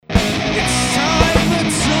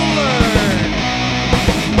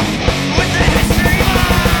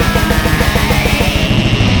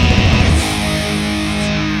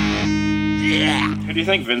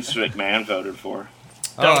think Vince McMahon voted for?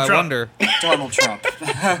 I wonder. Donald Trump.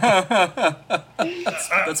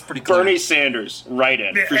 That's pretty clear. Bernie Sanders,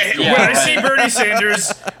 write-in. For sure. When I see Bernie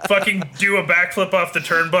Sanders fucking do a backflip off the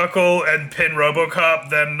turnbuckle and pin RoboCop,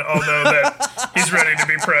 then I'll know that he's ready to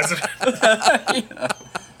be president.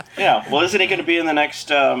 Yeah, well, isn't he going to be in the next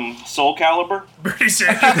Soul Calibur? Bernie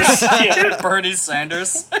Sanders. Yeah. Bernie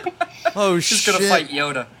Sanders. Oh, He's gonna fight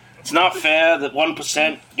Yoda. It's not fair that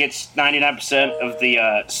 1% gets 99% of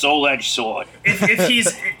the Soul Edge sword.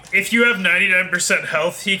 If you have 99%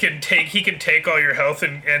 health, he can take all your health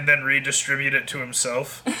and then redistribute it to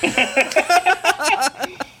himself.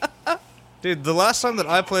 Dude, the last time that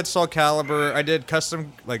I played Soul Calibur, I did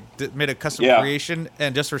made a custom creation,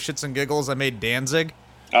 and just for shits and giggles, I made Danzig.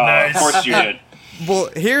 Nice. Of course you did. Well,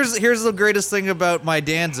 here's the greatest thing about my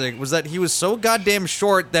Danzig was that he was so goddamn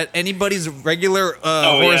short that anybody's regular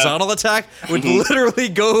horizontal attack would literally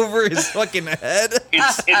go over his fucking head.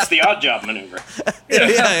 It's the odd job maneuver.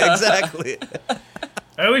 Yeah, exactly.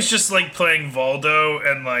 I always just like playing Voldo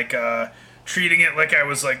and like treating it like I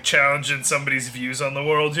was like challenging somebody's views on the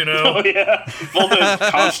world, you know? Oh yeah, Voldo is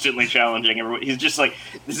constantly challenging everyone. He's just like,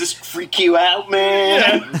 does this freak you out,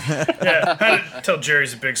 man? Yeah, I had to tell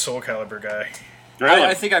Jerry's a big Soul Calibur guy. Really?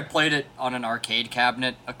 I think I played it on an arcade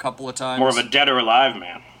cabinet a couple of times. More of a dead or alive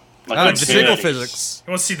man. The jiggle titties. physics.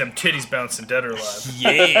 I want to see them titties bouncing, dead or alive.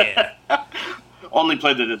 Yeah. Only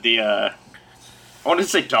played the I wanted to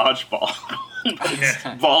say dodgeball.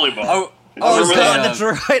 Yeah. Volleyball. Oh, Remember God, that?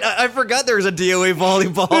 that's right. I forgot there was a DOA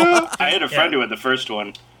volleyball. I had a friend who had the first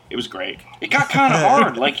one. It was great. It got kind of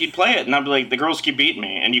hard. Like, you'd play it, and I'd be like, the girls keep beating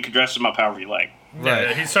me, and you could dress them up however you like. Right.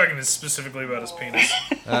 Yeah, he's talking specifically about his penis.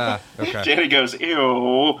 Okay. Danny goes,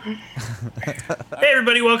 ew. Hey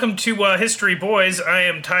everybody, welcome to History Boys. I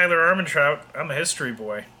am Tyler Armentrout. I'm a history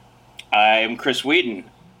boy. I'm Chris Wheaton.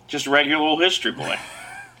 Just a regular old history boy.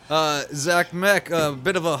 Zach Meck, a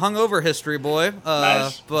bit of a hungover history boy,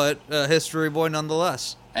 Nice. but a history boy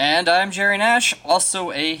nonetheless. And I'm Jerry Nash,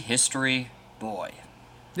 also a history boy.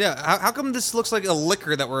 Yeah, how come this looks like a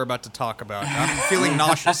liquor that we're about to talk about? I'm feeling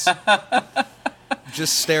nauseous.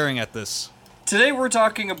 Just staring at this. Today we're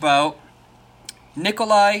talking about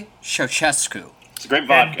Nicolae Ceausescu. It's a great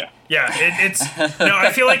vodka. Yeah, it's no. I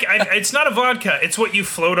feel like it's not a vodka. It's what you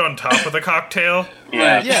float on top of the cocktail.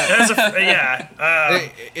 Yeah. Yeah. Yeah,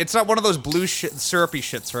 It's not one of those blue syrupy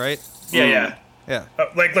shits, right? yeah. Yeah.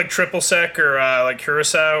 Like triple sec or like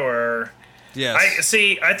curacao or. Yes.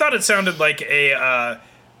 I thought it sounded like a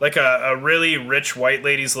really rich white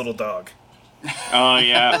lady's little dog. Oh,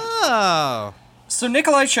 yeah. Oh. So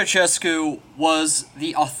Nicolae Ceausescu was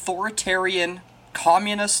the authoritarian,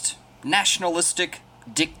 communist, nationalistic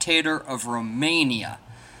dictator of Romania,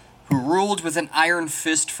 who ruled with an iron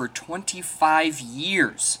fist for 25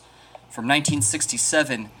 years, from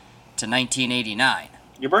 1967 to 1989.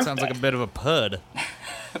 Your birthday. Sounds like a bit of a pud.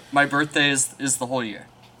 My birthday is the whole year.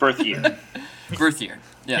 Birth year. Birth year.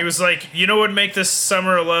 Yeah. He was like, you know what would make this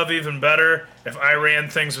summer of love even better? If I ran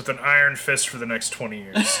things with an iron fist for the next 20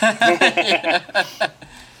 years.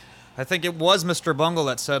 I think it was Mr. Bungle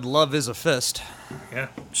that said, "Love is a fist." Yeah.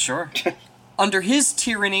 Sure. Under his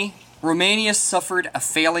tyranny, Romania suffered a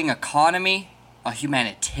failing economy, a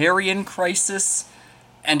humanitarian crisis,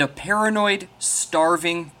 and a paranoid,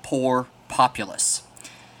 starving, poor populace.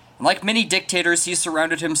 And like many dictators, he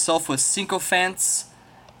surrounded himself with sycophants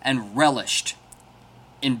and relished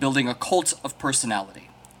in building a cult of personality.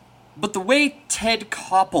 But the way Ted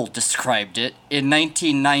Koppel described it in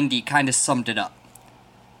 1990 kind of summed it up.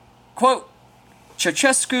 Quote,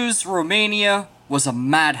 Ceausescu's Romania was a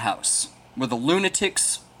madhouse, where the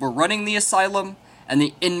lunatics were running the asylum and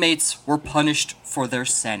the inmates were punished for their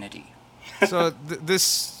sanity. So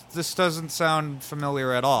this doesn't sound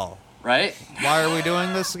familiar at all. Right? Why are we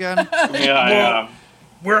doing this again? Yeah,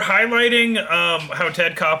 We're highlighting how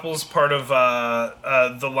Ted Koppel's part of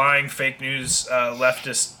the lying fake news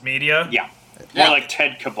leftist media. yeah. Yeah. More like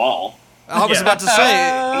Ted Cabal. I was Yeah. about to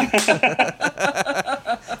say.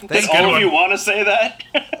 Does all of you want to say that?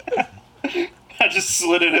 I just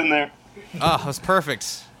slid it in there. Oh, that's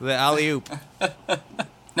perfect. The alley-oop.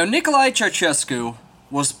 Now, Nicolae Ceausescu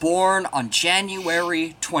was born on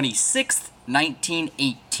January 26th,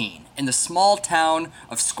 1918, in the small town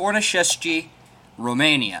of Scornașeschi,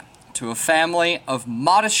 Romania, to a family of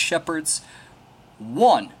modest shepherds,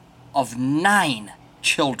 one of 9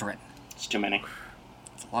 children. It's too many.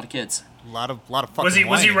 It's a lot of kids. A lot of fucking Was he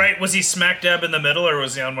whining. right? Was he smack dab in the middle, or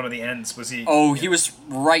was he on one of the ends? Was he? Oh, he was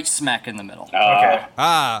right smack in the middle. Okay.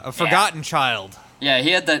 A forgotten child. Yeah,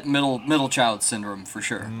 he had that middle child syndrome for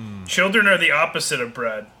sure. Children are the opposite of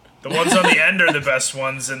bread. The ones on the end are the best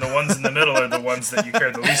ones, and the ones in the middle are the ones that you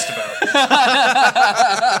care the least about.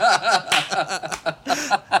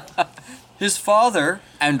 His father,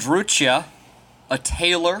 Andrucha, a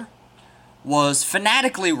tailor, was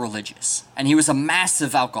fanatically religious, and he was a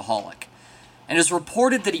massive alcoholic. And it is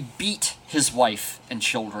reported that he beat his wife and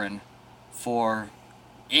children for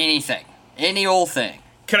anything, any old thing.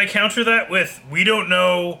 Can I counter that with, we don't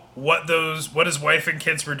know what his wife and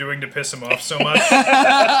kids were doing to piss him off so much?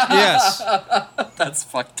 Yes. That's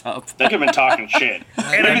fucked up. They could have been talking shit.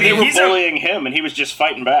 And Maybe they were bullying him, and he was just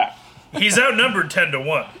fighting back. He's outnumbered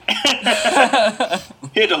 10-1.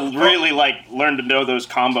 He had to really, learn to know those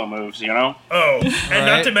combo moves, you know? Oh, and Right.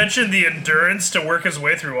 not to mention the endurance to work his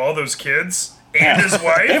way through all those kids and his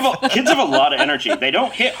wife. Kids have a lot of energy. They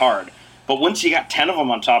don't hit hard, but once you got 10 of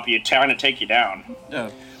them on top of you, trying to take you down.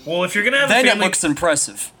 Well, if you're gonna have Then a it family, looks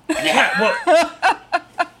impressive. yeah, well,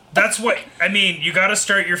 that's what I mean. You got to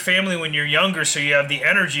start your family when you're younger, so you have the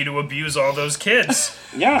energy to abuse all those kids.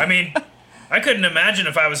 Yeah. I mean, I couldn't imagine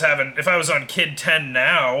if I was on kid 10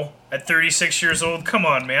 now at 36 years old. Come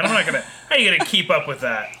on, man. I'm not gonna. How are you gonna keep up with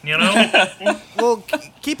that? You know? Well,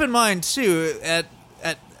 keep in mind too, at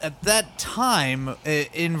that time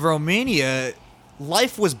in Romania,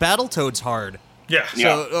 life was Battletoads hard. Yeah.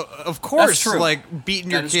 So of course, true. beating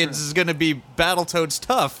That your is kids true. is gonna be Battletoads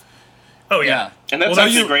tough. Oh Yeah. yeah. And that's Well,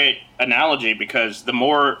 actually you- a great analogy because the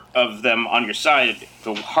more of them on your side,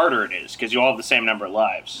 the harder it is because you all have the same number of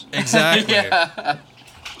lives. Exactly.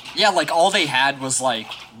 Yeah, all they had was,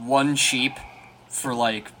 one sheep for,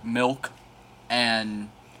 milk and...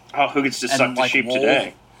 Oh, who gets to And, suck the sheep wool.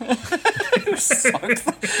 today?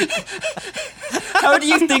 How do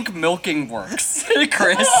you think milking works,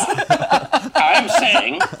 Chris? I'm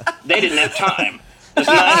saying they didn't have time. There's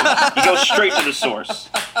not, you go straight to the source.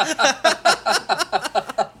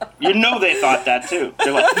 You know they thought that too.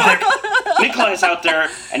 They're like, fuck, Nikolai's out there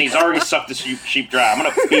and he's already sucked the sheep dry. I'm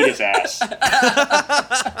gonna beat his ass.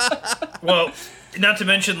 Well, not to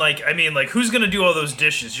mention, who's gonna do all those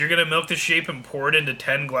dishes? You're gonna milk the sheep and pour it into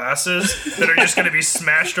 10 glasses that are just gonna be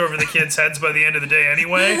smashed over the kids' heads by the end of the day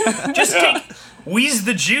anyway? Just wheeze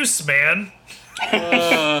the juice, man.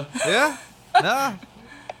 Yeah. Nah.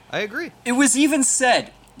 I agree. It was even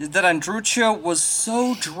said that Andrucha was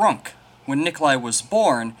so drunk when Nikolai was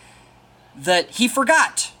born that he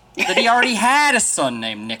forgot that he already had a son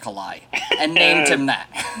named Nikolai and named him that.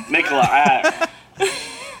 Nikolai,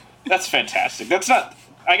 that's fantastic. That's not.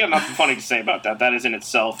 I got nothing funny to say about that. That is in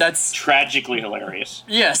itself That's- tragically hilarious.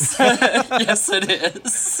 Yes. Yes, it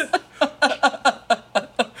is.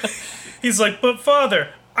 He's like, but father,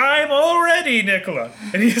 I'm already Nicola.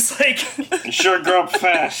 And he's like, You sure grew up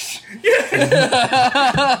fast.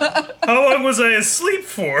 how long was I asleep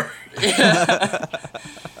for?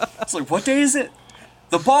 It's like, what day is it?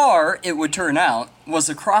 The bar, it would turn out, was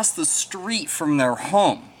across the street from their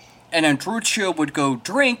home. And Andrucha would go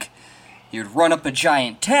drink, he would run up a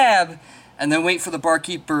giant tab, and then wait for the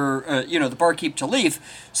barkeeper, the barkeep to leave,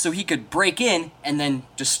 so he could break in and then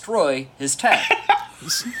destroy his tab.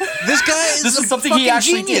 This guy is This a is something he fucking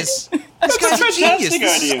actually genius. This guy's a genius. fantastic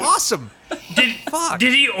This is idea. awesome. Fuck.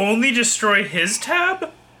 Did he only destroy his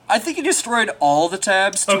tab? I think he destroyed all the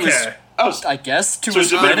tabs to his, Okay. Oh, I guess, to so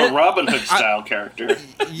his he's a bit of a credit. Robin Hood style character.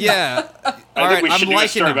 Yeah. I All think we right, should I'm do a liking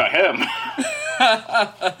story him. about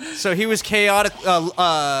him. So he was chaotic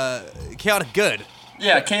good.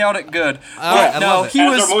 Yeah, chaotic good. All right, I no, love it. he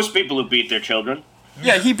As was. are most people who beat their children.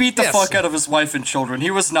 Yeah, he beat the Yes. fuck out of his wife and children. He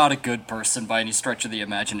was not a good person by any stretch of the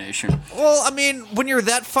imagination. Well, I mean, when you're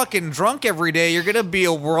that fucking drunk every day, you're gonna be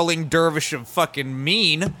a whirling dervish of fucking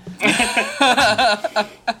mean. I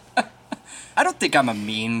don't think I'm a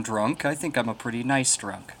mean drunk. I think I'm a pretty nice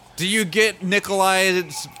drunk. Do you get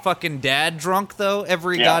Nikolai's fucking dad drunk though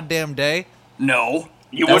every Yeah. goddamn day? No.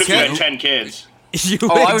 You would if you Okay. had 10 kids. You Oh,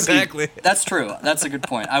 I would exactly. be. That's true. That's a good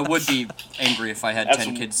point. I would be angry if I had That's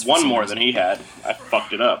 10 kids. for one some more reason. than he had. I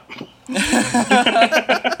fucked it up.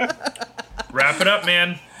 Wrap it up,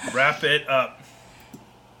 man. Wrap it up.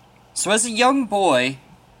 So as a young boy,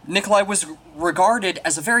 Nikolai was regarded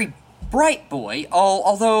as a very bright boy,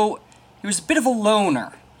 although he was a bit of a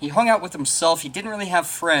loner. He hung out with himself, he didn't really have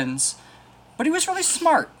friends, but he was really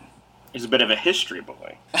smart. He's a bit of a history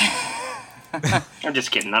boy. I'm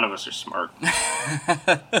just kidding. None of us are smart.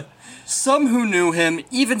 Some who knew him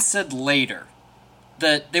even said later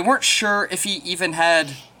that they weren't sure if he even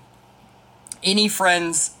had any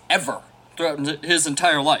friends ever throughout his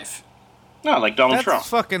entire life. No, like Donald That's Trump.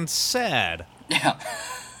 fucking sad. Yeah,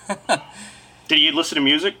 Did you listen to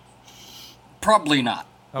music? probably not.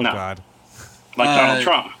 Oh No. god. Like Donald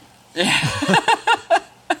Trump.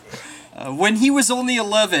 When he was only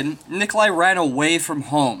 11, Nikolai ran away from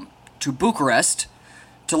home to Bucharest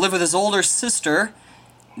to live with his older sister,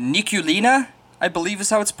 Niculina, I believe is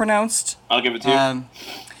how it's pronounced. I'll give it to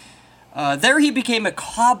you. There he became a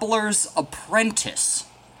cobbler's apprentice.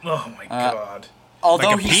 Oh my god.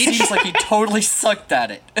 Although Like a he peach? seems like he totally sucked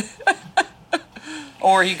at it.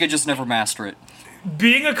 Or he could just never master it.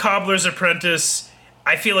 Being a cobbler's apprentice,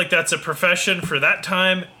 I feel like that's a profession for that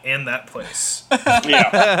time and that place.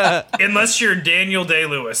 Yeah. Unless you're Daniel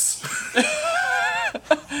Day-Lewis.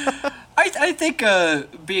 I think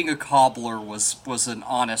being a cobbler was an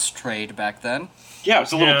honest trade back then. Yeah, it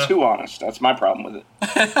was a little Yeah. too honest. That's my problem with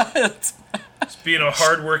it. Being a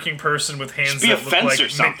hardworking person with hands Be a that look fence like or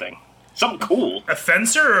something. Something cool. A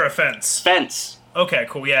fencer or a fence? Fence. Okay,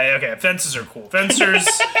 cool. Yeah, okay. Fences are cool. Fencers.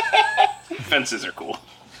 Fences are cool.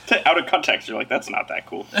 Out of context, you're like, that's not that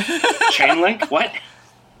cool. Chain link? What?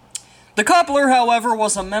 The cobbler, however,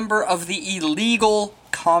 was a member of the illegal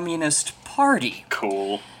Communist Party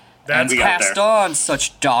Cool. and we got passed there. on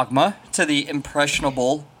such dogma to the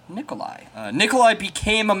impressionable Nikolai. Nikolai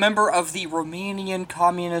became a member of the Romanian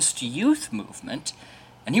Communist Youth Movement,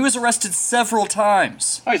 and he was arrested several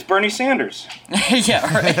times. Oh, he's Bernie Sanders.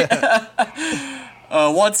 Yeah, right.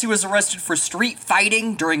 Once he was arrested for street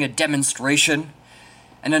fighting during a demonstration,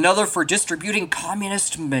 and another for distributing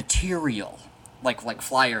communist material, like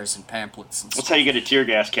flyers and pamphlets and That's stuff. how you get a tear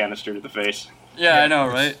gas canister to the face. Yeah, I know,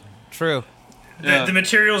 right? True. The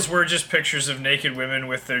materials were just pictures of naked women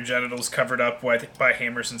with their genitals covered up by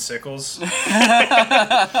hammers and sickles. Yeah,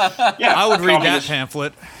 I would read that communist-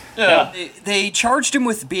 pamphlet. Yeah. They charged him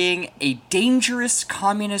with being a dangerous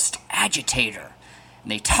communist agitator.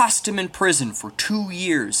 And they tossed him in prison for 2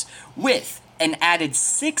 years, with an added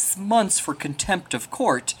 6 months for contempt of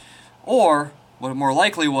court, or, what more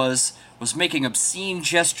likely was making obscene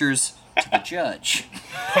gestures to the judge.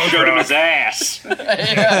 Showed him his ass.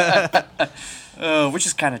 Which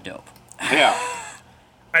is kind of dope. Yeah.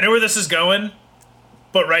 I know where this is going,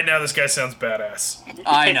 but right now this guy sounds badass.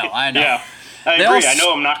 I know. Yeah. I They agree. all I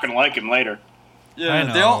know I'm not going to like him later. Yeah,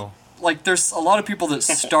 I they all know. like. There's a lot of people that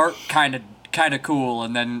start kind of cool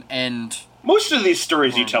and then end. Most of these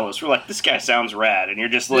stories you tell us, we're like, this guy sounds rad. And you're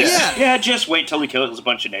just like, Yeah. yeah, just wait till he kills a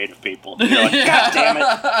bunch of native people. And you're like, God damn it.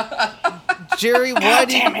 Jerry, why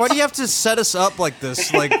do damn it. you have to set us up like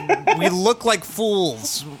this? Like we look like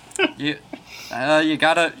fools. You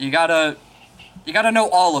gotta know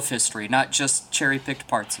all of history, not just cherry picked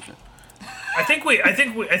parts of it. I think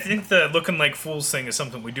the looking like fools thing is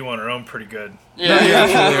something we do on our own pretty good. You're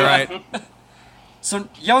absolutely right. So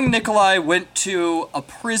young Nikolai went to a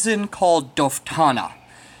prison called Doftana,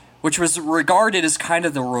 which was regarded as kind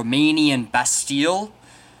of the Romanian Bastille,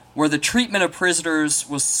 where the treatment of prisoners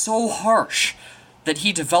was so harsh that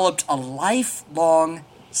he developed a lifelong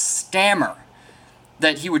stammer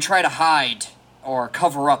that he would try to hide or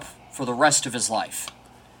cover up for the rest of his life.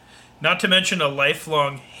 Not to mention a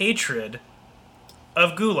lifelong hatred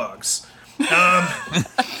of gulags.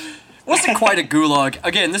 Wasn't quite a gulag.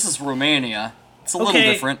 Again, this is Romania. It's a little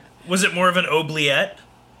different. Was it more of an oubliette?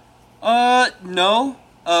 No.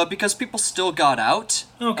 Because people still got out.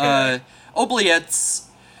 Okay. Oubliettes,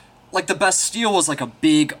 like the Bastille was like a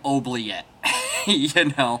big oubliette. You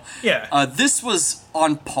know? Yeah. This was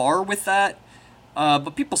on par with that.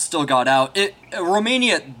 But people still got out.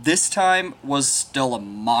 Romania at this time was still a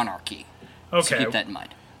monarchy. So Okay. keep that in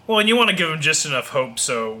mind. Well, and you want to give him just enough hope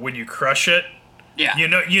so when you crush it, Yeah. you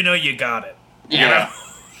know you got it. Yeah.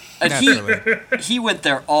 And Naturally. he went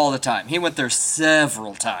there all the time. He went there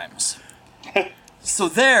several times. So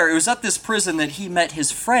there, it was at this prison that he met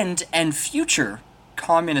his friend and future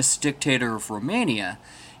communist dictator of Romania,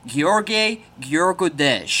 Gheorghe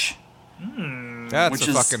Gheorghiu. That's Which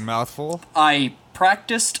a is- fucking mouthful. I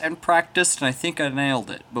practiced, and I think I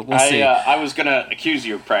nailed it, but we'll see. I was going to accuse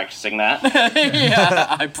you of practicing that.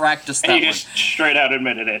 Yeah, I practiced And that you one. just straight out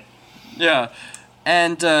admitted it. Yeah.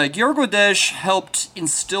 And Gheorghiu helped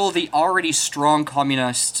instill the already strong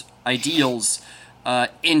communist ideals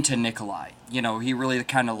into Nikolai. You know, he really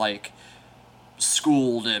kind of like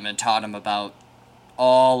schooled him and taught him about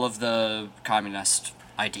all of the communist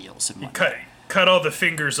ideals and whatnot. Cut all the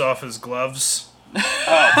fingers off his gloves for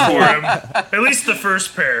him. At least the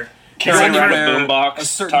first pair. Carrying Right around there, a a boombox,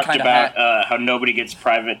 certain talked kind of about how nobody gets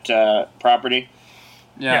private property.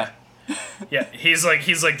 Yeah. Yeah, he's like,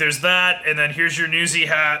 there's that, and then here's your newsy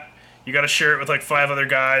hat. You got to share it with like 5 other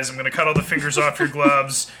guys. I'm gonna cut all the fingers off your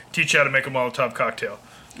gloves. Teach you how to make a Molotov cocktail.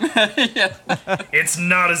 Yeah. It's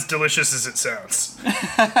not as delicious as it sounds.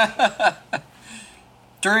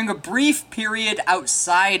 During a brief period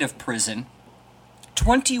outside of prison,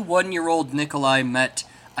 21-year-old Nikolai met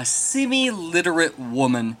a semi-literate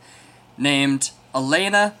woman named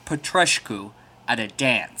Elena Petrescu at a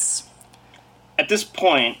dance. At this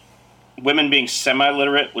point, women being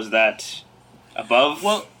semi-literate, was that above?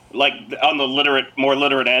 Well, like on the more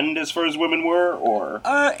literate end as far as women were, or?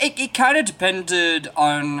 It kind of depended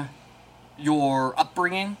on your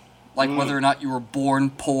upbringing, like whether or not you were born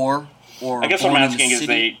poor or I guess born what I'm in the asking is,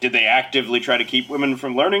 city. did they actively try to keep women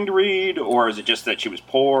from learning to read, or is it just that she was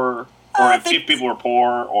poor, or if people were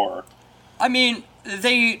poor, or? I mean,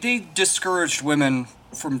 they discouraged women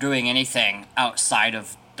from doing anything outside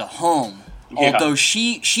of the home. Yeah. Although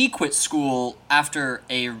she quit school after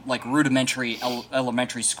a rudimentary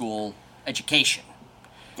elementary school education.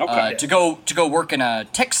 Okay. To go work in a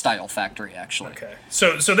textile factory, actually. Okay.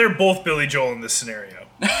 So they're both Billy Joel in this scenario.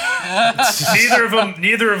 Neither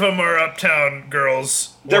of them are uptown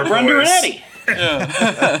girls. They're or Brenda boys. and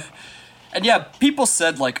Eddie. And yeah, people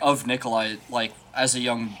said of Nikolai, as a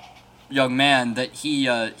young man, that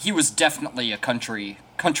he was definitely a country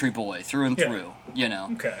boy through and through. You know.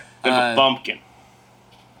 Okay. There's a bumpkin.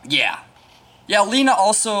 Yeah. Yeah, Lena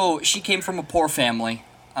also, she came from a poor family,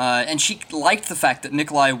 and she liked the fact that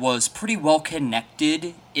Nikolai was pretty well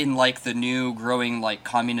connected in, the new growing,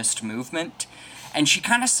 communist movement, and she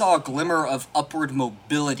kind of saw a glimmer of upward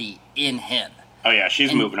mobility in him. Oh yeah,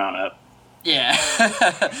 she's moving on up. Yeah.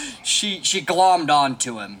 she glommed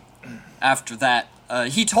onto him after that.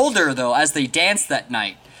 He told her, though, as they danced that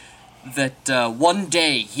night, that one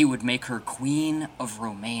day he would make her Queen of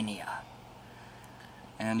Romania.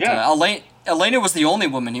 And Yeah. Elena was the only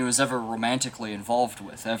woman he was ever romantically involved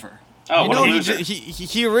with, ever. Oh, what a he, loser.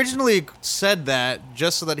 he originally said that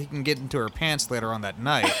just so that he can get into her pants later on that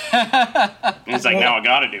night. He's like, now I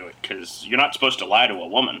gotta do it, because you're not supposed to lie to a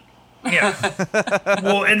woman. Yeah.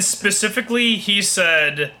 Well, and specifically, he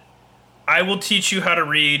said, "I will teach you how to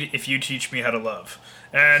read if you teach me how to love."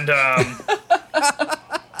 And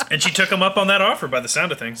and she took him up on that offer by the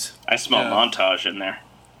sound of things. I smell montage in there.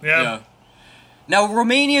 Yeah. Now,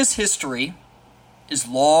 Romania's history is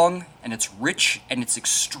long, and it's rich, and it's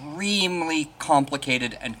extremely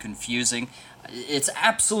complicated and confusing. It's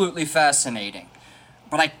absolutely fascinating.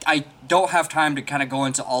 But I don't have time to kind of go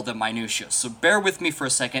into all the minutiae, so bear with me for a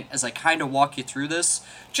second as I kind of walk you through this,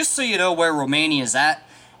 just so you know where Romania is at,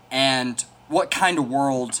 and what kind of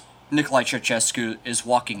world Nicolae Ceausescu is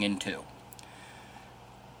walking into.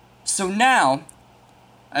 So now,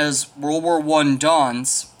 as World War I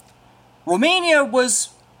dawns, Romania was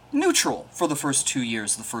neutral for the first 2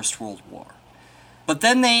 years of the First World War. But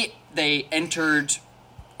then they entered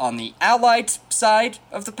on the Allied side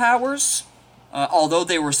of the powers, although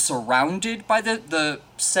they were surrounded by the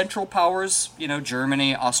Central Powers,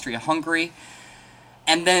 Germany, Austria-Hungary,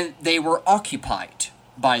 and then they were occupied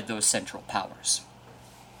by those Central Powers.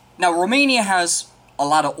 Now, Romania has a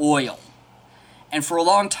lot of oil, and for a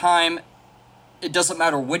long time, it doesn't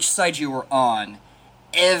matter which side you were on,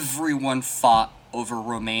 everyone fought over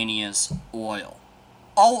Romania's oil.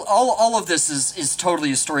 All of this is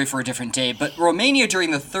totally a story for a different day, but Romania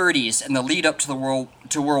during the 30s and the lead up to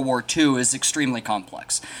World War II is extremely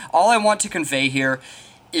complex. All I want to convey here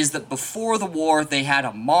is that before the war, they had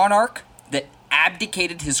a monarch that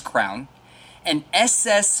abdicated his crown, an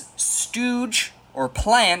SS stooge or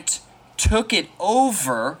plant took it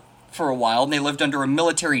over for a while, and they lived under a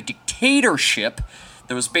military dictatorship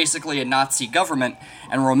that was basically a Nazi government,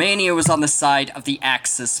 and Romania was on the side of the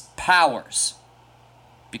Axis powers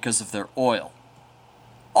because of their oil.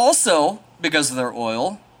 Also, because of their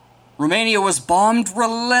oil, Romania was bombed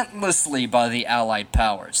relentlessly by the Allied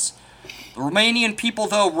powers. The Romanian people,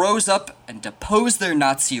 though, rose up and deposed their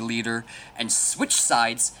Nazi leader and switched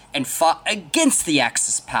sides and fought against the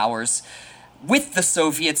Axis powers with the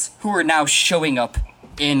Soviets, who are now showing up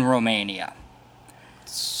in Romania.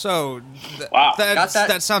 So, Wow. Got that?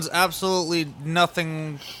 that sounds absolutely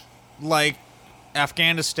nothing like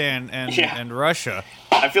Afghanistan and Russia.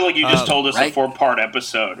 I feel like you just told us right? a 4-part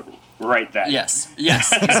episode right then. Yes,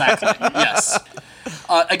 exactly, yes.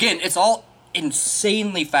 Again, it's all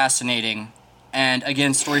insanely fascinating, and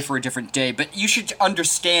again, story for a different day, but you should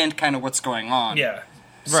understand kind of what's going on. Yeah.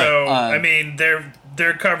 So, I mean,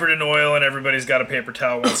 they're covered in oil, and everybody's got a paper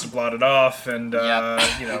towel, wants to blot it off, and,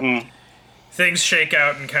 things shake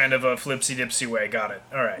out in kind of a flipsy-dipsy way. Got it.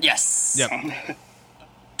 All right. Yes. Yep.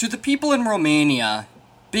 To the people in Romania,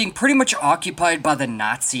 being pretty much occupied by the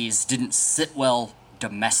Nazis didn't sit well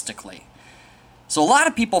domestically. So a lot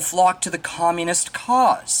of people flocked to the communist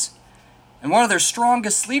cause. And one of their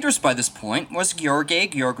strongest leaders by this point was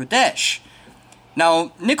Gheorghe Gheorghe Dej.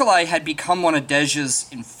 Now, Nicolae had become one of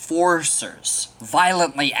Dej's enforcers,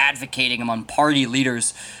 violently advocating among party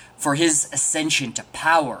leaders for his ascension to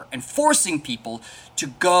power and forcing people to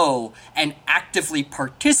go and actively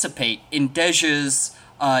participate in Dej's.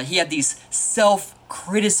 He had these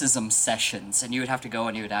self-criticism sessions, and you would have to go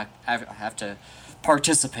and you would have to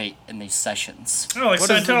participate in these sessions. Oh, like What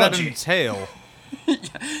does that Scientology. entail?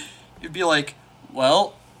 You'd be like,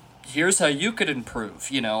 well, here's how you could improve,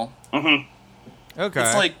 you know? Okay.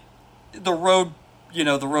 It's like the road,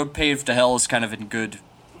 the road paved to hell is kind of in good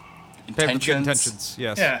intentions.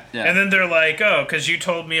 Yes. Yeah. Yeah. And then they're like, oh, because you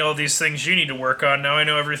told me all these things you need to work on. Now I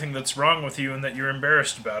know everything that's wrong with you and that you're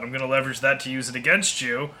embarrassed about. I'm going to leverage that to use it against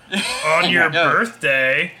you on your Yeah.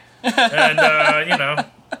 birthday. And,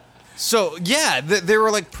 So yeah, they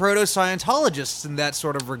were like proto-Scientologists in that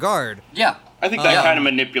sort of regard. Yeah. I think that kind of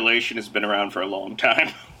manipulation has been around for a long time.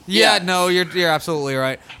 Yeah, Yeah. no, you're absolutely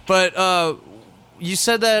right. But you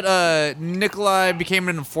said that Nikolai became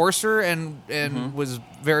an enforcer and was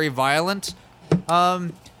very violent.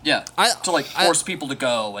 Yeah. I- to like I- force people to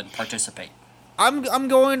go and participate. I'm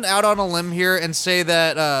going out on a limb here and say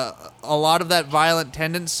that a lot of that violent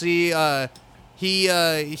tendency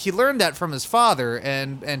he learned that from his father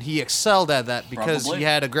and he excelled at that because Probably. he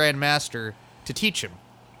had a grand master to teach him.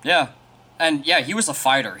 Yeah. And yeah, he was a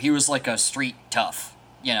fighter. He was like a street tough,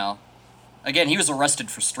 Again, he was arrested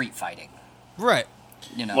for street fighting, Right.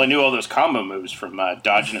 Well, I knew all those combo moves from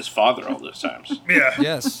dodging his father all those times. yeah.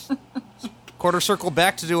 Yes. Quarter circle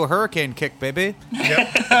back to do a hurricane kick, baby. Yep.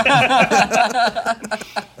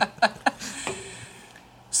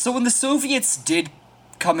 So when the Soviets did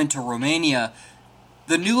come into Romania,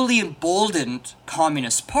 the newly emboldened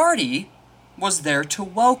Communist Party was there to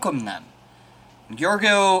welcome them.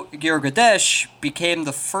 Gheorghe Dej became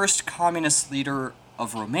the first communist leader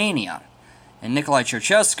of Romania, and Nicolae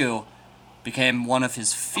Ceausescu became one of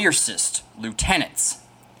his fiercest lieutenants.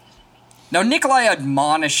 Now, Nicolae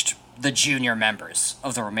admonished the junior members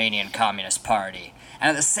of the Romanian Communist Party, and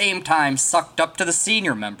at the same time sucked up to the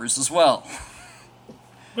senior members as well.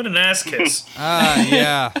 What an ass kiss.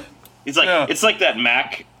 Yeah. It's like Yeah. it's like that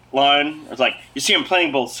Mac line. It's like you see him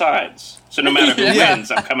playing both sides, so no matter who Yeah. wins,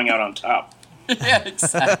 I'm coming out on top. Yeah,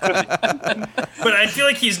 exactly. But I feel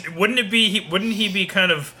like wouldn't he be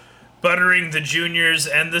kind of buttering the juniors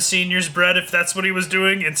and the seniors' bread if that's what he was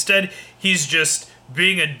doing? Instead, he's just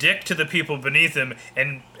being a dick to the people beneath him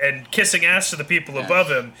and kissing ass to the people above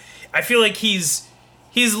him. I feel like he's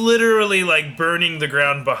literally like burning the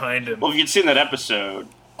ground behind him. Well, if you'd seen that episode,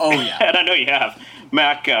 Oh, yeah. and I know you have,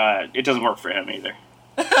 Mac, it doesn't work for him either.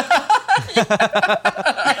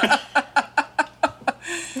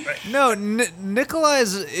 No,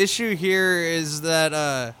 Nikolai's issue here is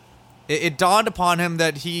that it dawned upon him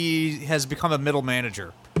that he has become a middle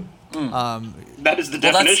manager. That is the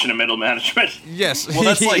Well, definition of middle management. Yes. Well,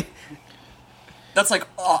 that's like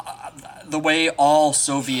the way all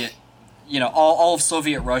Soviet, all of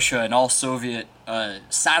Soviet Russia and all Soviet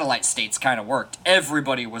satellite states kind of worked.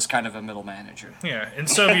 Everybody was kind of a middle manager. Yeah, in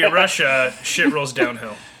Soviet Russia, shit rolls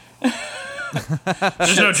downhill.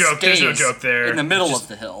 There's no joke. There's no Stays joke there. in the middle of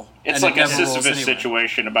the hill. It's and like it a never rolls Sisyphus anywhere.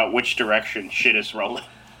 situation about which direction shit is rolling.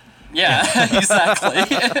 Yeah,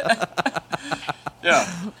 exactly. Yeah.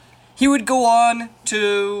 He would go on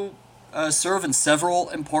to serve in several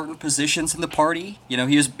important positions in the party.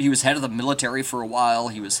 He was head of the military for a while.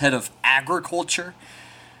 He was head of agriculture.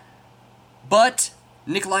 But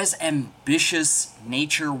Nikolai's ambitious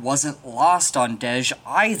nature wasn't lost on Dej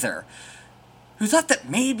either, who thought that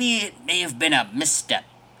maybe it may have been a misstep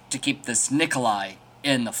to keep this Nikolai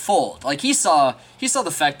in the fold. Like he saw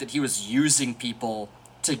the fact that he was using people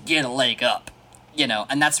to get a leg up,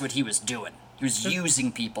 and that's what he was doing. He was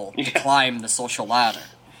using people to climb the social ladder.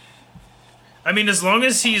 I mean, as long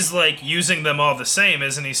as he's like using them all the same,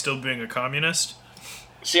 isn't he still being a communist?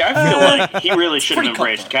 See, I feel like he really should have pretty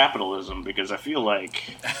embraced cutthroat. capitalism because I feel like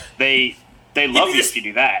they love you if you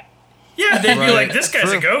do that. Yeah, they'd be Right. like, this guy's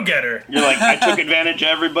True. a go-getter. You're like, I took advantage of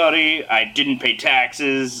everybody. I didn't pay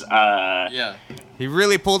taxes. Yeah. He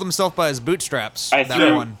really pulled himself by his bootstraps. I that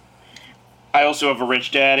threw- one. I also have a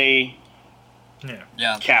rich daddy. Yeah.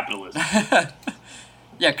 Yeah. Capitalism.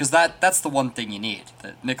 Yeah, because that's the one thing you need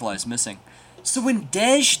that Nikolai's missing. So when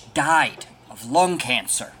Dej died of lung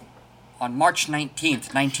cancer on March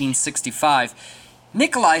 19th, 1965,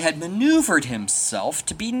 Nikolai had maneuvered himself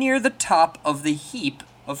to be near the top of the heap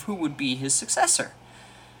of who would be his successor.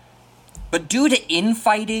 But due to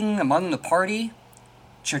infighting among the party,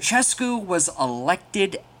 Ceausescu was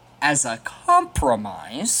elected as a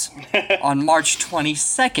compromise on March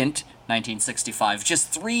 22nd, 1965, just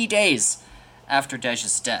 3 days after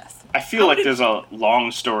Dej's death. I feel like there's a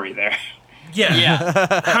long story there. Yeah.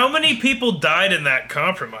 Yeah. How many people died in that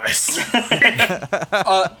compromise?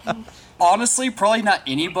 Honestly, probably not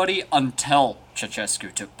anybody until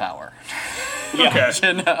Ceausescu took power. Yeah. Okay.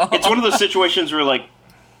 You know? It's one of those situations where, like,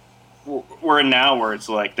 we're in now where it's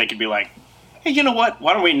like, they could be like, hey, you know what?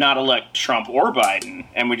 Why don't we not elect Trump or Biden,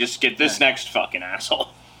 and we just get this next fucking asshole?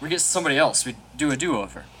 We get somebody else. We do a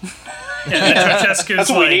do-over. Yeah, Ceausescu's That's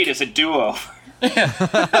what we like, need, is a duo.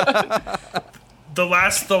 the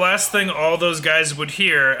last thing all those guys would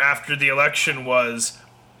hear after the election was,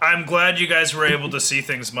 "I'm glad you guys were able to see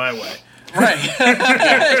things my way." Right.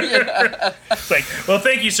 It's like, well,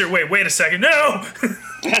 thank you, sir. Wait a second. No.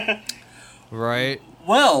 Right.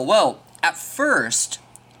 Well, at first,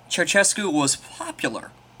 Ceausescu was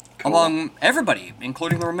popular among everybody,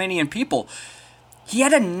 including the Romanian people. He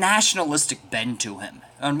had a nationalistic bend to him,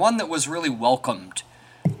 and one that was really welcomed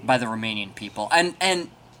by the Romanian people. And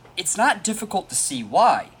it's not difficult to see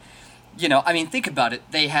why. You know, I mean, think about it.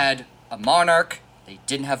 They had a monarch, they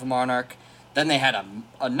didn't have a monarch, then they had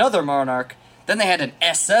another monarch, then they had an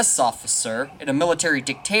SS officer in a military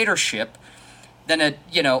dictatorship, then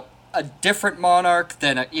a different monarch,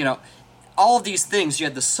 then all of these things. You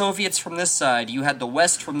had the Soviets from this side, you had the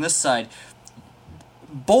West from this side.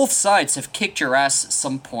 Both sides have kicked your ass at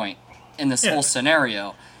some point in this whole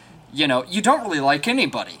scenario. You know, you don't really like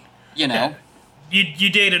anybody, you know? You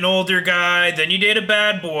date an older guy, then you date a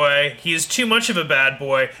bad boy. He is too much of a bad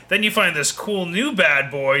boy. Then you find this cool new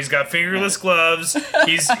bad boy. He's got fingerless gloves.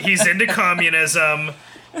 He's into communism,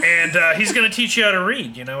 and he's gonna teach you how to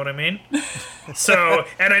read. You know what I mean? So,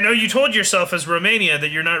 and I know you told yourself as Romania that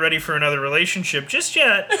you're not ready for another relationship just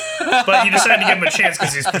yet, but you decided to give him a chance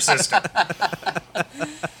because he's persistent.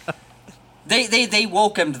 They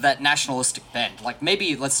welcomed that nationalistic bend. Like,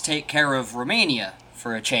 maybe let's take care of Romania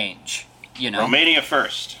for a change. You know? Romania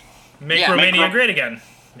first. Make Romania great again.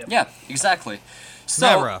 Yep. Yeah, exactly. So,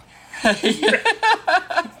 Nara.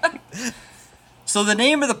 So the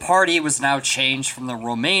name of the party was now changed from the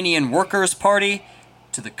Romanian Workers' Party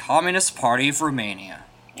to the Communist Party of Romania.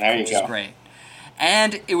 There you Which go. is great.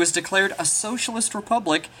 And it was declared a socialist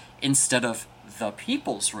republic instead of the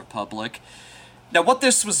People's Republic. Now, what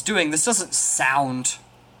this was doing, this doesn't sound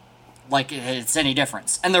like it's any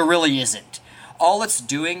difference, and there really isn't. All it's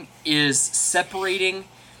doing is separating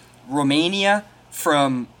Romania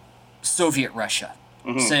from Soviet Russia,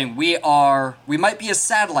 saying we might be a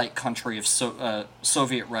satellite country of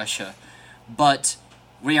Soviet Russia, but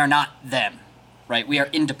we are not them, right? We are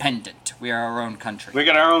independent. We are our own country. We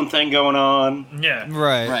got our own thing going on. Yeah.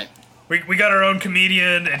 Right. We got our own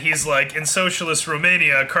comedian, and he's like, in socialist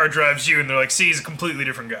Romania, a car drives you, and they're like, see, he's a completely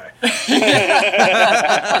different guy.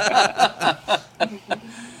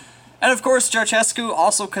 And of course, Ceausescu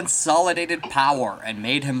also consolidated power and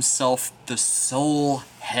made himself the sole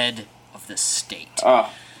head of the state.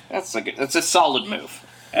 Oh, that's a solid move.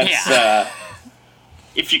 That's,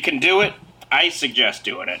 if you can do it, I suggest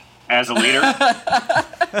doing it as a leader. Yeah,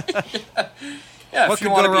 What if you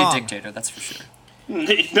could want go to be wrong? a dictator, that's for sure.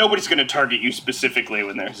 Nobody's going to target you specifically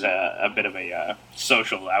when there's a bit of a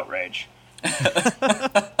social outrage.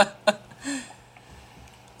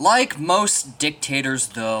 Like most dictators,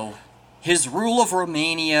 though, his rule of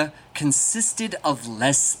Romania consisted of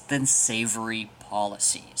less than savory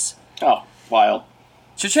policies. Oh, wild.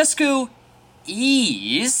 Ceausescu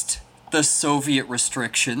eased the Soviet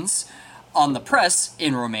restrictions on the press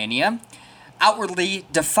in Romania, outwardly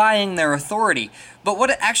defying their authority. But what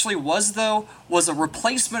it actually was, though, was a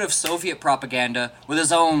replacement of Soviet propaganda with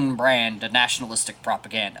his own brand of nationalistic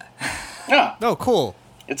propaganda. Yeah. Oh, cool.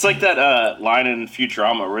 It's like that line in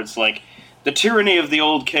Futurama where it's like, the tyranny of the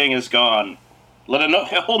old king is gone. Let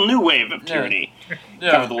a whole new wave of tyranny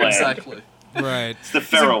cover the land. exactly. Right. It's the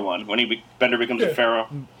pharaoh one, when Bender becomes a pharaoh.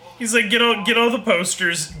 He's like, get all the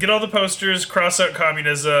posters, cross out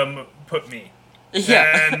communism, put me.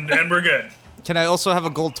 Yeah. And we're good. Can I also have a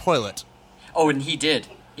gold toilet? Oh, and he did.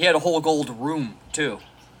 He had a whole gold room, too.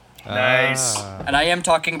 Nice. And I am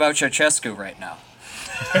talking about Ceausescu right now.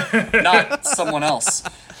 Not someone else.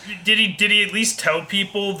 Did he at least tell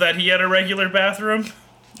people that he had a regular bathroom?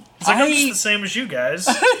 He's like, I'm just the same as you guys.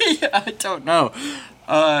 Yeah, I don't know.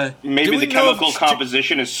 Maybe Do we the know chemical if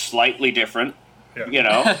composition is slightly different. Yeah. You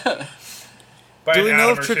know? By Do an we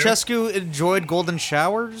know if atom or two. Ceausescu enjoyed golden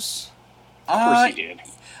showers? Of course he did.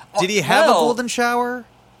 Did he have a well- golden shower?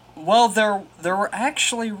 Well, there were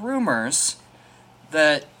actually rumors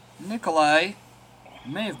that Nikolai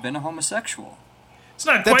may have been a homosexual. It's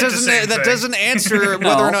not That quite the same that thing. doesn't answer No.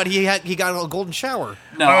 whether or not he got a golden shower.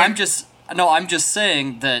 No, I'm just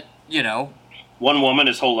saying that, One woman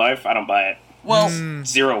his whole life? I don't buy it. Well,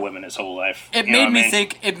 0 women his whole life. it You know made what I me mean?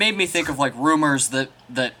 think. It made me think of like rumors that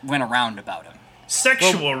went around about him.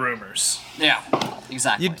 Sexual rumors. Yeah,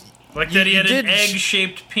 exactly. You, Like that he had an did-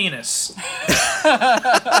 egg-shaped penis. What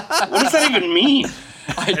does that even mean?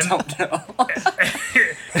 I don't know.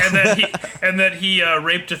 and that he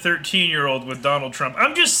raped a 13-year-old with Donald Trump.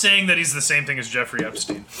 I'm just saying that he's the same thing as Jeffrey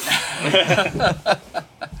Epstein.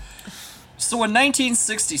 So in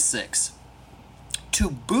 1966, to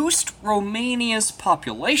boost Romania's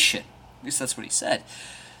population, at least that's what he said,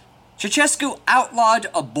 Ceausescu outlawed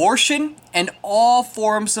abortion and all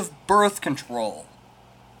forms of birth control.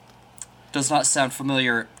 Does not sound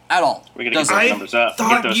familiar at all. We gotta does get it? those I numbers up. Get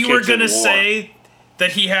thought those you were kids in going to war. say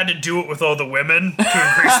that he had to do it with all the women to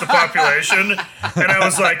increase the population. And I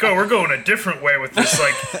was like, oh, we're going a different way with this,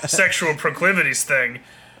 like, sexual proclivities thing.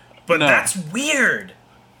 But No. that's weird.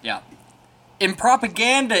 Yeah. In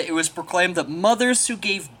propaganda, it was proclaimed that mothers who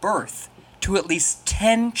gave birth to at least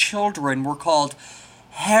 10 children were called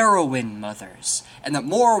heroine mothers, and that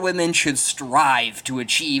more women should strive to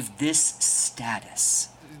achieve this status.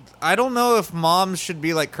 I don't know if moms should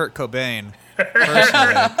be like Kurt Cobain.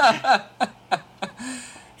 Personally.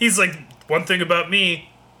 He's like, one thing about me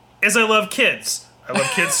is I love kids. I love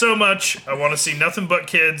kids so much. I want to see nothing but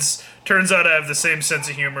kids. Turns out I have the same sense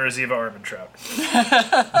of humor as Eva Armentrout.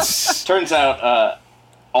 Turns out,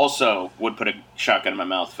 also would put a shotgun in my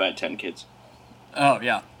mouth if I had 10 kids. Oh,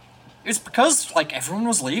 yeah. It's because, like, everyone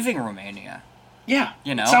was leaving Romania. Yeah.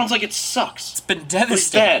 You know? Sounds like it sucks. It's been But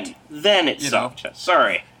devastating. then it You know? sucked.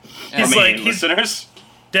 Sorry. Yeah. He's Romanian like, listeners.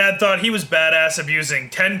 Dad thought he was badass abusing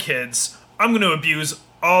 10 kids. I'm going to abuse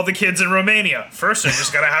all the kids in Romania. First, I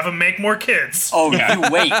just got to have them make more kids. Oh,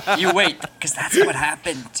 you wait, because that's what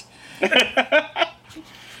happened.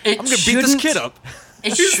 I'm gonna beat this kid up.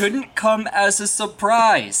 It shouldn't come as a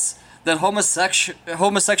surprise that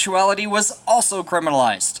homosexuality was also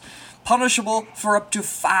criminalized, punishable for up to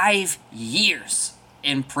 5 years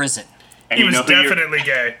in prison. And He you was know who your- definitely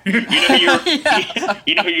gay.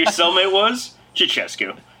 you know who your cellmate was?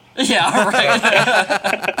 Ceausescu. Yeah,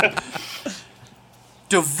 right.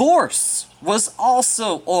 Divorce was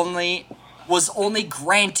only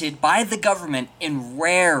granted by the government in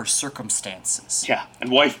rare circumstances. Yeah,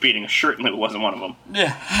 and wife beating certainly wasn't one of them.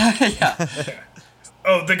 Yeah, yeah.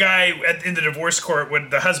 Oh, the guy in the divorce court,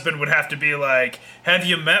 the husband would have to be like, have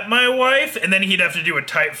you met my wife? And then he'd have to do a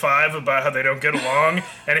type 5 about how they don't get along.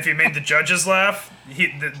 And if he made the judges laugh,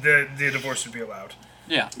 the divorce would be allowed.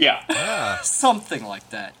 Yeah. Yeah. Something like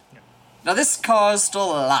that. Now, this caused a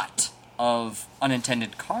lot of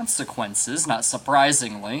unintended consequences, not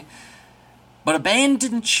surprisingly. But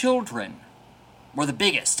abandoned children were the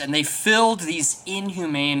biggest, and they filled these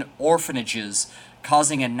inhumane orphanages,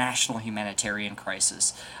 causing a national humanitarian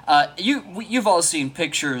crisis. You've all seen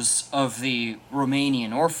pictures of the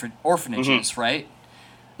Romanian orphanages, right?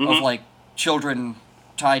 Of, like, children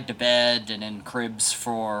tied to bed and in cribs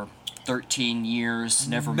for 13 years,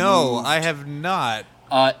 never No, moved. I have not.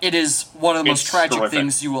 It is one of the most It's tragic horrific.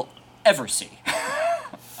 things you will ever see.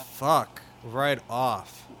 Fuck. Right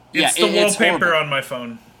off. It's Yeah, the it's wallpaper horrible. on my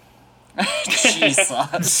phone.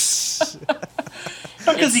 Jesus.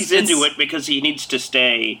 Because he's It's- into it because he needs to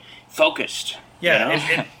stay focused. Yeah,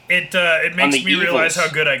 you know? it makes the me realize evils.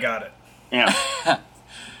 how good I got it. Yeah.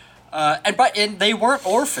 And they weren't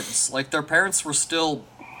orphans. Like, their parents were still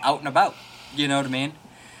out and about. You know what I mean?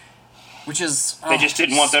 Which is... They just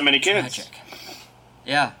didn't want that many kids. Tragic.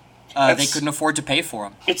 Yeah. They That's- couldn't afford to pay for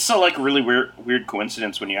them. It's so like really weird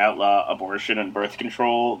coincidence when you outlaw abortion and birth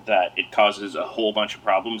control that it causes a whole bunch of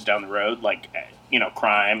problems down the road, like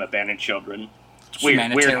crime, abandoned children. It's weird how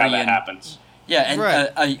that Humanitarian. happens. Yeah, and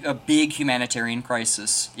Right. a big humanitarian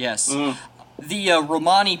crisis, yes. The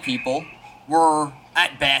Romani people were,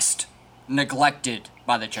 at best, neglected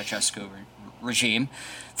by the Ceausescu regime,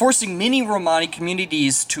 forcing many Romani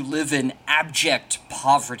communities to live in abject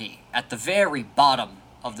poverty at the very bottom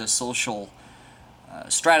of the social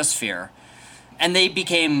stratosphere. And they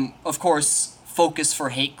became, of course, focus for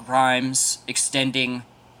hate crimes, extending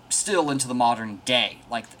still into the modern day.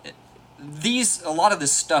 Like, a lot of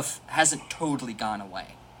this stuff hasn't totally gone away.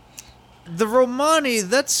 The Romani,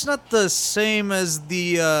 that's not the same as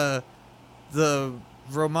the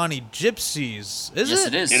Romani gypsies, is Yes,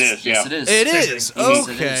 it? it is. It is, Yes, yeah. it is. It Same is. thing. Yes,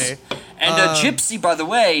 it Okay. is. And gypsy, by the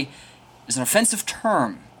way, is an offensive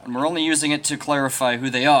term, and we're only using it to clarify who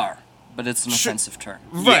they are. But it's an offensive term.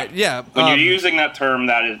 Right. Yeah. When you're using that term,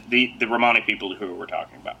 that is the Romani people who we're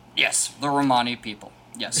talking about. Yes, the Romani people.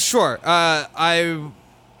 Yes. Sure.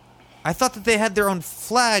 I thought that they had their own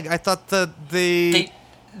flag. I thought that They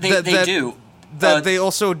that do. That they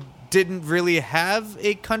also didn't really have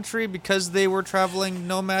a country because they were traveling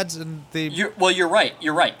nomads and they... You're right.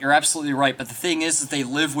 You're absolutely right. But the thing is that they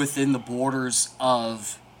live within the borders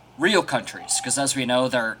of real countries. Because as we know,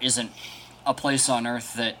 there isn't a place on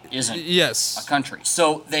Earth that isn't a country.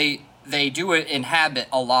 So they do inhabit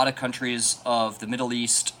a lot of countries of the Middle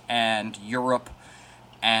East and Europe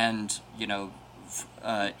and,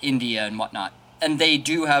 India and whatnot. And they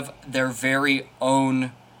do have their very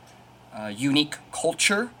own unique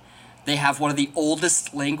culture. They have one of the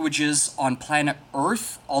oldest languages on planet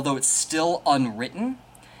Earth, although it's still unwritten.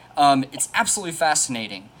 It's absolutely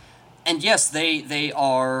fascinating. And yes, they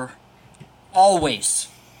are always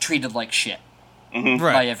treated like shit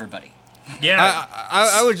by everybody. Yeah.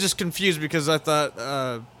 I was just confused because I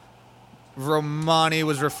thought Romani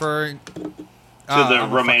was referring... To the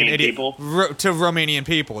Romanian people? To Romanian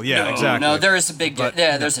people, exactly. No, there is a big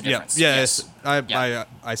there's a difference. Yes.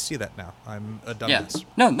 I see that now. I'm a dumbass.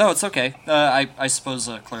 No, it's okay. I suppose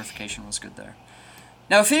clarification was good there.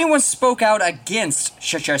 Now, if anyone spoke out against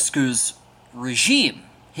Ceausescu's regime,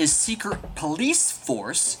 his secret police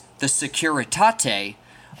force, the Securitate,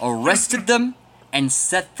 arrested them and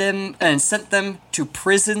sent them to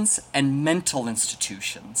prisons and mental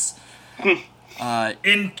institutions.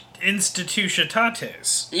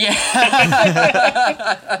 Institutionates. Yeah.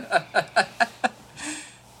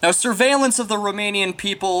 Now, surveillance of the Romanian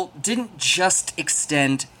people didn't just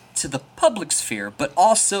extend to the public sphere, but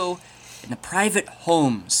also in the private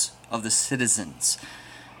homes of the citizens.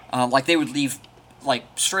 Like they would leave,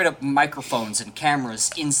 straight up microphones and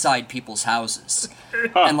cameras inside people's houses.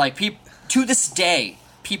 And to this day,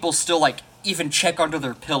 people still even check under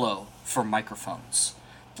their pillow for microphones.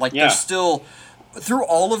 They're still... Through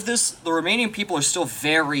all of this, the Romanian people are still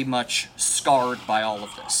very much scarred by all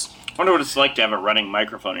of this. I wonder what it's like to have a running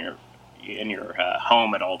microphone in your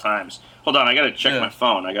home at all times. Hold on, I gotta check my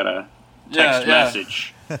phone. I got a text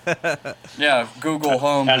message. Yeah, Google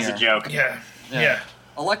Home As here. a joke. Yeah.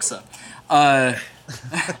 Alexa.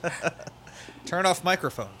 Turn off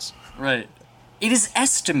microphones. Right. It is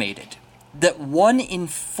estimated that 1 in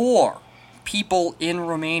 4 people in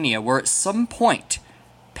Romania were at some point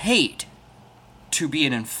paid to be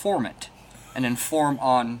an informant and inform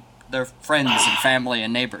on their friends and family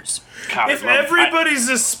and neighbors. If everybody's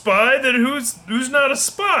a spy, then who's not a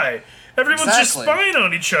spy? Everyone's just spying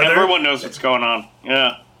on each other. Everyone knows what's going on.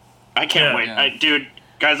 Yeah. I can't wait. Yeah. Dude,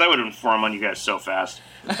 guys, I would inform on you guys so fast.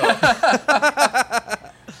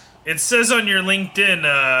 It says on your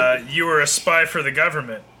LinkedIn you were a spy for the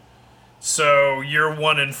government. So you're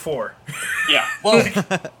 1 in 4. Yeah.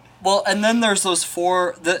 Well, and then there's those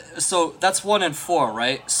 4... So that's 1 in 4,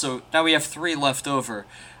 right? So now we have 3 left over.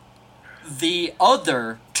 The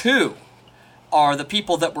other 2 are the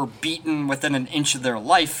people that were beaten within an inch of their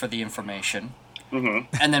life for the information, and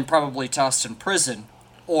then probably tossed in prison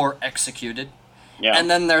or executed. Yeah. And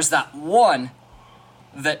then there's that 1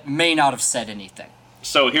 that may not have said anything.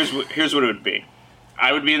 So here's what it would be.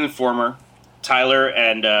 I would be an informer. Tyler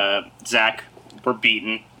and Zach were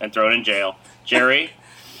beaten and thrown in jail. Jerry...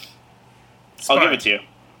 I'll give it to you.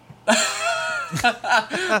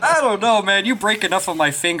 I don't know, man. You break enough of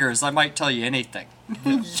my fingers, I might tell you anything.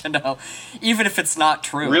 Even if it's not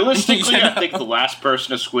true. Realistically, I think the last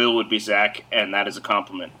person to squeal would be Zach, and that is a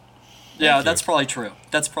compliment. Yeah, that's probably true.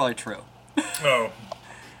 Oh.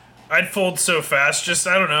 I'd fold so fast. Just,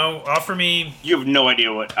 I don't know, offer me... You have no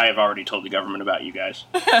idea what I have already told the government about you guys.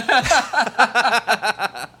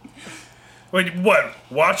 Wait, what?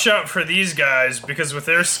 Watch out for these guys, because with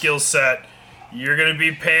their skill set... You're going to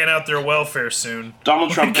be paying out their welfare soon.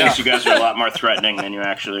 Donald Trump thinks you guys are a lot more threatening than you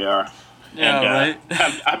actually are. Yeah,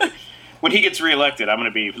 right? When he gets reelected, I'm going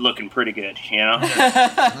to be looking pretty good, you know?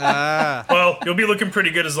 Well, you'll be looking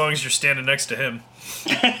pretty good as long as you're standing next to him.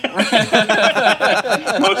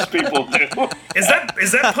 Most people do. Is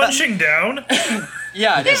that punching down?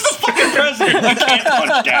 Yeah, it is. He's the fucking president. You can't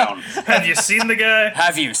punch down. Have you seen the guy?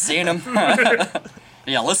 Have you seen him?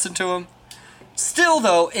 Yeah, listen to him. Still,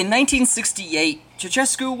 though, in 1968,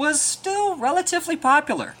 Ceausescu was still relatively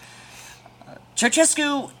popular.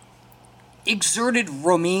 Ceausescu exerted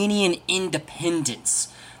Romanian independence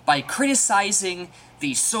by criticizing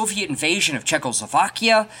the Soviet invasion of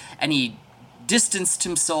Czechoslovakia, and he distanced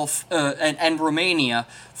himself and Romania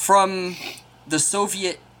from the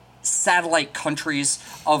Soviet satellite countries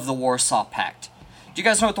of the Warsaw Pact. Do you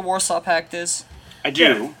guys know what the Warsaw Pact is? I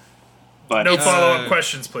do. But no follow-up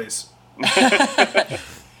questions, please.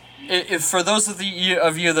 For those of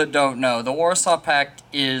you that don't know, the Warsaw Pact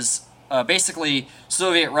is basically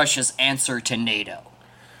Soviet Russia's answer to NATO.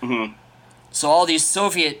 So all these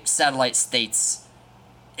Soviet satellite states,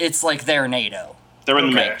 it's like their NATO. They're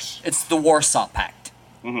in the Okay. mix. It's the Warsaw Pact.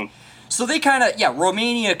 Mm-hmm. So they kind of,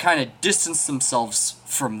 Romania kind of distanced themselves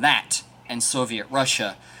from that and Soviet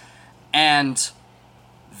Russia. And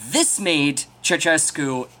this made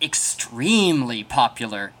Ceausescu extremely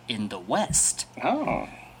popular in the West. Oh.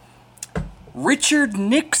 Richard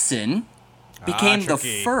Nixon became the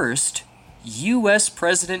tricky. first U.S.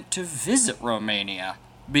 president to visit Romania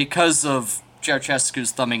because of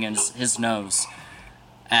Ceausescu's thumbing his nose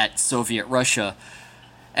at Soviet Russia,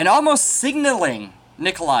 and almost signaling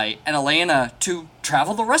Nikolai and Elena to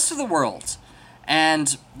travel the rest of the world.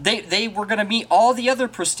 And they were going to meet all the other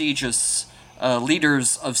prestigious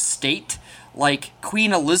leaders of state, like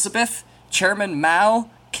Queen Elizabeth, Chairman Mao,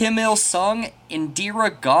 Kim Il-sung, Indira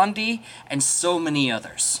Gandhi, and so many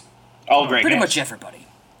others. All great Pretty names. much everybody.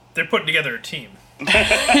 They're putting together a team.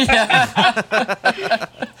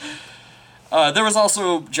 There was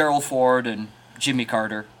also Gerald Ford and Jimmy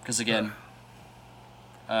Carter, because again,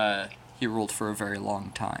 he ruled for a very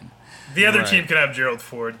long time. The other Right. team can have Gerald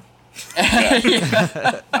Ford.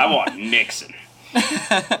 I want Nixon.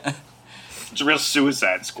 It's a real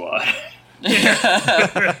Suicide Squad.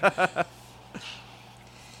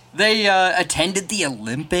 They attended the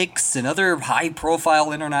Olympics and other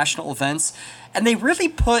high-profile international events, and they really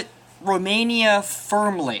put Romania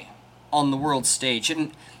firmly on the world stage.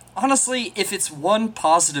 And honestly, if it's one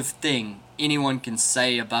positive thing anyone can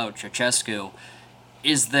say about Ceausescu,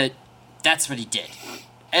 is that that's what he did.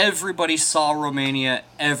 Everybody saw Romania,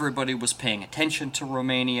 everybody was paying attention to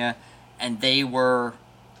Romania, and they were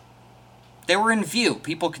in view.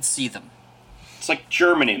 People could see them. It's like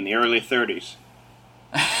Germany in the early 30s.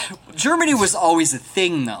 Germany was always a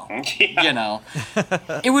thing, though. Yeah. You know,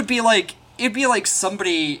 it'd be like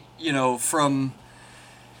somebody, from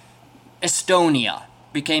Estonia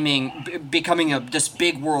becoming this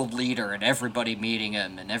big world leader, and everybody meeting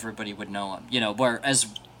him, and everybody would know him. Whereas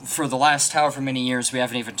for the last however many years, we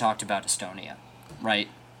haven't even talked about Estonia, right?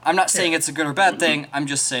 I'm not saying it's a good or bad thing. I'm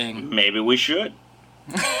just saying Maybe we should.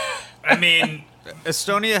 I mean,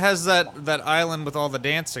 Estonia has that island with all the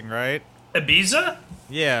dancing, right? Ibiza?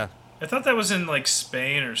 Yeah. I thought that was in like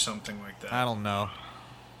Spain or something like that. I don't know.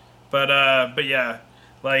 But yeah,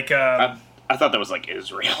 like I thought that was like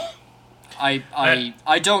Israel.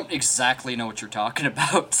 I don't exactly know what you're talking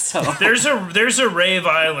about. So there's a rave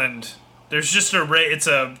island. There's just it's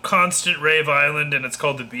a constant rave island, and it's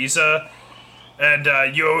called Ibiza.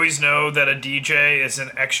 And you always know that a DJ is an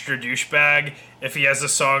extra douchebag if he has a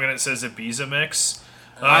song and it says Ibiza mix.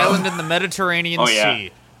 Island in the Mediterranean Oh, yeah.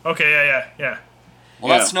 Sea. Okay, yeah.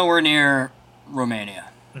 well, that's nowhere near Romania.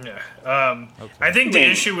 I think the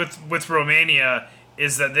issue with Romania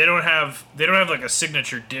is that they don't have like a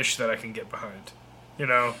signature dish that I can get behind.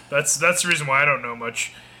 That's the reason why I don't know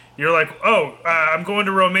much. You're like, I'm going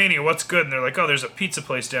to Romania. What's good? And they're like, there's a pizza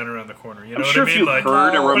place down around the corner. You know I'm what sure I mean? if you Like,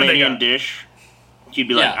 heard a what do they Romanian got? dish, you'd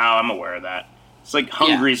be like, Yeah. oh, I'm aware of that. It's like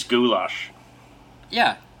Hungary's goulash.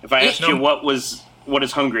 Yeah. If I asked No. you what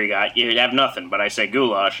is Hungary got, you'd have nothing, but I say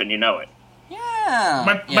goulash and you know it.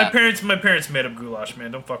 Yeah. My parents made up goulash,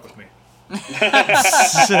 man. Don't fuck with me.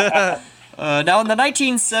 Now, in the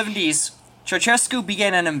 1970s, Ceausescu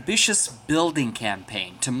began an ambitious building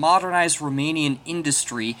campaign to modernize Romanian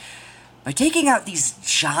industry by taking out these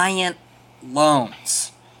giant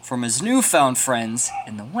loans from his newfound friends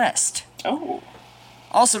in the West. Oh.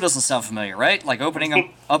 Also doesn't sound familiar, right? Like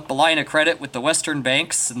opening up a line of credit with the Western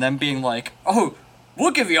banks and then being like, oh,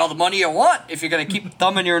 we'll give you all the money you want if you're going to keep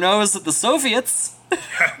thumbing your nose at the Soviets.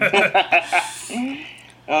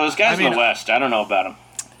 Oh, those guys in the West, I don't know about them.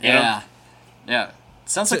 Yeah. Yeah.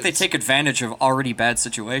 Sounds like they take advantage of already bad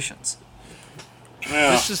situations.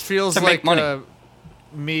 Yeah. This just feels To make like money.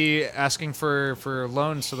 me asking for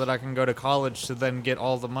loans so that I can go to college to then get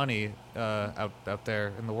all the money out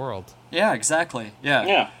there in the world. Yeah, exactly. Yeah.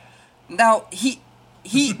 Yeah. Now, he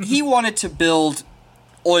wanted to build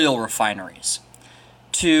oil refineries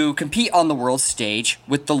to compete on the world stage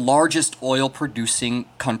with the largest oil-producing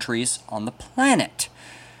countries on the planet.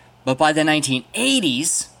 But by the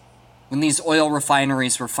 1980s, when these oil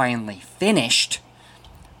refineries were finally finished,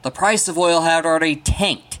 the price of oil had already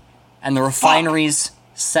tanked, and the refineries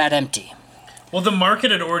sat empty. Well, the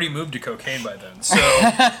market had already moved to cocaine by then, so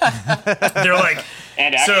they're like,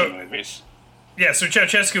 And action movies. yeah. So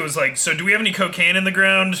Ceausescu was like, so do we have any cocaine in the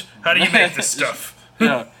ground? How do you make this stuff?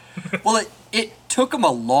 Yeah. Well, it took them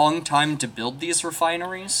a long time to build these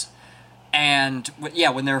refineries, and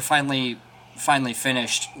when they were finally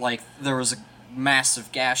finished, like there was a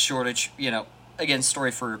massive gas shortage. Again,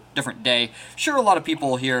 story for a different day. Sure, a lot of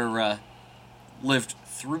people here lived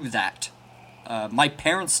through that. My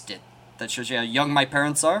parents did. That shows you how young my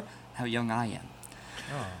parents are, how young I am.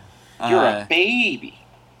 You're a baby.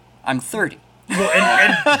 I'm 30. Well,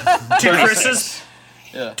 and to 36.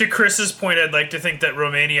 Chris's point, I'd like to think that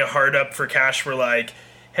Romania hard up for cash were like,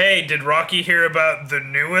 hey, did Rocky hear about the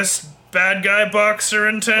newest bad guy boxer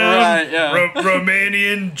in town? Right, yeah.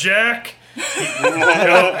 Romanian Jack?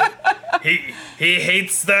 He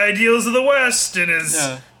hates the ideals of the West and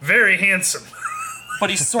is very handsome. But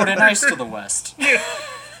he's sort of nice to the West. Yeah.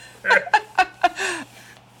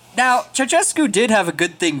 Now, Ceausescu did have a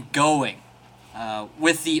good thing going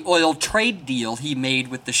with the oil trade deal he made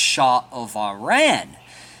with the Shah of Iran.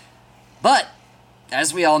 But,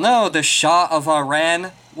 as we all know, the Shah of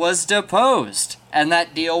Iran was deposed, and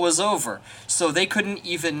that deal was over. So they couldn't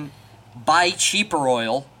even buy cheaper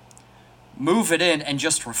oil, move it in, and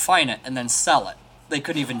just refine it, and then sell it. They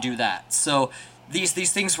couldn't even do that. So these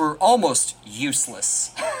things were almost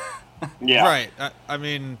useless. Yeah. Right. I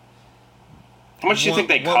mean, how much do you think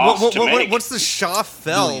they cost to make? Once the Shah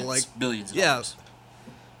fell, Billions of yeah. dollars.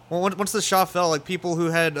 Well, once the Shah fell, like people who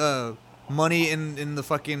had money in the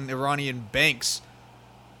fucking Iranian banks,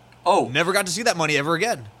 never got to see that money ever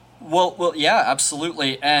again. Well, yeah,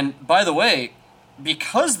 absolutely. And by the way,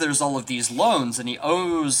 because there's all of these loans and he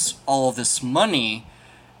owes all of this money,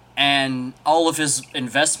 and all of his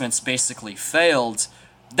investments basically failed,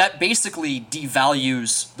 that basically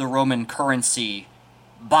devalues the Roman currency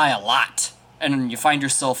by a lot. And you find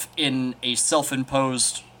yourself in a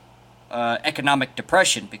self-imposed economic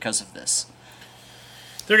depression because of this.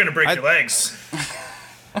 They're going to break your legs.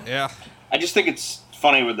 Yeah. I just think it's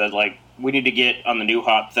funny with that, like, we need to get on the new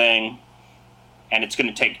hot thing, and it's going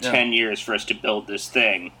to take 10 years for us to build this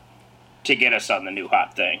thing to get us on the new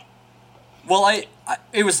hot thing. Well,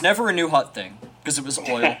 it was never a new hot thing, because it was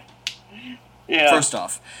oil. Yeah. First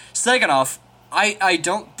off. Second off, I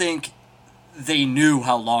don't think they knew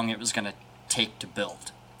how long it was going to take to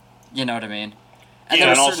build. You know what I mean? And there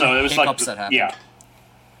were also it was hiccups that happened. Yeah.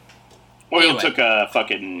 Oil took a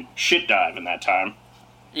fucking shit dive in that time.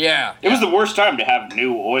 Yeah. It was the worst time to have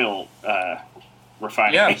new oil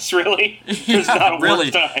refineries, really. It was not a worse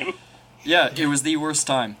time. Yeah, it was the worst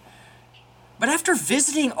time. But after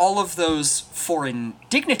visiting all of those foreign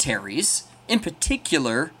dignitaries, in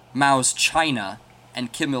particular Mao's China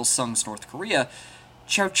and Kim Il-sung's North Korea,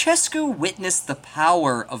 Ceausescu witnessed the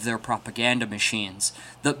power of their propaganda machines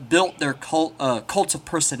that built their cult of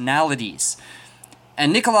personalities.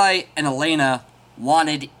 And Nicolae and Elena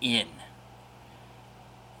wanted in.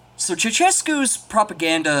 So Ceausescu's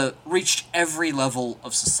propaganda reached every level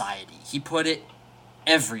of society. He put it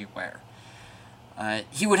everywhere.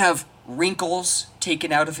 He would have wrinkles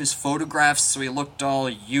taken out of his photographs so he looked all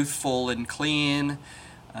youthful and clean.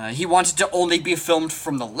 He wanted to only be filmed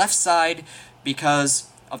from the left side because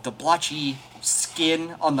of the blotchy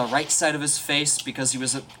skin on the right side of his face because he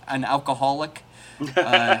was an alcoholic.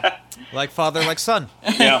 Like father, like son.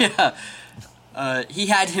 Yeah. He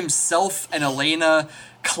had himself and Elena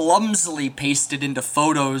clumsily pasted into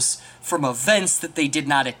photos from events that they did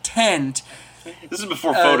not attend. This is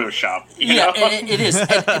before Photoshop. You know? It is.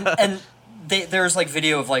 And there's like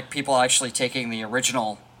video of like people actually taking the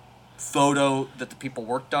original photo that the people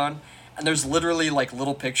worked on, and there's literally like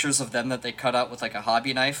little pictures of them that they cut out with like a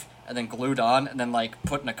hobby knife and then glued on and then like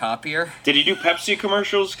put in a copier. Did he do Pepsi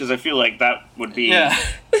commercials? Because I feel like that would be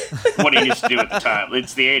what he used to do at the time.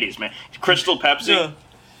 It's the 80s, man. Crystal Pepsi,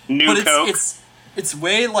 new Coke. It's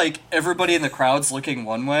way like everybody in the crowd's looking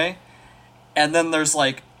one way, and then there's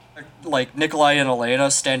like Nicolae and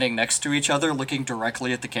Elena standing next to each other looking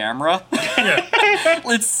directly at the camera. Yeah.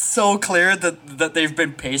 It's so clear that they've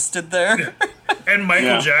been pasted there. And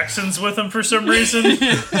Michael Jackson's with him for some reason.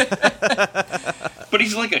 But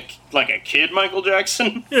he's like a kid Michael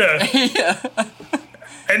Jackson. Yeah. Yeah.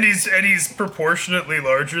 And he's proportionately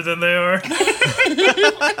larger than they are.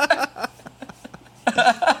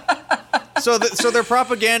 So their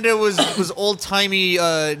propaganda was old timey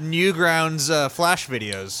Newgrounds Flash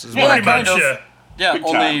videos. Is what Pretty much, Yeah, Big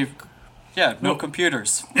only time. no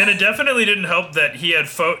computers. And it definitely didn't help that he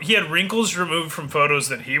had wrinkles removed from photos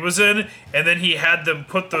that he was in, and then he had them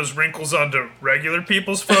put those wrinkles onto regular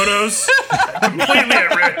people's photos, completely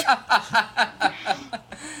at risk.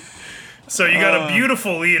 So you got a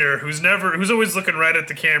beautiful leader who's always looking right at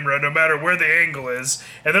the camera, no matter where the angle is,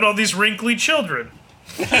 and then all these wrinkly children.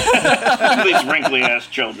 These wrinkly ass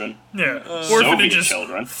children. Yeah, Soviet orphanages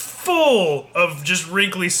children. full of just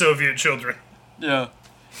wrinkly Soviet children. Yeah.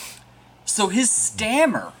 So his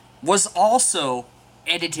stammer was also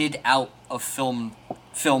edited out of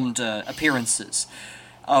filmed appearances,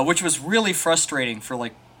 which was really frustrating for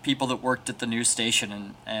like people that worked at the news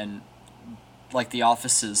station and like the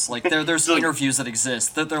offices. Like there's So, interviews that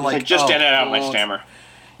exist that they're like, just oh, edit out my God. stammer.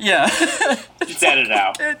 Yeah. Just edit it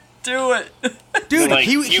out. Can't do it. Dude, Like,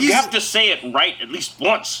 you he's have to say it right at least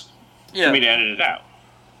once Yeah. for me to edit it out.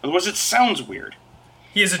 Otherwise, it sounds weird.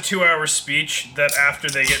 He has a 2-hour speech that after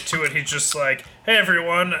they get to it, he's just like, "Hey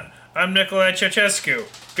everyone, I'm Nicolae Ceausescu.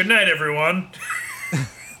 Good night, everyone."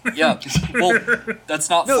 Yeah. Well, that's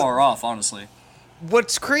not far off, honestly.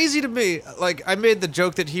 what's crazy to me, like, I made the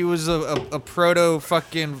joke that he was a proto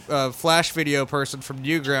fucking Flash video person from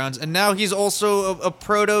Newgrounds, and now he's also a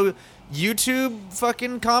proto YouTube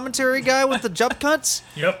fucking commentary guy with the jump cuts.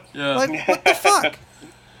 Yep. Yeah. Like, what the fuck?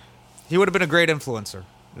 He would have been a great influencer,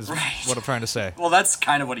 is Right. what I'm trying to say. Well, that's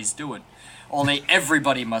kind of what he's doing. Only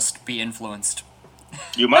everybody must be influenced.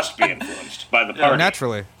 You must be influenced by the party.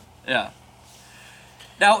 Naturally. Yeah.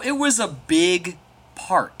 Now, it was a big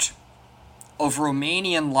part of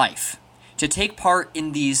Romanian life to take part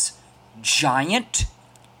in these giant,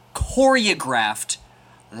 choreographed,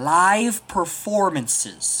 live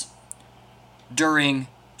performances during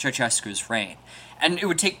Ceausescu's reign. And it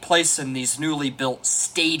would take place in these newly built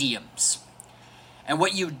stadiums. And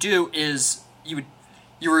what you do is you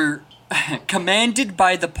were commanded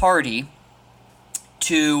by the party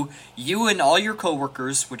to, you and all your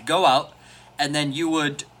coworkers would go out, and then you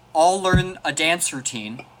would all learn a dance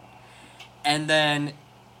routine, and then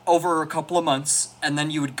over a couple of months, and then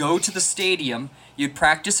you would go to the stadium, you'd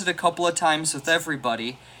practice it a couple of times with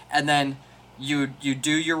everybody, and then you'd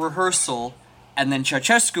do your rehearsal, and then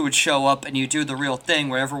Ceausescu would show up and you do the real thing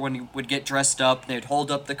where everyone would get dressed up and they'd hold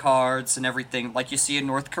up the cards and everything like you see in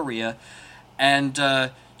North Korea, and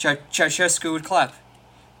Ceausescu would clap.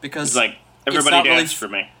 Because It's like, it's everybody not dance really- for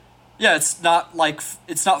me. Yeah, it's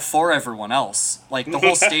not for everyone else. Like, the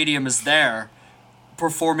whole stadium is there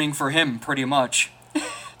performing for him pretty much.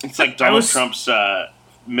 It's like Donald Trump's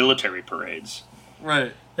military parades.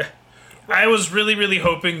 Right. I was really, really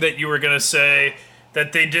hoping that you were going to say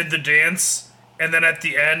that they did the dance, and then at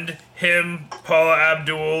the end, him, Paula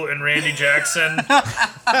Abdul, and Randy Jackson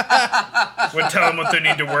would tell them what they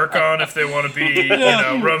need to work on if they want to be,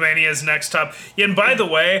 Romania's next top. Yeah, and by the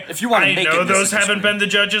way, If you wanna I make know it this those haven't industry. been the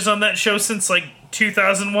judges on that show since, like,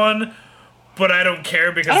 2001, but I don't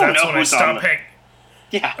care because I don't that's know when I who's on stopped the- hanging.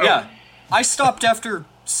 Yeah. Yeah. I stopped after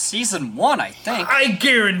season 1, I think. I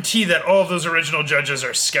guarantee that all of those original judges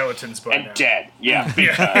are skeletons by now. And dead. Yeah.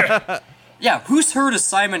 Yeah. Yeah, who's heard of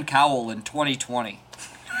Simon Cowell in 2020?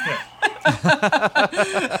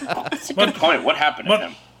 That's a good point. What happened to What-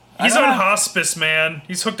 him? He's on hospice, man.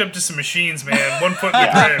 He's hooked up to some machines, man. 1 foot in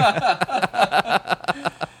the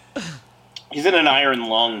grave. He's in an iron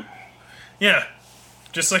lung. Yeah,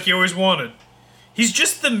 just like he always wanted. He's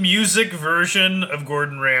just the music version of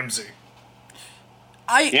Gordon Ramsay.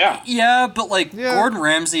 Yeah. But like Yeah. Gordon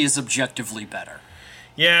Ramsay is objectively better.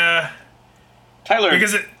 Yeah, Tyler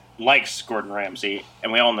because it. likes Gordon Ramsay,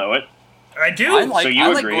 and we all know it. I do. I like So you I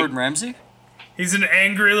like agree. Gordon Ramsay. He's an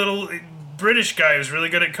angry little British guy who's really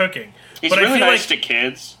good at cooking. He's but really I feel nice like to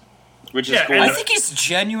kids, which is Yeah, cool. and I think he's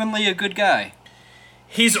genuinely a good guy.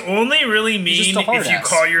 he's only really mean just a if you hard-ass.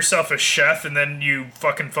 call yourself a chef and then you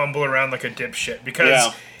fucking fumble around like a dipshit. Because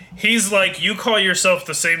Yeah. he's like, you call yourself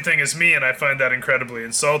the same thing as me, and I find that incredibly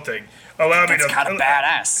insulting. Allow me That's to. kind of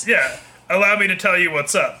badass. Yeah, allow me to tell you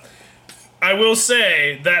what's up. I will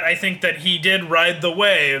say that I think that he did ride the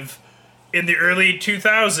wave in the early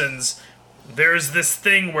 2000s. There's this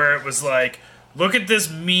thing where it was like, look at this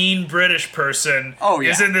mean British person. Oh,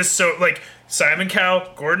 yeah. Isn't this so, like, Simon Cowell,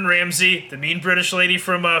 Gordon Ramsay, the mean British lady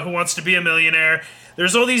from Who Wants to Be a Millionaire.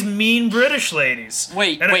 There's all these mean British ladies.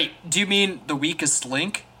 Wait, And do you mean the weakest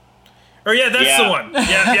link? Or yeah, that's Yeah. the one.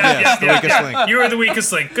 Yeah, the weakest link. You are the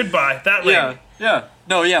weakest link. Goodbye. That lady. Yeah.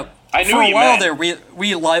 No, yeah. I knew For what a you while meant. there,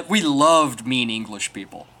 we loved mean English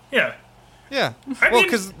people. Yeah. Yeah. I Well, mean-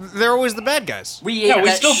 because they're always the bad guys. We Yeah, ate we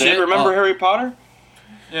that still shit did. Remember up. Harry Potter?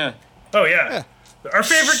 Yeah. Oh, yeah. Our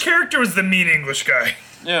favorite character was the mean English guy.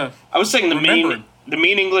 Yeah. I was saying Remember. the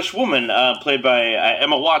mean English woman played by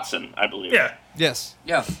Emma Watson, I believe. Yeah. Yes.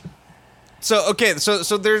 Yeah. So okay,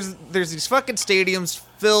 so there's these fucking stadiums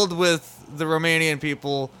filled with the Romanian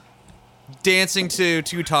people dancing to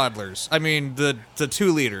two toddlers. I mean the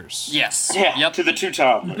 2 leaders. Yes. Yeah, Yep. to the two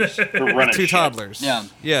toddlers who run a Two ship. toddlers. Yeah.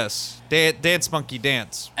 Yes. Dance monkey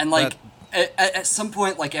dance. And like That- at some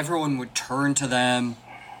point, like everyone would turn to them,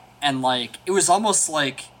 and like it was almost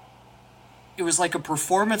like it was like a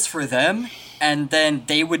performance for them, and then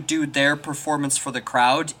they would do their performance for the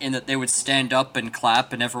crowd, in that they would stand up and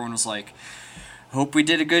clap, and everyone was like, "Hope we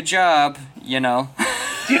did a good job," you know.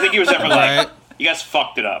 Do you think he was ever like, Right. you guys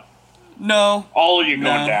fucked it up? No, All of you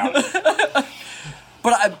No. going down.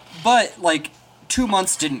 but like 2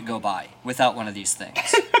 months didn't go by without one of these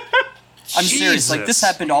things. I'm serious. Like, this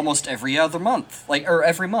happened almost every other month. Or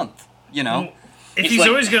every month, you know? If he's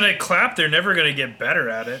always going to clap, they're never going to get better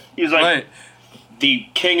at it. He's like, Right. the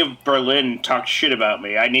king of Berlin talked shit about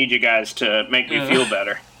me. I need you guys to make me feel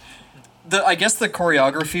better. I guess the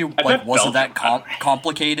choreography wasn't that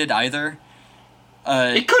complicated either.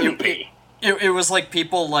 It couldn't be. It was like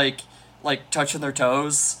people like touching their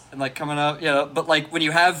toes and like coming up, you know. But like when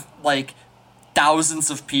you have like thousands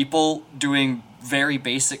of people doing very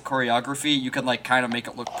basic choreography, you can like kind of make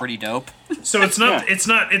it look pretty dope. So it's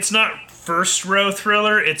not first row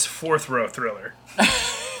Thriller, it's fourth row Thriller.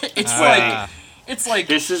 It's like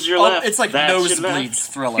this is your left. It's like that's nosebleeds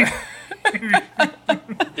Thriller.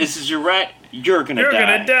 This is your right. You're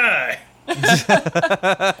gonna die.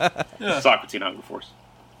 Socrates and Hunger Force.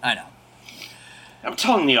 I know. I'm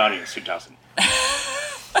telling the audience who doesn't.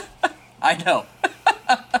 I know.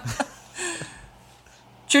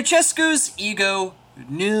 Ceausescu's ego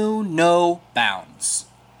knew no bounds.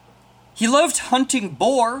 He loved hunting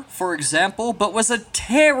boar, for example, but was a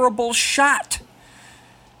terrible shot.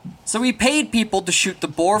 So he paid people to shoot the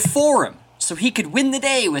boar for him, so he could win the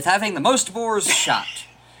day with having the most boars shot.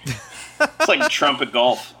 It's like Trump at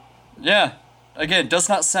golf. Yeah. Again, does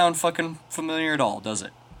not sound fucking familiar at all, does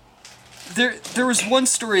it? There was one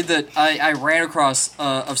story that I ran across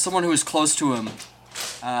of someone who was close to him,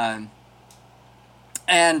 and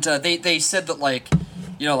they said that, like,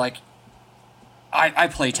 you know, like, I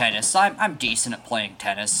play tennis. I'm decent at playing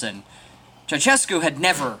tennis, and Ceausescu had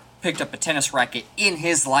never picked up a tennis racket in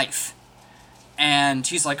his life. And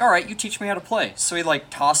he's like, all right, you teach me how to play. So he,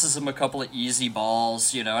 like, tosses him a couple of easy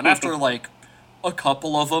balls, you know, and after, like, a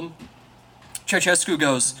couple of them, Ceausescu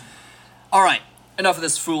goes, all right, enough of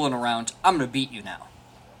this fooling around. I'm going to beat you now.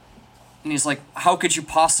 And he's like, how could you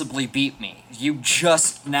possibly beat me? You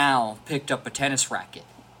just now picked up a tennis racket.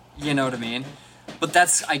 You know what I mean? But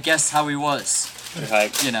that's, I guess, how he was.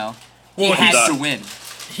 You know? He had to win.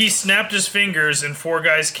 He snapped his fingers and 4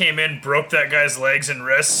 guys came in, broke that guy's legs and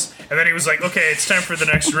wrists, and then he was like, okay, it's time for the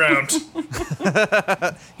next round.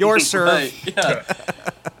 Your serve. Right, yeah.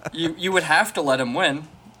 You would have to let him win,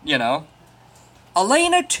 you know?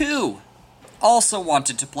 Elena, too, also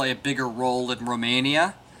wanted to play a bigger role in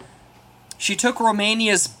Romania. She took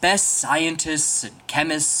Romania's best scientists and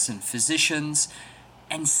chemists and physicians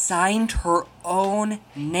and signed her own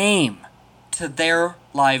name to their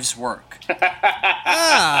lives' work.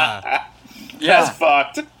 Ah. Yeah. That's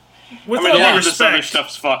fucked. With I mean, all a lot due of this other respect,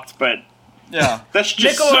 stuff's fucked, but Yeah. that's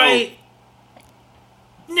just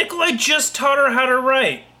Nikolai just taught her how to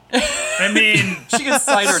write. I mean, She can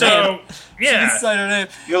sign her name. so She can yeah. sign her name.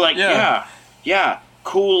 You're like, Yeah. yeah,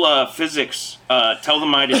 cool physics. Tell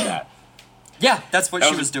them I did that. Yeah, that's what That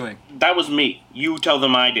she was- was doing. That was me. You tell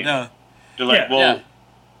them I did. Yeah. They're like, Yeah. well,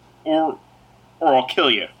 Yeah. or I'll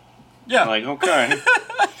kill you. Yeah. I'm like, okay.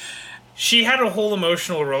 She had a whole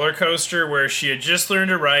emotional roller coaster where she had just learned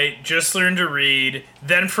to write, just learned to read,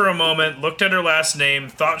 then for a moment looked at her last name,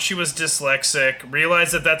 thought she was dyslexic,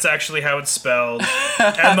 realized that that's actually how it's spelled.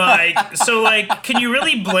 And so like, can you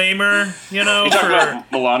really blame her, you know, You talking for...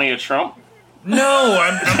 about Melania Trump? No,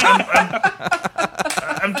 I'm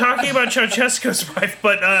talking about Ceausescu's wife,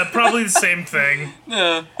 but probably the same thing.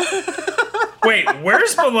 Yeah. Wait,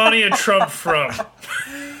 where's Melania Trump from?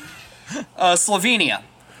 Slovenia.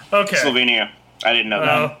 Okay. Slovenia. I didn't know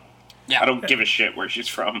that. Yeah. I don't give a shit where she's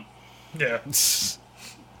from. Yeah.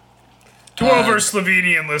 To all of our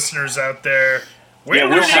Slovenian listeners out there, Yeah,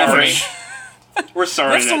 we're sorry. We're We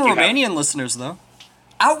sorry have that some you have... Romanian listeners, though.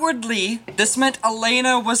 Outwardly, this meant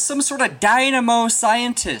Elena was some sort of dynamo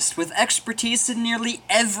scientist with expertise in nearly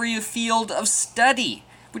every field of study,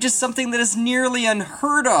 which is something that is nearly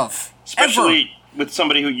unheard of. Especially with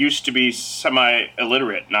somebody who used to be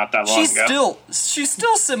semi-illiterate not that long ago. She's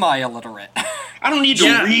still semi-illiterate. I don't need to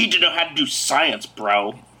Yeah. read to know how to do science,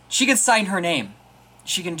 bro. She can sign her name.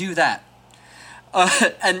 She can do that.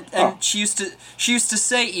 And she used to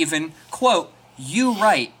say even, quote, "You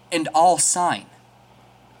write and I'll sign."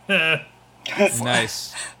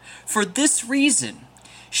 Nice. For this reason,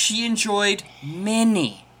 she enjoyed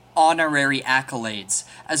many honorary accolades,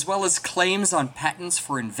 as well as claims on patents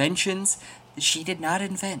for inventions that she did not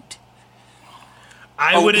invent.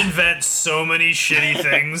 I would invent so many shitty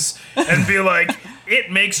things and be like,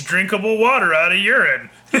 it makes drinkable water out of urine.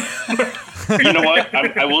 You know what?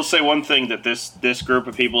 I will say one thing that this group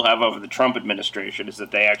of people have over the Trump administration is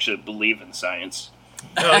that they actually believe in science.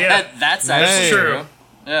 Oh, yeah. That's Hey. actually True.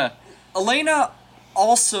 Yeah. Elena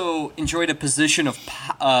also enjoyed a position of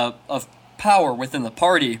power within the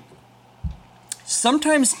party,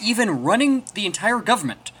 sometimes even running the entire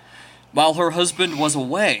government. while her husband was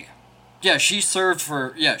away. Yeah, she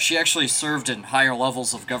actually served in higher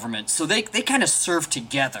levels of government. So they kind of served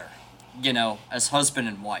together, as husband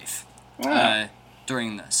and wife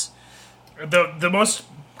during this. The most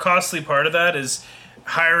costly part of that is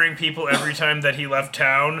hiring people every time that he left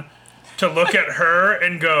town to look at her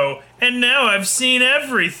and go, and now I've seen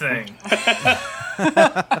everything.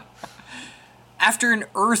 After an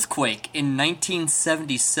earthquake in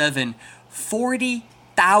 1977,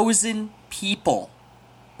 40,000 people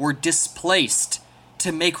were displaced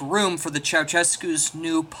to make room for the Ceausescu's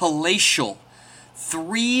new palatial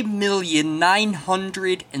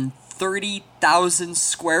 3,930,000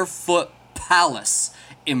 square foot palace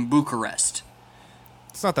in Bucharest.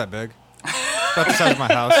 It's not that big. It's about the size of my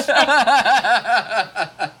house.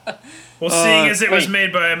 Well, seeing as it was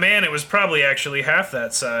made by a man, it was probably actually half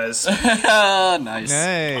that size. Nice.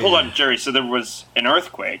 Hey. Hold on, Jerry. So there was an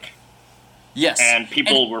earthquake, Yes. and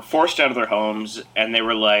people were forced out of their homes, and they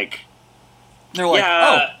were like, They're like,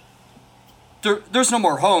 yeah, there's no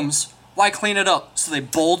more homes. Why clean it up? So they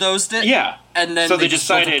bulldozed it. yeah. And then so they just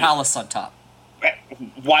built a palace on top.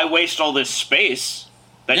 Why waste all this space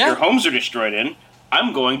that Yeah. your homes are destroyed in?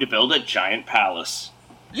 I'm going to build a giant palace.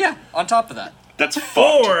 Yeah, on top of that. That's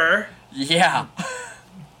fucked. Or Yeah.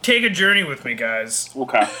 take a journey with me, guys.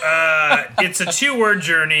 Okay. It's a 2-word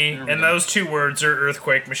journey, and those 2 words are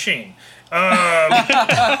earthquake machine.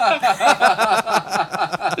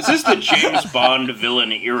 This is the James Bond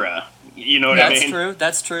villain era. You know what I mean?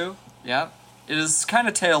 That's true. Yeah. It is kind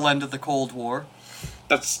of tail end of the Cold War.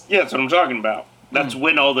 That's what I'm talking about. That's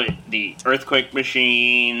when all the earthquake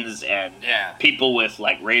machines and people with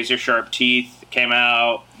like razor sharp teeth came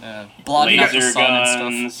out. Blotting out the Laser sun and stuff.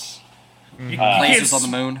 guns. Lasers on the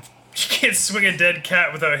moon. You can't swing a dead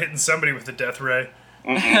cat without hitting somebody with a death ray.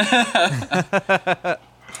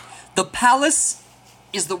 The palace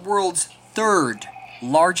is the world's 3rd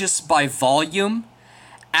largest by volume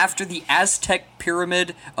after the Aztec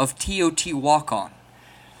pyramid of Teotihuacan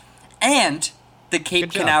and the Cape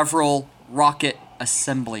Good job. Canaveral rocket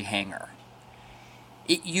assembly hangar.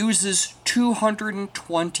 It uses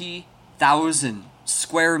 220,000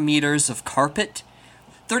 square meters of carpet,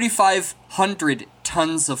 3,500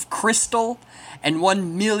 tons of crystal, and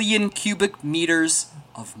 1 million cubic meters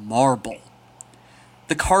of marble.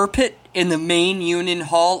 The carpet in the main Union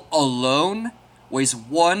Hall alone weighs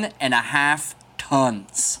 1.5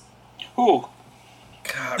 tons. Ooh.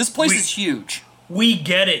 God, This place is huge. We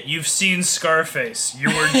get it. You've seen Scarface. You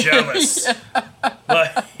were jealous.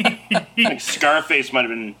 I think Scarface might have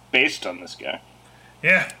been based on this guy.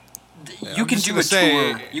 Yeah. You can just do gonna a say-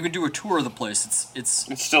 tour. You can do a tour of the place. It's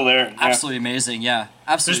It's still there. yeah. absolutely amazing. Yeah,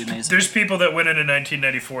 absolutely amazing. There's people that went into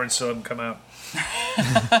 1994 and still haven't come out.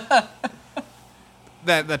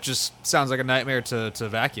 That just sounds like a nightmare to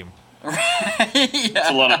vacuum. It's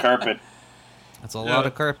a lot of carpet. That's a lot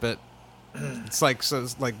of carpet. It's like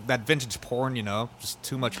that vintage porn, just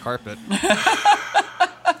too much carpet.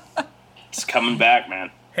 It's coming back,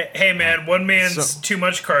 man. Hey man, one man's So- too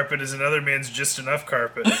much carpet is another man's just enough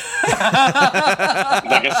carpet. Like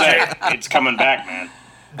I said, it's coming back, man.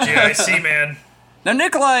 GIC, man. Now,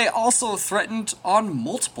 Nikolai also threatened on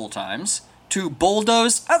multiple times to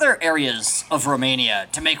bulldoze other areas of Romania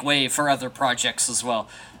to make way for other projects as well.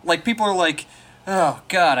 Like, people are like, oh,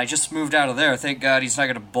 God, I just moved out of there. Thank God he's not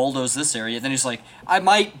going to bulldoze this area. Then he's like, I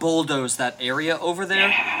might bulldoze that area over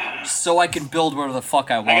there so I can build whatever the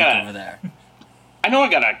fuck I want over there. I know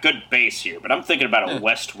I got a good base here, but I'm thinking about a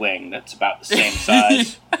West Wing that's about the same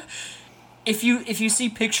size. If you see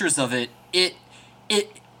pictures of it, it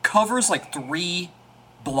covers like 3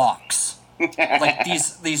 blocks. Like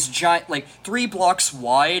these giant, like 3 blocks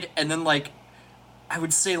wide, and then like I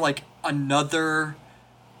would say like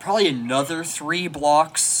probably another 3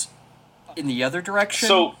 blocks in the other direction.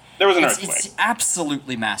 So there was an it's earthquake,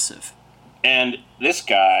 absolutely massive. and this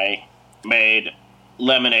guy made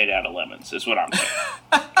lemonade out of lemons. Is what I'm saying.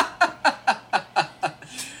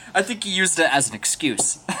 I think he used it as an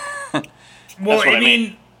excuse. Well, what I I mean,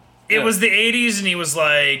 mean. it was the 80s, and he was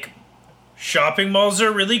like, shopping malls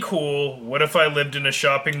are really cool. What if I lived in a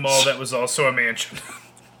shopping mall that was also a mansion?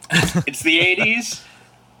 It's the '80s.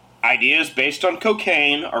 Ideas based on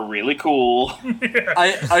cocaine are really cool.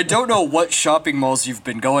 I don't know what shopping malls you've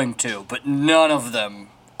been going to, but none of them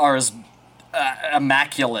are as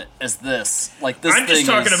immaculate as this. Like this I'm just thing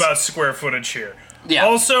talking is- about square footage here. Yeah.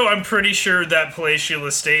 Also, I'm pretty sure that palatial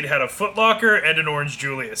estate had a Foot Locker and an Orange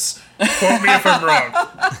Julius. Quote me if I'm wrong.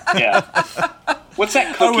 Yeah. What's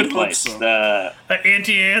that cookie would hope place? so. The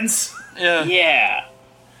Auntie Anne's? Yeah. yeah.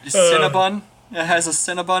 Cinnabon. It has a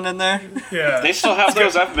Cinnabon in there. Yeah. They still have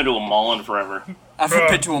those. I haven't been to a mall in forever. I haven't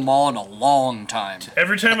been to a mall in a long time.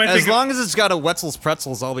 Every time I think As long as it's got a Wetzel's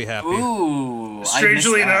Pretzels, I'll be happy. Ooh.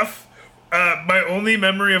 Strangely I missed enough, my only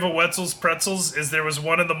memory of a Wetzel's Pretzels is there was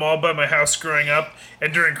one in the mall by my house growing up,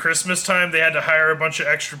 and during Christmas time they had to hire a bunch of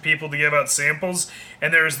extra people to give out samples,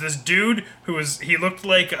 and there was this dude he looked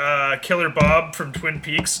like Killer Bob from Twin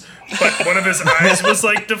Peaks, but one of his eyes was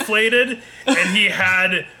like deflated, and he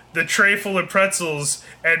had the tray full of pretzels,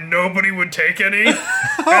 and nobody would take any. And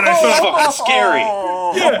I Fucking scary.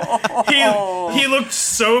 he looked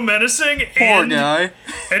so menacing. that. Poor guy.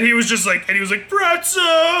 And he was like,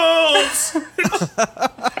 pretzels!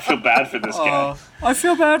 I feel bad for this guy. I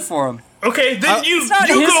feel bad for him. Okay, then you not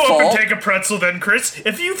go his up fault. and take a pretzel then, Chris.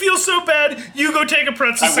 If you feel so bad, you go take a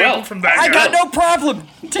pretzel I will. sample from that I guy. got no problem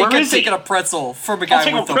Where is he? taking a pretzel from a I'll guy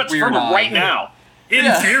take a with a pretzel weird from him eye. right now. In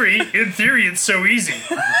Yeah. theory, it's so easy.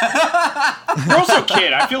 You're also a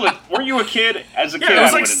kid. I feel like, were you a kid? As a kid, Yeah, I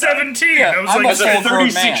was I like would've died. 17. Yeah, I was I'm like, As a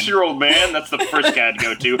full-grown man. 36-year-old man, that's the first guy I'd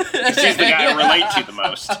go to. Because he's the guy I relate to the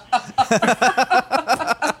most.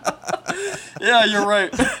 Yeah, you're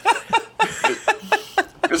right. There's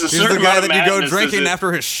a He's certain the guy amount of that you go madness drinking as a-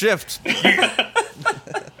 after his shift.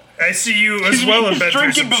 I see you as well have He's been through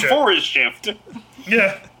drinking some shit. before his shift.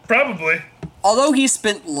 Yeah, probably. Although he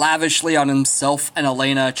spent lavishly on himself and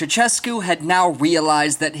Elena, Ceausescu had now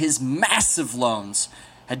realized that his massive loans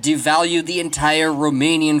had devalued the entire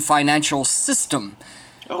Romanian financial system.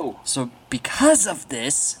 Oh. So because of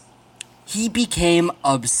this, he became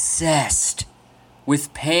obsessed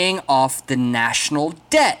with paying off the national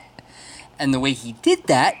debt. And the way he did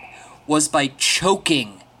that was by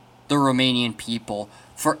choking the Romanian people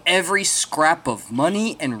for every scrap of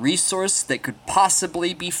money and resource that could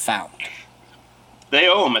possibly be found. They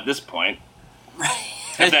owe him at this point.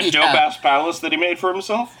 And that dope ass palace that he made for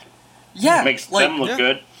himself Yeah, makes like, them look yeah.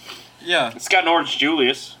 good. Yeah, It's got an Orange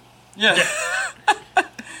Julius. yeah.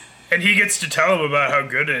 And he gets to tell him about how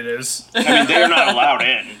good it is. I mean, they're not allowed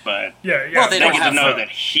in, but Yeah, yeah. Well, they they don't get to have know to. that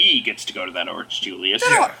he gets to go to that Orange Julius.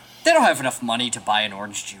 They don't have enough money to buy an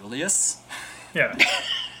Orange Julius. Yeah.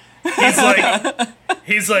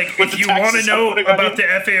 He's like, With if the you want to taxes know I'm putting on about you.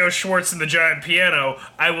 the FAO Schwartz and the giant piano,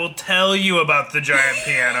 I will tell you about the giant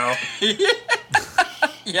piano.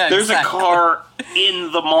 Yeah, There's exactly. a car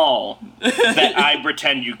in the mall that I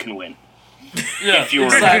pretend you can win. Yeah, if you were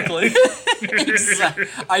exactly. Exactly.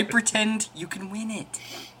 I pretend you can win it.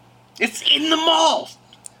 It's in the mall.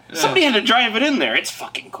 Somebody had to drive it in there. It's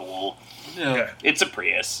fucking cool. Yeah. Yeah. It's a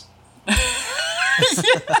Prius. And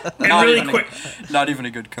Not really even quick, Not even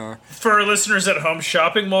a good car. for our listeners at home,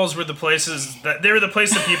 shopping malls were the places that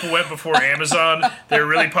people went before Amazon. They were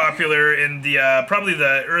really popular in the probably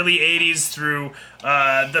the early '80s through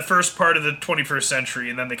the first part of the 21st century,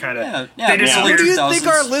 and then they kind of Yeah, they yeah. disappeared. Who do you 2000s. think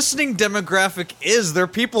our listening demographic is? They're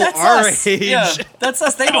people That's our us. age. Yeah, that's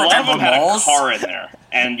us. They A weren't lot of ever them had a malls. car in there,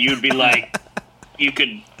 and you'd be like, you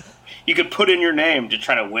could put in your name to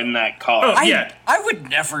try to win that car. Oh, yeah. I would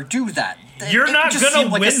never do that. You're It not just gonna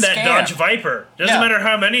seemed like a win that scam. Dodge Viper. Doesn't Yeah. matter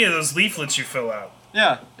how many of those leaflets you fill out.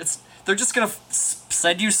 Yeah, they're just gonna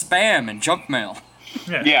send you spam and junk mail.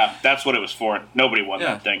 Yeah, that's what it was for. Nobody won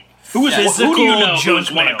Yeah. that thing. Who Yeah. who do you know Physical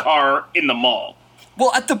who's won junk a car in the mall?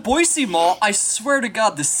 Well, at the Boise Mall, I swear to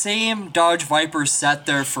God, the same Dodge Viper sat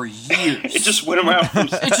there for years. It just went around from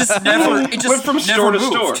It just never. It just went from never store to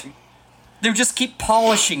moved. store. They would just keep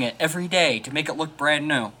polishing it every day to make it look brand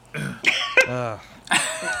new.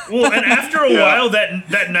 Well, and after a while,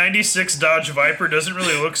 that '96 Dodge Viper doesn't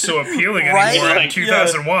really look so appealing Right? anymore in Like,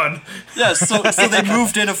 2001. Yeah, so they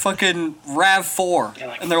moved in a fucking Rav4,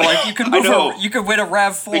 like, and they're like, you could I move know. you could win a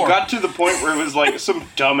Rav4. It got to the point where it was like some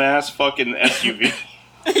dumbass fucking SUV.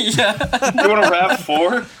 Yeah, You want a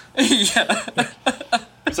RAV4? yeah,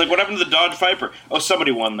 It's like, what happened to the Dodge Viper? Oh,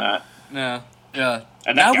 somebody won that. yeah, yeah.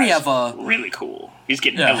 And that Now we guy's have a really cool. He's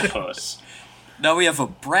getting Yeah. hella puss.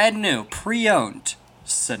 brand new pre-owned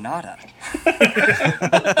Sonata.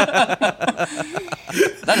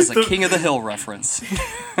 That is a King of the Hill reference.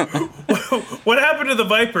 What happened to the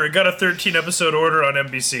Viper? It got a 13-episode order on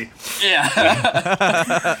NBC.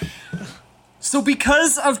 Yeah. So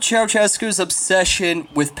because of Ceausescu's obsession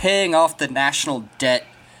with paying off the national debt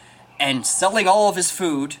and selling all of his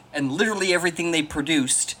food and literally everything they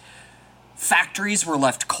produced, factories were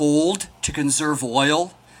left cold to conserve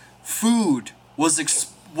oil. Food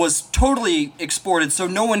was totally exported, so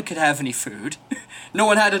no one could have any food. No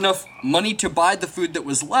one had enough money to buy the food that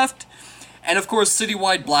was left. And of course,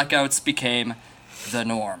 citywide blackouts became the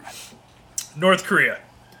norm. North Korea.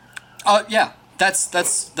 Yeah, that's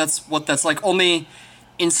what that's like. Only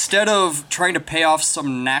instead of trying to pay off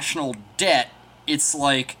some national debt, it's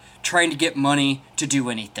like trying to get money to do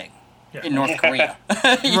anything in North Korea.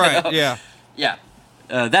 Right, know? yeah. Yeah.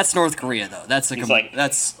 That's North Korea, though. That's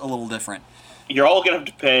that's a little different. You're all going to have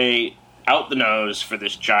to pay out the nose for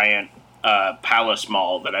this giant palace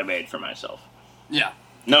mall that I made for myself. Yeah.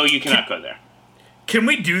 No, you cannot go there. Can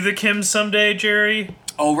we do the Kims someday, Jerry?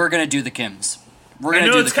 Oh, we're going to do the Kims. We're I gonna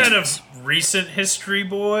know do it's the kind Kims. of recent history,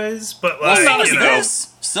 boys, but Well, like, so is you know.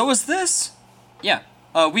 this. So is this. Yeah.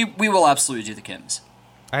 We will absolutely do the Kims.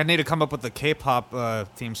 I need to come up with the K-pop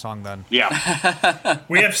theme song then. Yeah.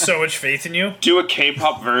 We have so much faith in you. Do a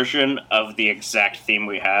K-pop version of the exact theme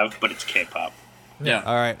we have, but it's K-pop. Yeah.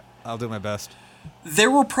 All right, I'll do my best.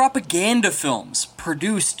 There were propaganda films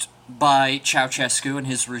produced by Ceausescu and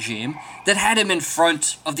his regime that had him in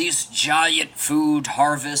front of these giant food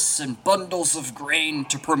harvests and bundles of grain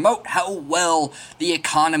to promote how well the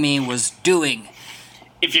economy was doing.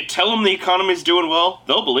 If you tell them the economy's doing well,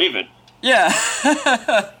 they'll believe it. Yeah.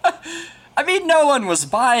 I mean, no one was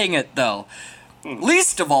buying it, though.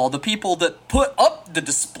 Least of all the people that put up the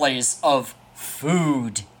displays of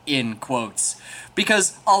food, in quotes.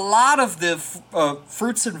 Because a lot of the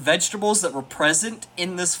fruits and vegetables that were present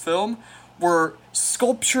in this film were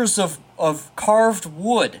sculptures of carved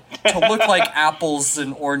wood to look like apples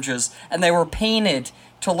and oranges, and they were painted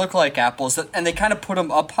to look like apples, and they kind of put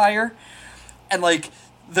them up higher. And, like,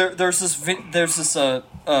 there's this video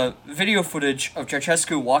footage of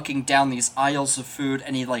Ceausescu walking down these aisles of food,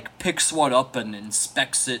 and he like picks one up and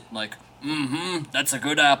inspects it, like, that's a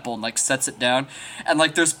good apple, and like sets it down, and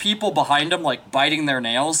like there's people behind him like biting their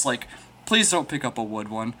nails, like, please don't pick up a wood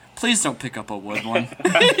one. Please don't pick up a wood one.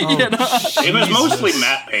 You know? It was mostly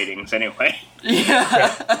matte paintings anyway.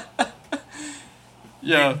 Yeah.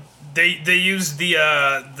 Yeah. They used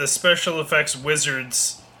the special effects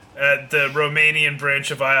wizards at the Romanian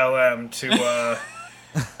branch of ILM to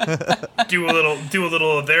do a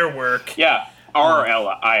little of their work. Yeah,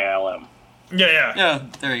 RILM. Yeah. Yeah,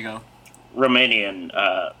 there you go. Romanian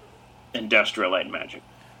industrial light magic.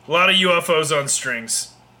 A lot of UFOs on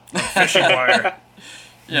strings. Fishing wire.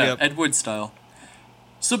 Yeah, Yep. Ed Wood style.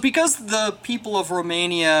 So because the people of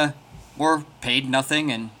Romania were paid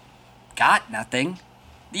nothing and got nothing,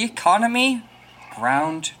 the economy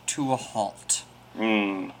ground to a halt.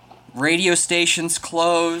 Radio stations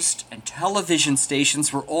closed, and television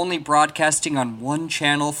stations were only broadcasting on one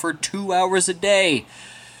channel for 2 hours a day.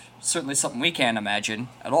 Certainly something we can't imagine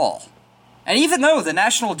at all. And even though the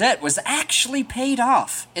national debt was actually paid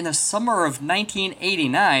off in the summer of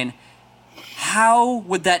 1989, how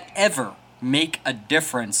would that ever make a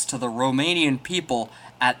difference to the Romanian people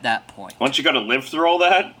at that point? Once you got to live through all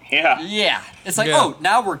that, yeah. Yeah. It's like, Yeah. oh,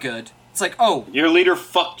 now we're good. It's like, oh, Your leader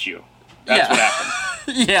fucked you. That's Yeah. what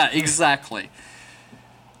happened. yeah, exactly.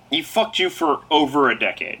 He fucked you for over a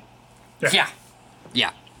decade. Yeah.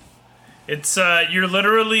 Yeah. It's you're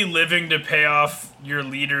literally living to pay off your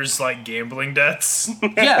leader's like gambling debts.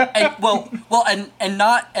 Yeah, and and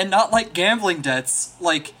not like gambling debts.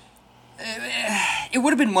 Like, it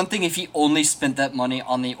would have been one thing if he only spent that money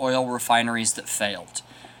on the oil refineries that failed,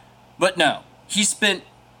 but no, he spent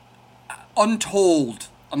untold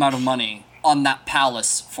amount of money on that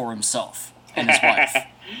palace for himself and his wife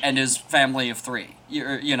and his family of three.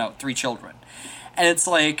 You know, 3 children, and it's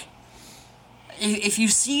like, if you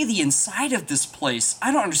see the inside of this place,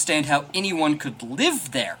 I don't understand how anyone could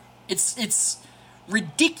live there. It's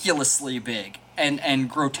ridiculously big and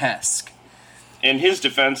grotesque. In his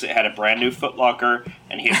defense, it had a brand new Foot Locker,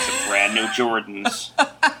 and he had some brand new Jordans.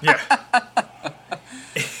 Yeah.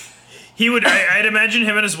 He would. I'd imagine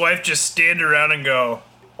him and his wife just stand around and go,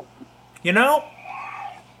 you know,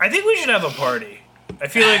 I think we should have a party. I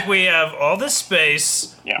feel like we have all this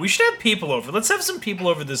space. Yeah. We should have people over. Let's have some people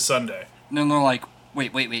over this Sunday. And then they're like,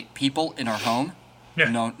 wait, people in our home? Yeah.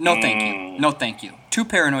 No, thank you. No, thank you. Too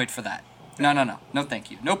paranoid for that. No,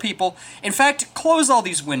 thank you. No people. In fact, close all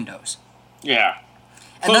these windows. Yeah.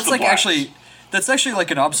 And Close that's the like blinds. that's actually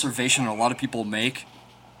like an observation a lot of people make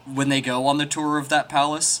when they go on the tour of that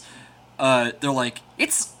palace. They're like,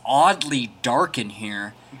 it's oddly dark in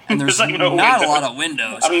here, and there's There's, like, no not a windows. lot of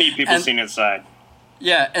windows. I don't need people And- seeing inside.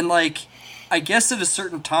 Yeah, and like, I guess at a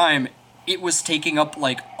certain time, it was taking up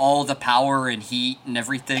like all the power and heat and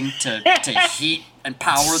everything to heat and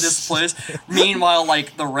power this place. Meanwhile,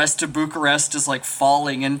 like the rest of Bucharest is like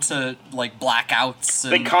falling into like blackouts.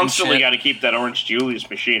 And, They constantly and got to keep that Orange Julius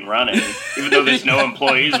machine running, even though there's no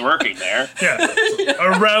employees working there. Yeah.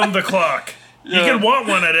 Around the clock. You Yeah. can want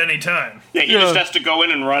one at any time. Yeah, he just has to go in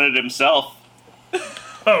and run it himself.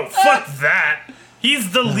 Oh, fuck that.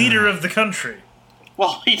 He's the leader of the country.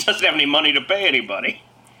 Well, he doesn't have any money to pay anybody.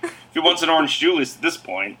 If he wants an Orange Julius at this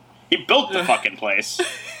point, He built the fucking place.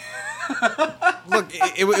 Look,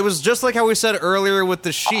 it was just like how we said earlier with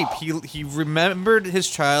the sheep. He remembered his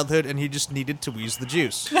childhood and he just needed to wheeze the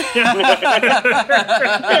juice. It's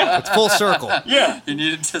full circle. Yeah. He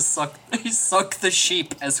needed to suck the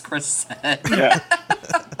sheep, as Chris said. Yeah.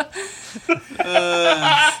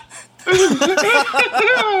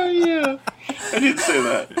 Yeah. I didn't say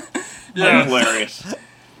that. Yeah. Hilarious.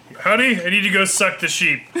 Honey, I need to go suck the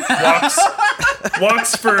sheep.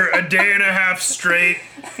 Walks for a day and a half straight,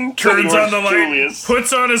 turns on the light, Julius.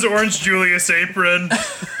 puts on his Orange Julius apron, Well,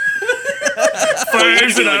 fires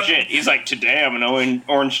he's it up. legit. He's like, today I'm an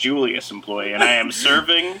Orange Julius employee, and I am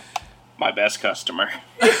serving my best customer.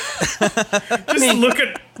 Just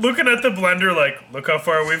looking at the blender like, look how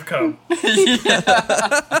far we've come.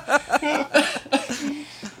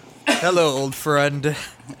 Hello, old friend.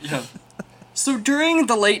 Yeah. So during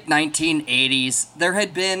the late 1980s, there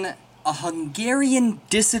had been a Hungarian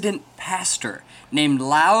dissident pastor named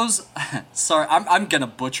sorry, I'm gonna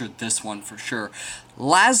butcher this one for sure.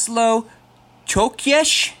 Laszlo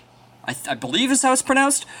Tokes, I believe is how it's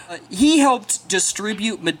pronounced. He helped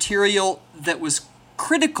distribute material that was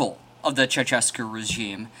critical of the Ceausescu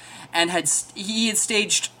regime, and he had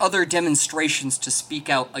staged other demonstrations to speak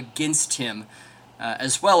out against him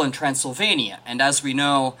as well in Transylvania. And as we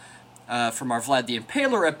know from our Vlad the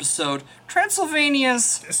Impaler episode,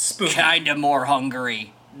 Transylvania's Spooky. kind of more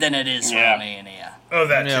Hungary than it is Yeah. Romania. Oh,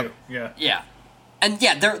 that Yep. too. Yeah. Yeah. And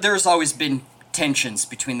yeah, there's always been tensions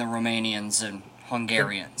between the Romanians and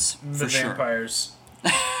Hungarians, The for sure. vampires.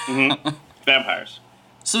 Vampires.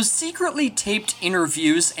 So secretly taped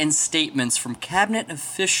interviews and statements from cabinet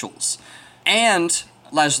officials and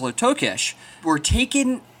Laszlo Tokes were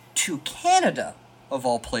taken to Canada, of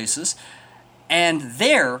all places, and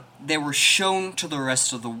there they were shown to the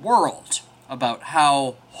rest of the world about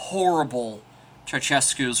how horrible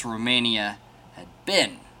Ceausescu's Romania had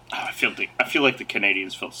been. Oh, I feel like the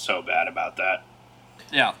Canadians feel so bad about that.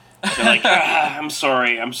 Yeah. They're like, I'm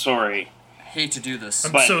sorry. Hate to do this.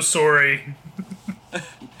 I'm But- so sorry.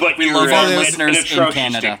 But We you're love our an listeners in atrocious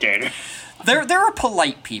Canada. dictator. They're a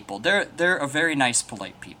polite people. They're a very nice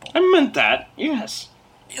polite people. I meant that. Yes.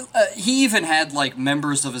 He even had like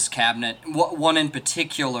members of his cabinet, one in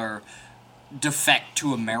particular, defect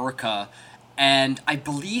to America, and I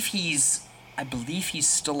believe he's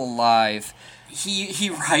still alive. He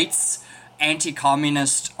writes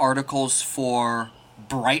anti-communist articles for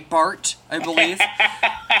Breitbart, I believe,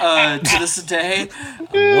 to this day.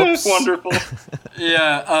 Whoops. Wonderful.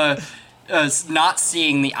 Yeah, not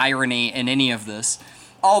seeing the irony in any of this.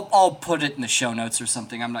 I'll put it in the show notes or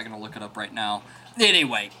something. I'm not going to look it up right now.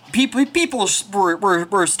 Anyway, people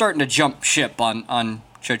were starting to jump ship on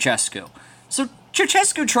Ceausescu. So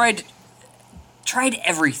Ceausescu tried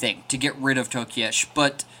everything to get rid of Tokes,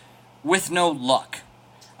 but with no luck.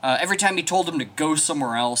 Every time he told him to go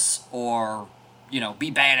somewhere else or,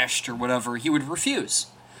 be banished or whatever, he would refuse.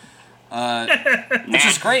 Which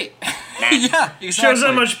is great. Yeah, exactly. Shows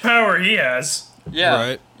how much power he has. Yeah.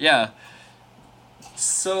 Right. Yeah.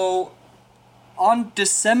 So, on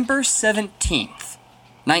December 17th,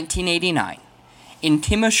 1989, in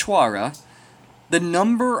Timișoara, the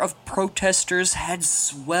number of protesters had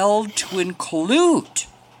swelled to include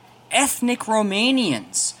ethnic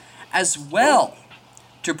Romanians as well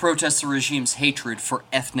to protest the regime's hatred for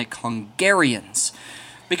ethnic Hungarians.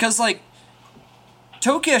 Because,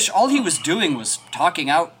 Tokes, all he was doing was talking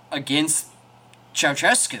out against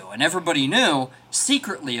Ceausescu, and everybody knew,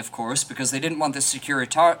 secretly of course, because they didn't want the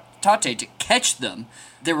Securitate to catch them,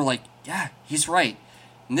 they were like, yeah, he's right.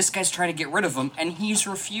 And this guy's trying to get rid of him, and he's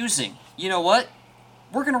refusing. You know what?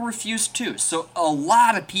 We're going to refuse too. So a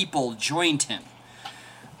lot of people joined him.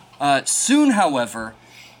 Soon, however,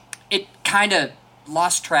 it kind of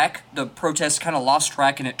lost track. The protest kind of lost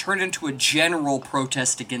track, and it turned into a general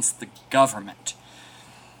protest against the government.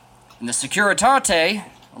 And the Securitate,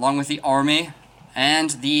 along with the army and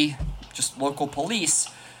the just local police,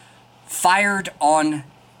 fired on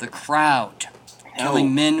the crowd,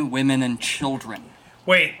 killing men, women, and children.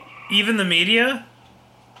 Wait, even the media?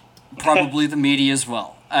 Probably the media as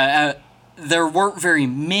well. There weren't very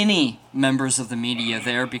many members of the media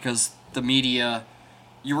there because the media,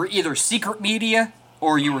 you were either secret media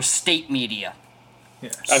or you were state media. Yeah.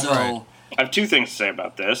 So, I have two things to say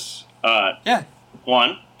about this. yeah,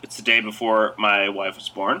 One, it's the day before my wife was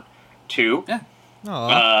born. Two, yeah.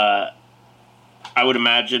 Aw. I would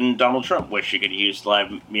imagine Donald Trump wished he could use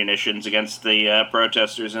live munitions against the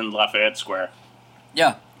protesters in Lafayette Square.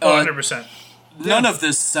 Yeah. 100%. None of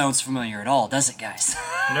this sounds familiar at all, does it, guys?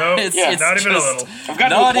 No, It's Yeah, not even a just- little. I've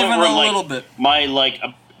gotten Not to a point even where a little bit. my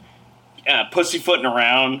pussyfooting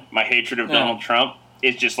around my hatred of Donald Trump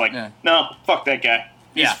is just like, no, fuck that guy.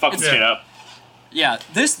 He's fucking shit up. Yeah,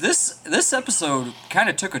 this episode kind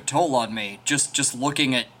of took a toll on me. Just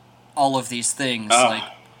looking at all of these things, like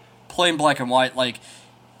plain black and white. Like,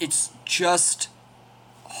 it's just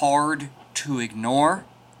hard to ignore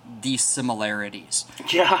these similarities.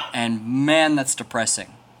 Yeah. And man, that's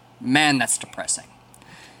depressing.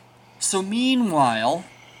 So meanwhile,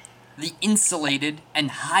 the insulated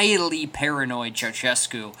and highly paranoid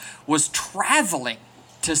Ceausescu was traveling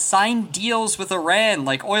to sign deals with Iran,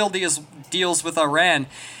 like oil deals with Iran,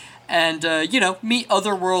 and, meet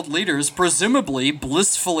other world leaders, presumably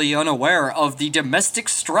blissfully unaware of the domestic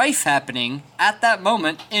strife happening at that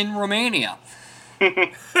moment in Romania.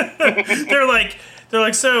 They're like,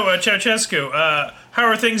 so, Ceausescu, how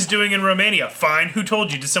are things doing in Romania? Fine. Who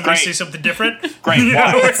told you? Did somebody say something different? Great.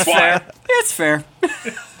 Why? It's fair. It's fair.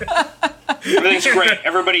 Everything's great.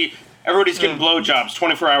 Everybody's getting blowjobs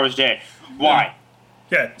 24 hours a day. Why?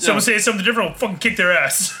 Yeah, someone say something different, we'll fucking kick their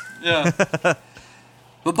ass. Yeah.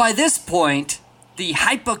 But by this point, the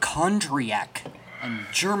hypochondriac and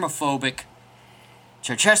germophobic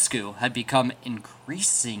Ceausescu had become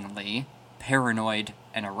increasingly paranoid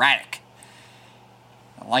and erratic.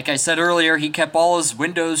 Like I said earlier, he kept all his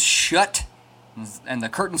windows shut and the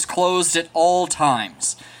curtains closed at all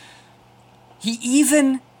times.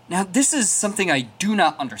 Now this is something I do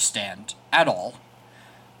not understand at all,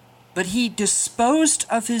 but he disposed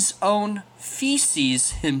of his own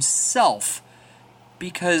feces himself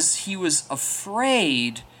because he was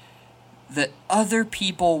afraid that other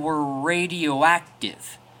people were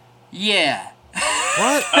radioactive. Yeah.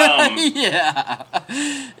 What? Yeah.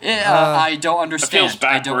 I don't understand. It feels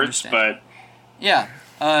backwards, but... Yeah.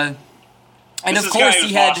 And this of course guy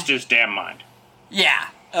he had... lost his damn mind. Yeah.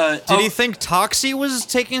 Did he think Toxie was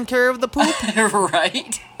taking care of the poop?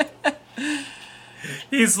 Right?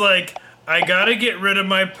 He's like, I gotta get rid of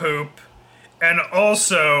my poop, and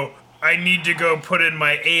also, I need to go put in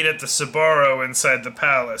my 8 at the Sbarro inside the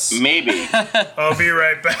palace. Maybe. I'll be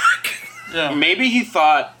right back. Yeah. Maybe he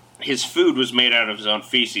thought his food was made out of his own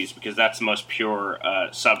feces because that's the most pure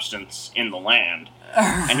substance in the land.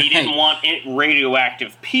 And he didn't want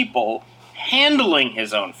radioactive people handling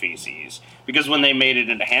his own feces because when they made it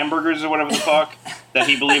into hamburgers or whatever the fuck that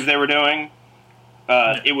he believed they were doing,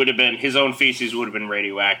 it would have been, his own feces would have been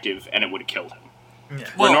radioactive and it would have killed him. Yeah.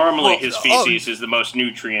 Where normally his feces is the most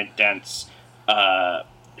nutrient-dense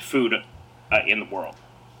food in the world.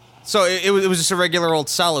 So it was just a regular old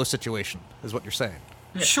Salo situation, is what you're saying.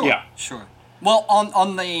 Sure. Well,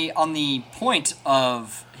 on the point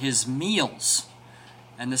of his meals,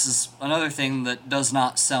 and this is another thing that does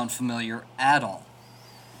not sound familiar at all.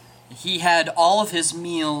 He had all of his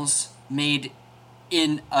meals made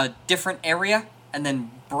in a different area and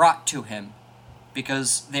then brought to him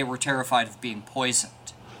because they were terrified of being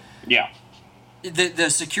poisoned. Yeah. The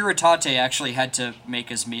Securitate actually had to make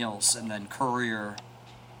his meals and then courier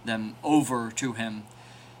them over to him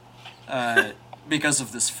because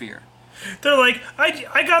of this fear. They're like,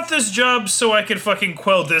 I got this job so I could fucking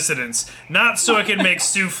quell dissidents, not so I could make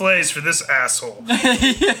souffles for this asshole.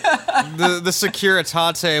 The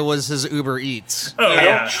Securitate was his Uber Eats. Oh, I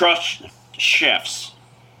yeah. don't trust chefs.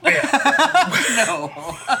 No.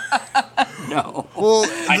 No. Well,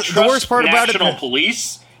 I the trust worst part about national it,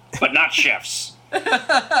 police, but not chefs.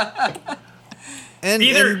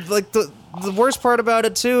 and like the worst part about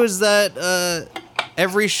it too is that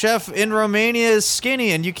every chef in Romania is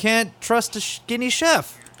skinny, and you can't trust a skinny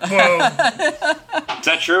chef. Whoa. Is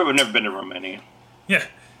that true? I've never been to Romania. Yeah.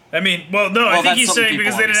 I mean, I think that's he's something saying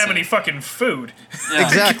because they people didn't have always any fucking food. Yeah.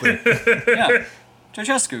 Exactly. Yeah.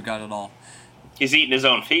 Ceausescu got it all. He's eating his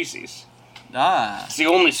own feces. Ah. It's the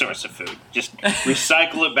only source of food. Just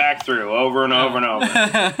recycle it back through over and over and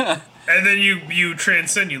over. And then you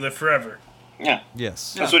transcend, you live forever. Yeah.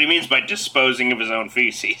 Yes. That's what he means by disposing of his own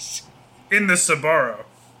feces. In the Sbarro.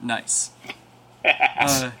 Nice.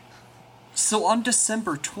 So on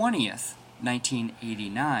December 20th,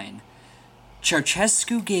 1989,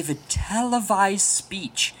 Ceausescu gave a televised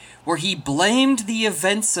speech where he blamed the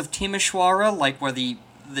events of Timișoara, like where the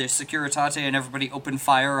Securitate and everybody opened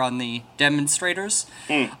fire on the demonstrators,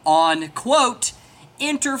 on, quote,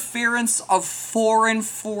 interference of foreign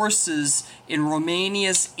forces in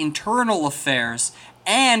Romania's internal affairs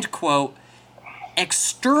and, quote,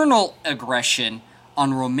 external aggression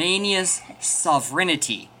on Romania's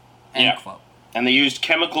sovereignty, end quote. And they used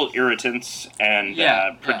chemical irritants and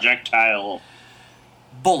projectile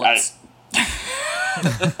bullets. Here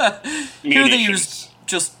they munitions.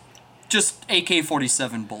 used just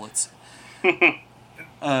AK-47 bullets.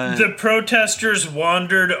 The protesters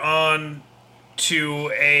wandered on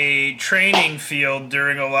to a training field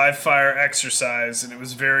during a live fire exercise, and it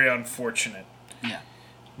was very unfortunate. Yeah.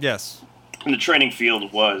 Yes. And the training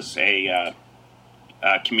field was a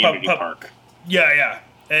community park. Yeah,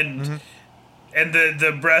 and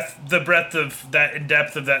the breadth of that and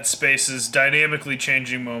depth of that space is dynamically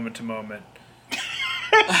changing moment to moment.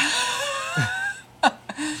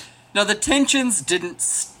 Now, the tensions didn't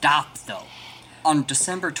stop, though. On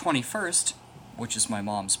December 21st, which is my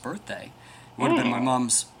mom's birthday, it would have been my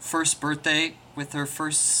mom's first birthday with her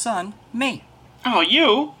first son, me. Oh,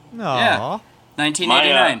 you? Aww. Yeah.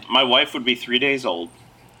 1989. My wife would be 3 days old.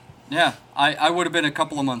 Yeah, I would have been a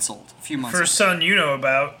couple of months old. A few months First son you know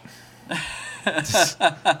about.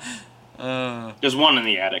 There's one in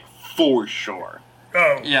the attic, for sure.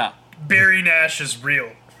 Oh, old. Yeah. Barry Nash is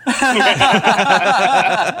real.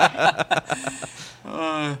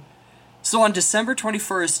 So on December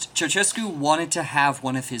 21st, Ceausescu wanted to have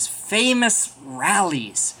one of his famous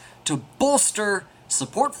rallies to bolster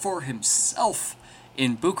support for himself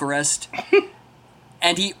in Bucharest,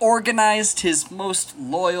 and he organized his most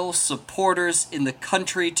loyal supporters in the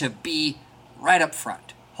country to be right up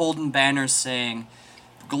front, holding banners saying,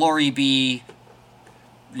 "Glory be,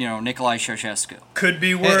 Nicolae Ceausescu." Could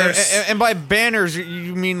be worse. And by banners,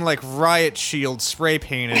 you mean like riot shields spray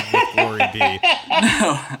painted with Glory Be.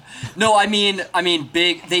 No, I mean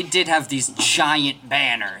big. They did have these giant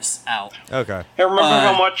banners out. Okay. Hey, remember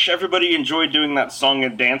how much everybody enjoyed doing that song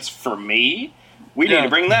and dance for me? We need to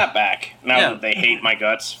bring that back now that they hate my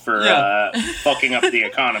guts for fucking up the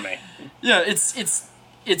economy. Yeah,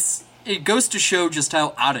 it goes to show just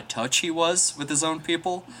how out of touch he was with his own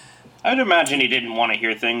people. I'd imagine he didn't want to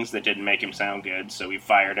hear things that didn't make him sound good, so he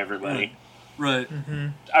fired everybody. Right.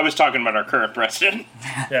 I was talking about our current president.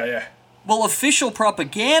 Yeah. Well, official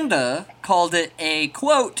propaganda called it a,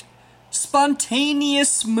 quote,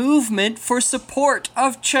 spontaneous movement for support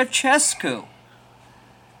of Ceausescu.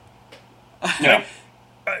 Yeah.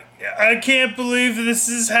 I can't believe this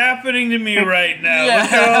is happening to me right now.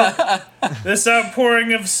 Look at all this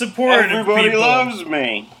outpouring of support. Everybody of people. loves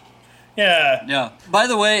me. Yeah. Yeah. By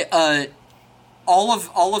the way,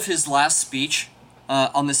 all of his last speech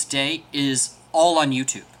on this day is all on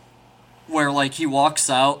YouTube, where like he walks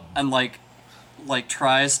out and like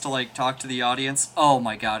tries to like talk to the audience. Oh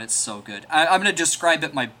my God, it's so good. I'm gonna describe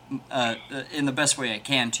it in the best way I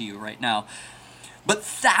can to you right now. But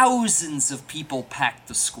thousands of people packed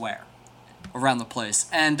the square around the place,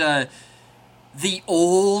 and the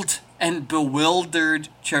old and bewildered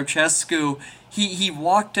Ceausescu. He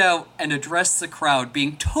walked out and addressed the crowd,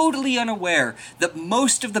 being totally unaware that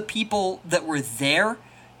most of the people that were there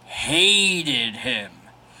hated him.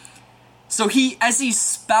 So as he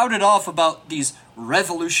spouted off about these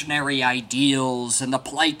revolutionary ideals and the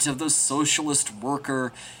plight of the socialist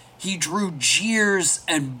worker, he drew jeers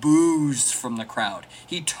and boos from the crowd.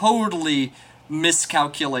 He totally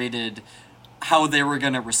miscalculated how they were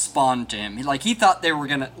going to respond to him. He thought he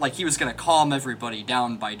was going to calm everybody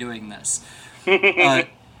down by doing this.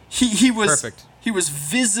 He was Perfect. He was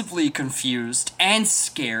visibly confused and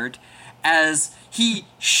scared as he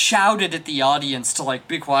shouted at the audience to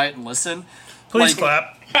be quiet and listen. Please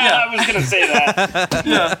clap. I was going to say that.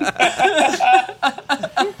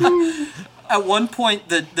 At one point,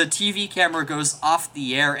 the TV camera goes off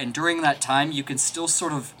the air, and during that time, you can still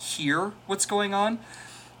sort of hear what's going on.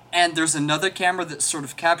 And there's another camera that sort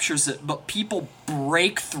of captures it, but people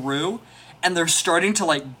break through, and they're starting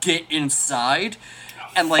to get inside,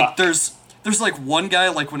 and there's one guy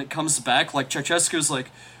when it comes back, Ceausescu's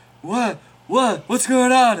what's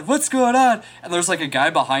going on, and there's a guy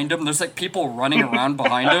behind him, there's people running around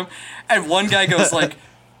behind him, and one guy goes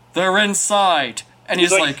they're inside, and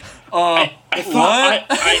he's I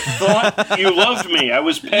thought you loved me. I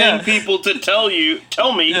was paying people to tell me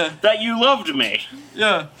that you loved me.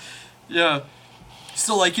 Yeah.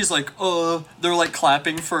 So he's they're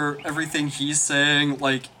clapping for everything he's saying.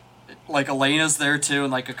 Elena's there too,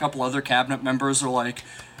 and a couple other cabinet members are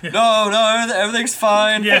no, everything's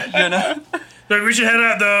fine. Yeah. Look, we should head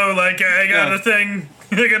out though. I got a thing.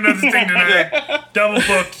 I got another thing tonight. Double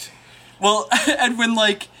booked. Well, and when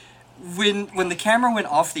the camera went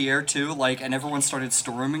off the air too, and everyone started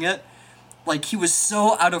storming it, he was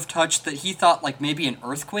so out of touch that he thought maybe an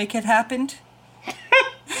earthquake had happened.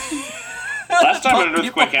 Last time an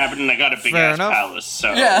earthquake happened, I got a big ass palace.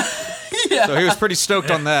 So Yeah. So he was pretty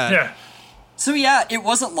stoked on that. Yeah. So it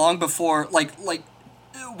wasn't long before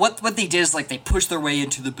what they did is they pushed their way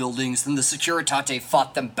into the buildings, then the Securitate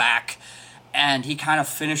fought them back, and he kind of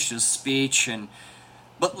finished his speech.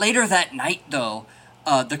 But later that night though,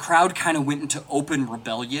 the crowd kind of went into open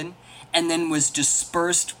rebellion and then was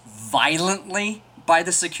dispersed violently by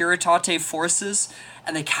the Securitate forces,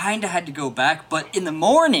 and they kind of had to go back. But in the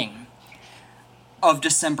morning of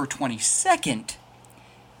December 22nd,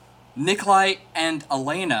 Nikolai and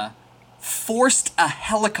Elena forced a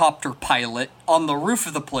helicopter pilot on the roof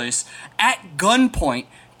of the place at gunpoint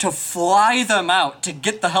to fly them out to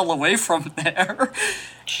get the hell away from there.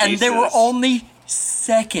 And they were only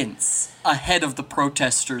seconds ahead of the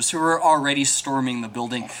protesters who were already storming the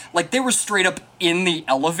building. Like, they were straight up in the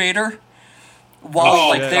elevator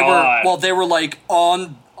while they were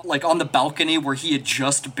on the balcony where he had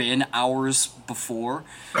just been hours before.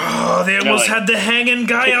 Oh, they almost had the hanging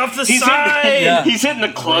guy off the side. He's hitting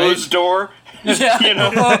the closed door. Yeah.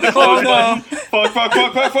 The closed button. Fuck.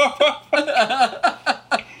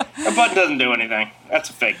 That button doesn't do anything. That's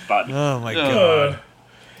a fake button. Oh my god.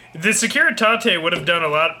 The Securitate would have done a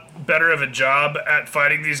lot better of a job at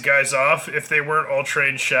fighting these guys off if they weren't all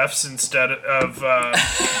trained chefs instead of,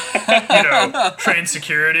 trained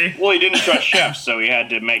security. Well, he didn't trust chefs, so he had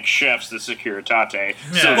to make chefs the Securitate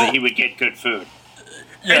so that he would get good food.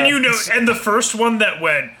 Yeah. And the first one that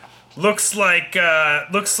went, looks like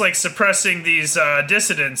suppressing these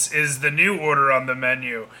dissidents is the new order on the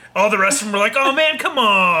menu. All the rest of them were like, oh man, come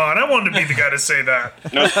on, I wanted to be the guy to say that.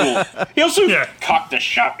 That's cool. He also cocked a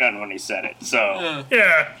shotgun when he said it, so...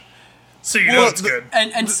 Yeah. So know it's good.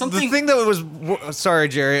 And something... The thing that was... Sorry,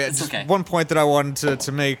 Jerry. It's okay. One point that I wanted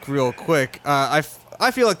to make real quick. I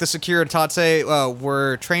feel like the Securitate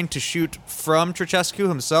were trained to shoot from Ceausescu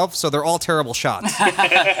himself, so they're all terrible shots.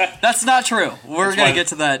 That's not true. We're going to get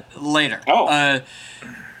to that later. Oh.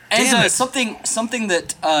 And something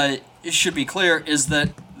that should be clear is that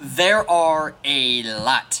there are a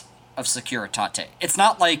lot of Securitate. It's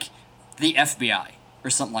not like the FBI or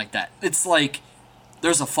something like that. It's like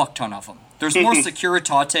there's a fuck ton of them. There's more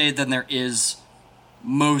Securitate than there is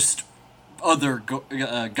most other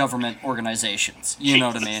government organizations. You know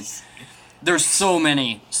what I mean? There's so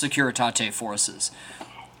many Securitate forces.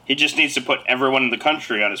 He just needs to put everyone in the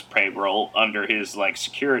country on his payroll under his,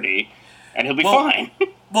 security, and he'll be fine.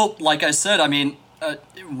 Well, like I said, I mean,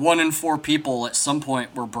 1 in 4 people at some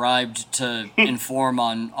point were bribed to inform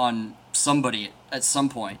on somebody at some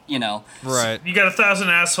point, Right. You got 1,000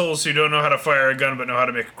 assholes who don't know how to fire a gun but know how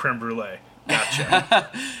to make a creme brulee. Gotcha.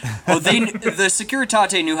 Well, the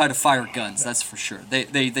Securitate knew how to fire guns, that's for sure.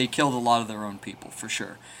 They killed a lot of their own people, for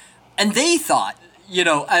sure. And they thought,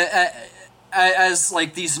 as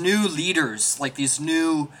these new leaders, these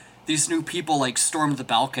new people stormed the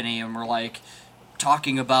balcony and were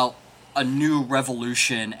talking about a new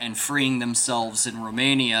revolution and freeing themselves in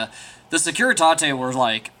Romania, the Securitate were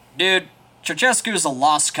like, dude, Ceausescu's a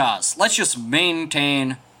lost cause. Let's just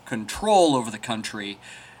maintain control over the country.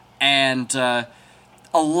 And a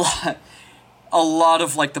lot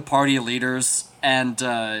of the party leaders and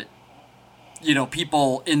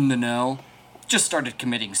people in the know just started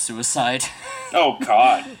committing suicide. Oh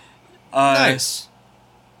God. Nice.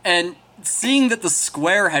 And seeing that the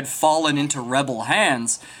square had fallen into rebel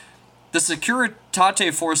hands, the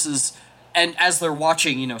Securitate forces, and as they're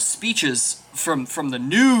watching, speeches from the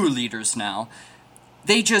new leaders now,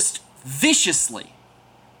 they just viciously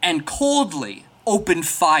and coldly opened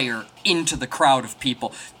fire into the crowd of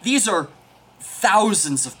people. These are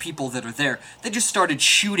thousands of people that are there. They just started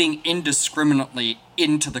shooting indiscriminately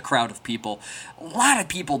into the crowd of people. A lot of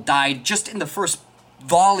people died just in the first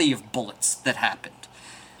volley of bullets that happened.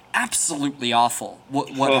 Absolutely awful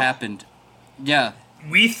what happened. Yeah.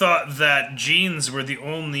 We thought that jeans were the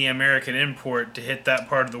only American import to hit that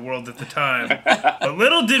part of the world at the time. But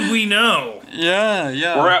little did we know. Yeah.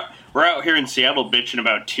 We're out here in Seattle bitching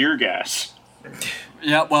about tear gas.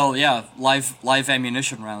 Yeah, well, yeah, live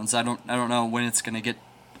ammunition rounds. I don't know when it's gonna get.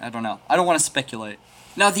 I don't know. I don't want to speculate.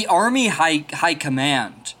 Now, the Army High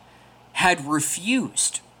Command had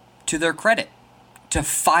refused, to their credit, to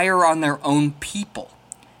fire on their own people,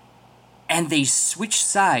 and they switched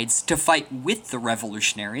sides to fight with the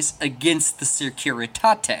revolutionaries against the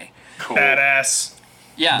Securitate. Cool. Badass.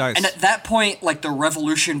 Yeah, Nice. And at that point, the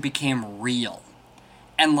revolution became real,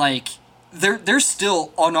 and There's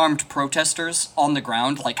still unarmed protesters on the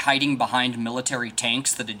ground, hiding behind military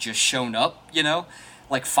tanks that had just shown up,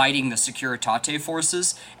 fighting the Securitate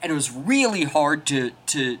forces. And it was really hard to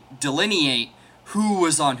delineate who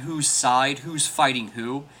was on whose side, who's fighting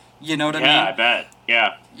who. You know what I mean? Yeah, I bet.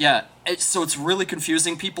 Yeah. Yeah. So it's really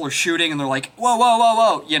confusing. People are shooting and they're like, whoa, whoa,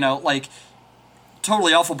 whoa, whoa.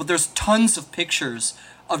 Totally awful. But there's tons of pictures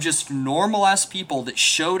of just normal-ass people that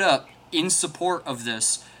showed up in support of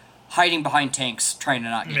this, hiding behind tanks, trying to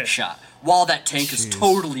not get shot, while that tank is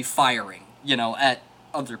totally firing,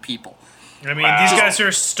 other people. I mean, these guys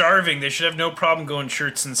are starving. They should have no problem going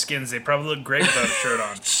shirts and skins. They probably look great without a shirt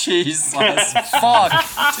on. Jesus, fuck.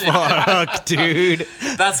 Fuck, dude.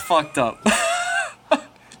 That's fucked up.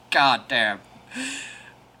 God damn.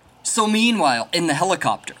 So meanwhile, in the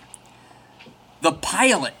helicopter, the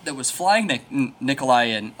pilot that was flying Nikolai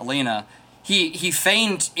and Elena, he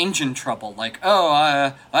feigned engine trouble, like,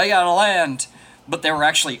 I gotta land. But they were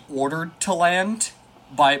actually ordered to land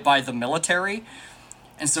by the military.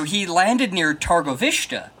 And so he landed near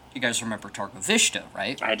Targovishta. You guys remember Targovishta,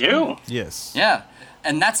 right? I do. Yes. Yeah.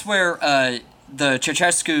 And that's where the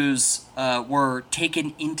Ceausescus were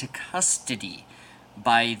taken into custody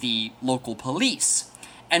by the local police.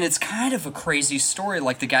 And it's kind of a crazy story.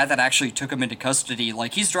 Like, the guy that actually took him into custody,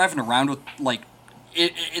 like, he's driving around with, like,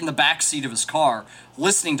 in the back seat of his car,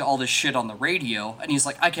 listening to all this shit on the radio. And he's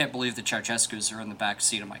like, I can't believe the Ceausescus are in the back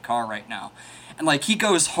seat of my car right now. And, like, he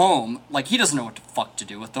goes home, like, he doesn't know what the fuck to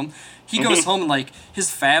do with them. He goes home and, like, his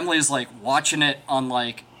family is, like, watching it on,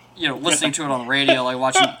 like, you know, listening to it on the radio, like,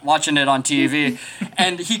 watching it on TV.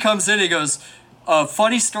 And he comes in, he goes,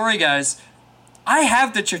 funny story, guys. I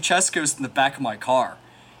have the Ceausescus in the back of my car.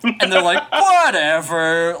 And they're like,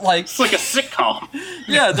 whatever. Like, It's like a sitcom.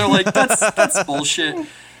 yeah, they're like, that's bullshit.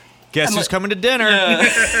 Guess who's coming to dinner? Yeah.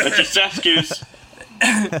 The Ceausescus.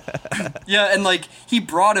 Yeah, and, like, he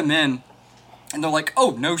brought him in. And they're like,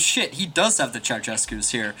 oh, no shit, he does have the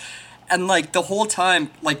Ceausescus here. And, like, the whole time,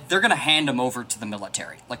 like, they're gonna hand him over to the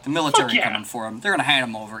military. Like, the military Fuck yeah. coming for him. They're gonna hand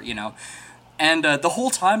him over, you know. And the whole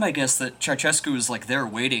time, I guess, that Ceausescu was, like, there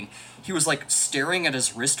waiting, he was, like, staring at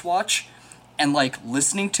his wristwatch and, like,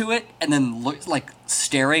 listening to it, and then,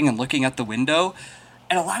 staring and looking at the window.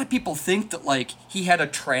 And a lot of people think that, like, he had a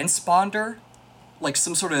transponder, like,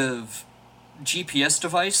 some sort of GPS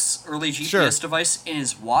device, early GPS device in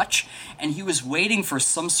his watch, and he was waiting for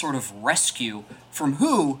some sort of rescue from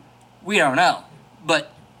who, we don't know.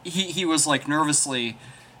 But he was, like, nervously,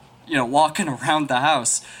 you know, walking around the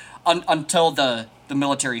house until the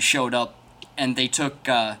military showed up, and they took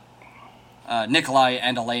Nikolai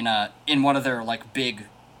and Elena in one of their, like, big,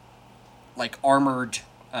 like, armored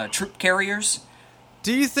troop carriers.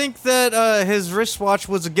 Do you think that his wristwatch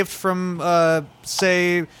was a gift from,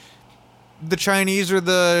 say, the Chinese or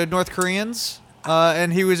the North Koreans,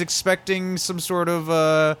 and he was expecting some sort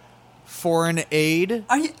of foreign aid?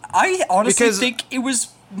 I honestly think it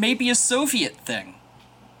was maybe a Soviet thing.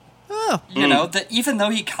 Oh. You know, that even though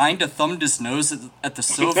he kind of thumbed his nose at the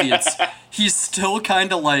Soviets, he's still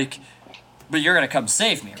kind of like, but you're going to come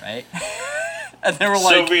save me, right? And they were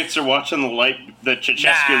like... Soviets are watching the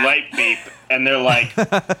Ceausescu light beep, and they're like,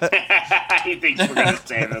 he thinks we're going to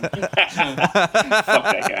save him. Fuck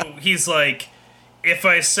that guy. He's like, if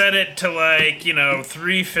I set it to, like, you know,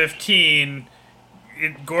 3:15,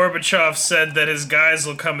 Gorbachev said that his guys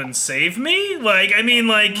will come and save me? Like, I mean,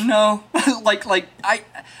 like... No.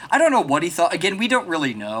 I don't know what he thought. Again, we don't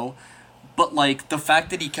really know. But, like, the fact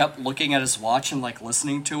that he kept looking at his watch and, like,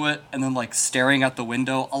 listening to it, and then, like, staring out the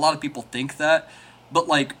window, a lot of people think that. But,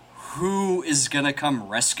 like, who is gonna come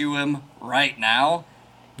rescue him right now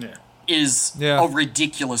is a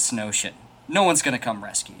ridiculous notion. No one's gonna come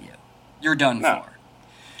rescue you. You're done for.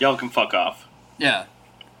 Y'all can fuck off. Yeah.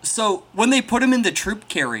 So, when they put him in the troop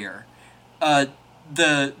carrier,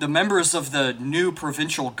 the members of the new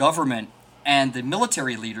provincial government and the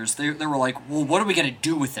military leaders, they were like, well, what are we gonna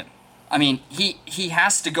do with him? I mean, he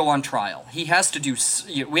has to go on trial. He has to do...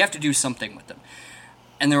 We have to do something with him.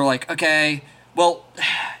 And they were like, okay, well,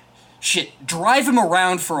 shit, drive him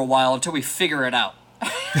around for a while until we figure it out.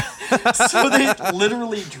 So they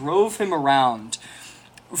literally drove him around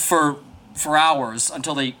for hours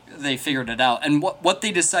until they figured it out. And what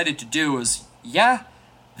they decided to do is,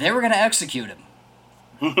 they were going to execute him.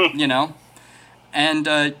 You know?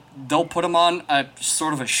 And they'll put him on a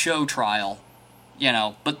sort of a show trial. You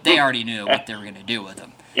know, but they already knew what they were going to do with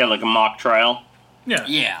him. Yeah, like a mock trial. Yeah.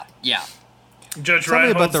 Yeah. Judge Tell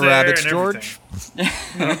me about the rabbits, George.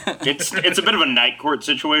 It's a bit of a night court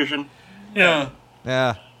situation. Yeah.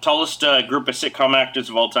 Yeah. Tallest group of sitcom actors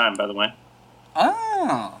of all time, by the way.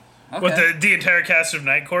 Oh. Okay. What, the entire cast of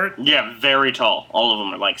Night Court? Yeah, very tall. All of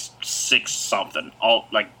them are like 6 something. All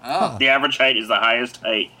like the average height is the highest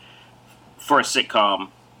height for a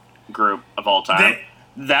sitcom group of all time.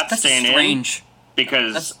 That's staying strange.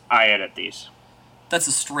 Because I edit these. That's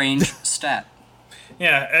a strange stat.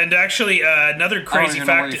 Yeah, and actually, another crazy I don't even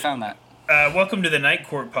know where you fact. found that. Welcome to the Night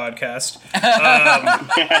Court podcast,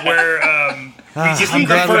 where I'm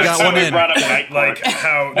glad we got one in. Brought up Night Court. like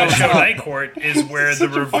how the show Night Court is where the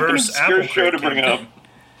reverse apple show crate to bring came up. from.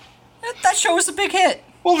 That show was a big hit.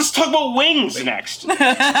 Well, let's talk about Wings next. It's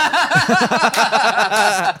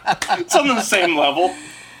on the same level.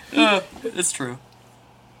 It's true.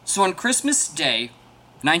 So on Christmas Day,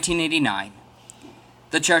 1989,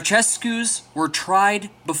 the Ceausescus were tried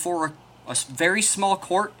before a very small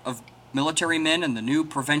court of military men and the new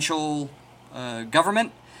provincial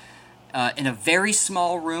government in a very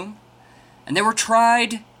small room. And they were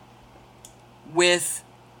tried with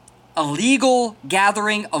illegal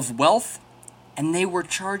gathering of wealth, and they were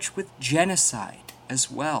charged with genocide as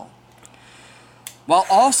well, while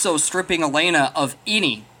also stripping Elena of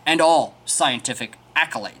any and all scientific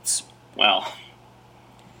accolades. Well,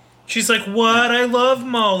 She's like, what? I love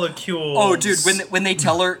molecules. Oh, dude, when they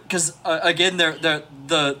tell her, because again,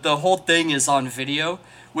 the whole thing is on video.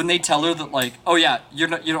 When they tell her that, like, oh yeah, you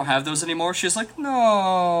don't have those anymore, she's like,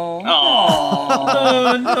 no.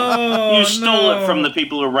 oh, no, you stole it from the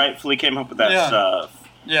people who rightfully came up with that stuff.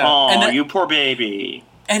 Yeah. Oh, you poor baby.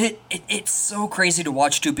 And it's so crazy to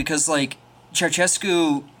watch too, because like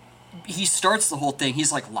Ceausescu, he starts the whole thing.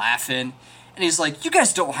 He's like laughing, and he's like, "You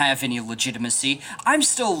guys don't have any legitimacy. I'm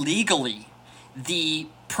still legally the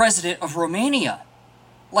president of Romania.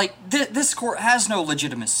 Like this court has no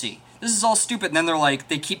legitimacy. This is all stupid." And then they're like,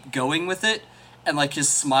 they keep going with it, and like his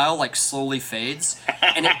smile like slowly fades,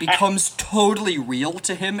 and it becomes totally real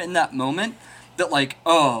to him in that moment. That like,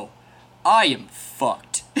 oh, I am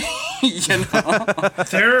fucked. You know?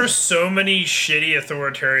 There are so many shitty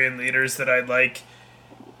authoritarian leaders that I'd like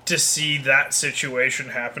to see that situation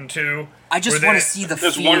happen to. I just want to see the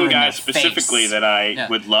There's fear one in guy their specifically face. that I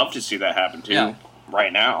would love to see that happen to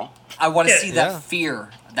right now. I want to Yeah. see that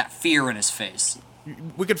fear in his face.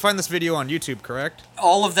 We could find this video on YouTube, correct?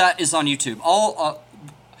 All of that is on YouTube.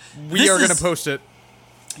 We are going to post it.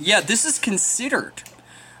 Yeah, this is considered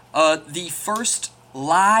the first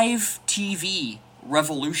live TV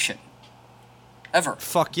revolution ever.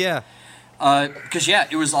 Fuck yeah. Because,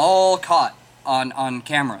 it was all caught on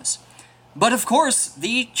cameras. But, of course,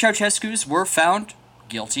 the Ceausescus were found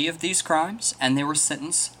guilty of these crimes, and they were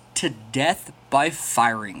sentenced to death by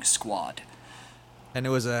firing squad. And it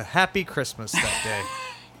was a happy Christmas that day.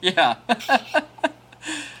 Yeah.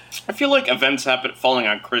 I feel like events falling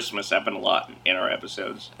on Christmas happen a lot in our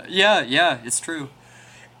episodes. Yeah, it's true.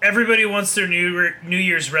 Everybody wants their New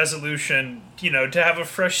Year's resolution, to have a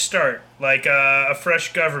fresh start, like a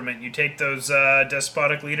fresh government. You take those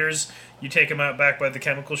despotic leaders, you take them out back by the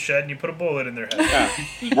chemical shed, and you put a bullet in their head.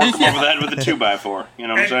 Yeah. Work them over the head with a 2x4. You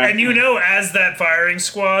know what I'm saying? And as that firing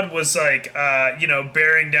squad was like,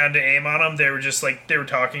 bearing down to aim on them, they were just like, they were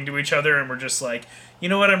talking to each other and were just like, you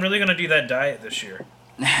know what, I'm really going to do that diet this year.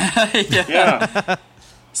 Yeah.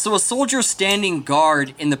 So a soldier standing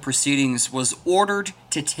guard in the proceedings was ordered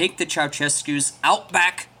to take the Ceausescus out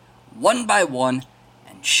back one by one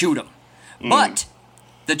and shoot them. But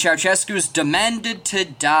the Ceausescus demanded to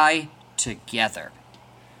die together.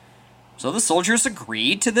 So the soldiers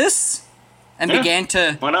agreed to this and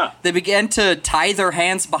why not? They began to tie their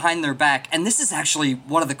hands behind their back. And this is actually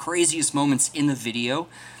one of the craziest moments in the video,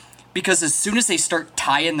 because as soon as they start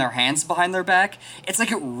tying their hands behind their back, it's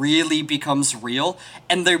like it really becomes real,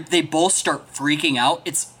 and they both start freaking out.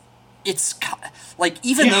 It's like,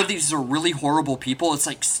 even though these are really horrible people, it's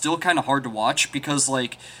like still kind of hard to watch, because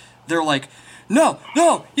like they're like, no,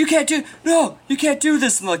 you can't do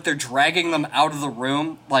this, and like they're dragging them out of the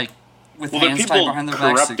room, like with hands tied behind their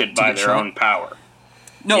backs. Corrupted by their own power.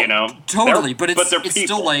 No, totally, but it's people.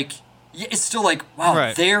 still like, wow,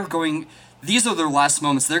 Right. they're going. These are their last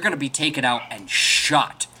moments. They're going to be taken out and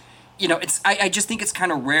shot. I just think it's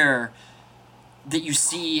kind of rare that you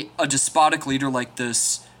see a despotic leader like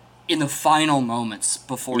this in the final moments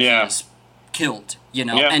before he is killed,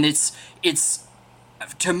 Yeah. And it's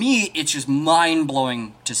to me, it's just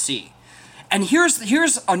mind-blowing to see. And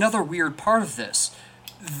here's another weird part of this.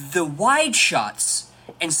 The wide shots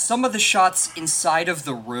and some of the shots inside of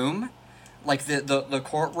the room, like the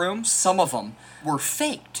courtroom, some of them were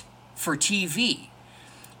faked for TV.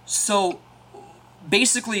 So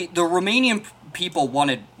basically the Romanian people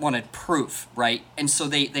wanted proof, right? And so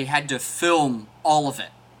they had to film all of it,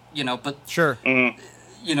 but Sure.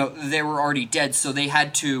 they were already dead, so they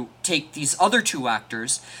had to take these other two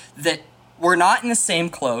actors that were not in the same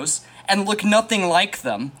clothes and look nothing like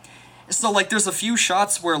them. So like there's a few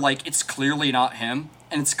shots where like it's clearly not him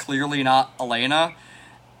and it's clearly not Elena.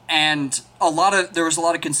 And there was a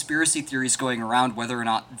lot of conspiracy theories going around whether or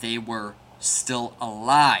not they were still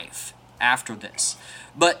alive after this.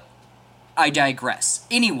 But I digress.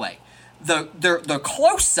 Anyway, the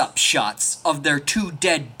close-up shots of their two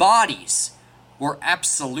dead bodies were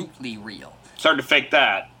absolutely real. It's hard to fake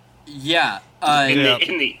that. Yeah.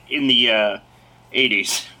 In the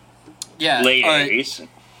 80s, Yeah. late 80s.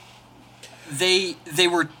 They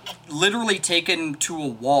were literally taken to a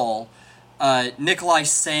wall. Nikolai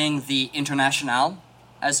sang the Internationale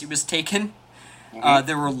as he was taken.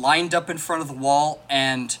 They were lined up in front of the wall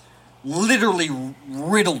and literally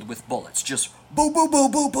riddled with bullets. Just boom, boom,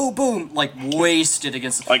 boom, boom, boom, boom, like wasted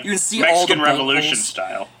against. Like you can see Mexican all the bolt Revolution holes.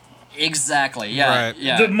 style. Exactly. Yeah. Right.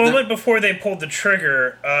 Yeah. The moment before they pulled the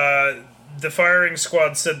trigger, the firing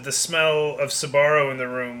squad said the smell of Sbarro in the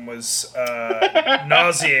room was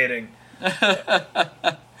nauseating.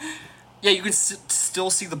 Yeah, you can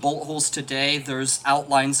still see the bolt holes today. There's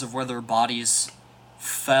outlines of where their bodies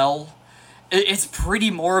fell. It's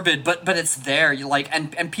pretty morbid, but it's there. You like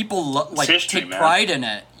and people history, take man. pride in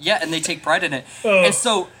it. Yeah, and they take pride in it. Oh. And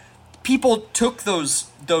so people took those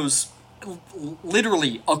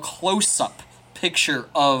literally a close up picture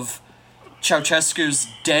of Ceausescu's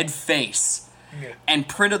dead face and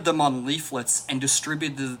printed them on leaflets and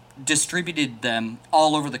distributed them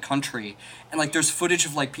all over the country. And like there's footage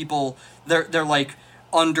of like people they're like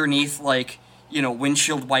underneath like, you know,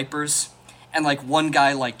 windshield wipers, and like one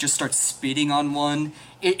guy like just starts spitting on one.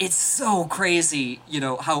 It's so crazy, you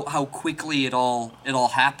know, how quickly it all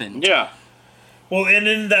happened. Yeah. Well, and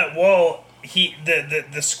in that wall,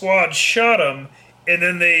 the squad shot him, and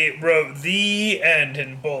then they wrote "the end"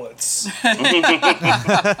 in bullets. Well,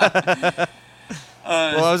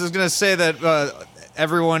 I was just gonna say that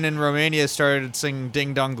everyone in Romania started singing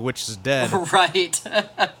 "Ding Dong, the Witch is Dead." Right.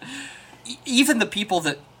 Even the people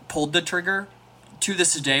that pulled the trigger to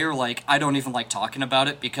this day are like, I don't even like talking about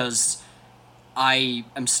it because I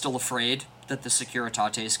am still afraid that the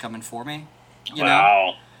Securitate is coming for me. You know?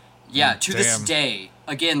 Wow. Yeah, to this Damn. day,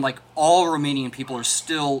 again, like all Romanian people are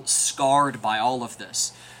still scarred by all of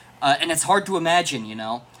this. And it's hard to imagine, you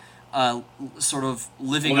know, sort of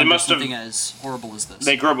living Well, they under must have- something as horrible as this.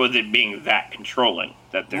 They grew up with it being that controlling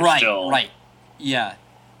that they're Right, still right. Yeah.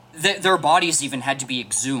 Their bodies even had to be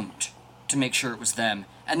exhumed to make sure it was them.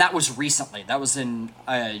 And that was recently. That was in,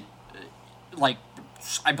 like,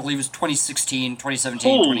 I believe it was 2016, 2017,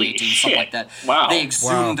 Holy 2018, something like shit. that. Wow. They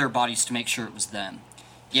exhumed Wow. their bodies to make sure it was them.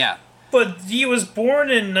 Yeah. But he was born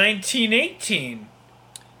in 1918.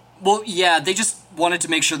 Well, yeah, they just wanted to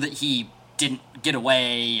make sure that he didn't get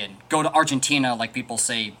away and go to Argentina like people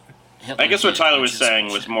say Hitler I guess what did, Tyler which was is saying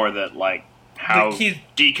was bullshit. more that, like, how Like, he's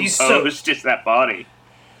decomposed is that body.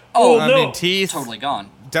 Oh, Well, I no. mean, teeth, totally gone.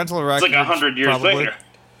 dental It's records. like 100 years probably. later.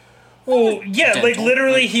 Well, yeah, like Dental,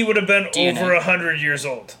 literally, like he would have been DNA. over 100 years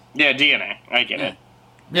old. Yeah, DNA. I get it.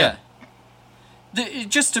 Yeah.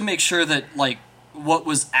 Just to make sure that, like, what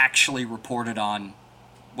was actually reported on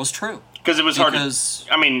was true. Because it was hard Because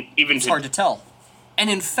to... I mean, even it's hard to tell. And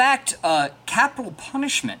in fact, capital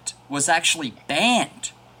punishment was actually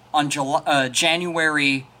banned on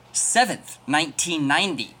January 7th,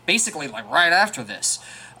 1990. Basically, like, right after this.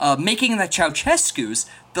 Making the Ceausescus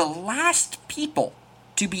the last people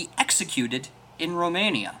to be executed in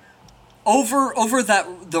Romania. Over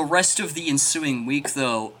the rest of the ensuing week,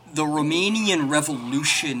 though, the Romanian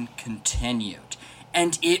Revolution continued,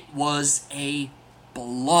 and it was a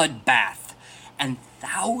bloodbath, and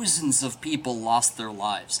thousands of people lost their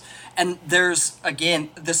lives. And there's again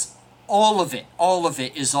this all of it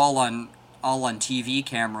is all on TV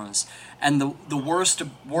cameras, and the worst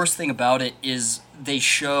thing about it is they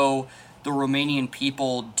show the Romanian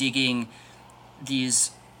people digging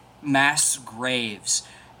these mass graves,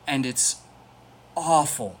 and it's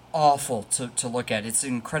awful to look at. It's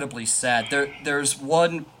incredibly sad. There's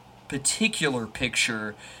one particular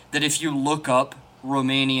picture that if you look up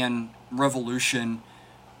Romanian Revolution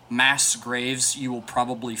mass graves, you will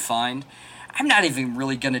probably find. I'm not even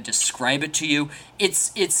really going to describe it to you.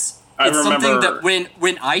 It's something that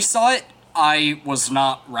when I saw it, I was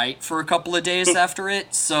not right for a couple of days after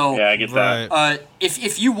it. So Yeah, I get that. Right.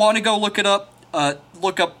 if you want to go look it up,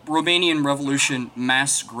 look up Romanian Revolution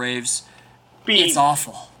mass graves. It's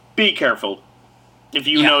awful. Be careful. If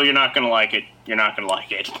you Yeah. know you're not going to like it, you're not going to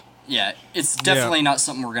like it. Yeah, it's definitely not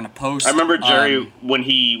something we're gonna post. I remember Jerry, when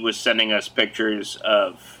he was sending us pictures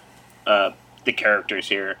of the characters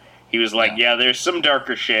here, he was like, Yeah. yeah, there's some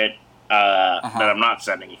darker shit that I'm not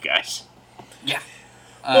sending you guys. Yeah.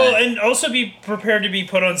 Well, and also be prepared to be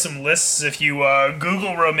put on some lists if you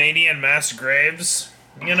Google Romanian mass graves.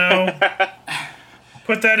 You know,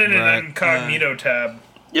 put that in Right. an incognito tab.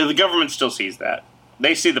 Yeah, the government still sees that.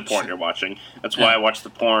 They see the porn you're watching. That's why I watch the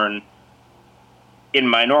porn in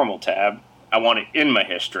my normal tab. I want it in my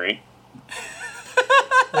history.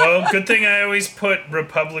 Well, good thing I always put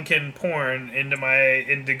Republican porn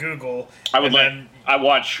into Google. I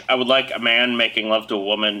would like a man making love to a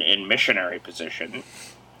woman in missionary position.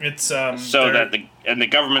 It's that the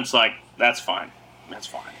government's like, that's fine.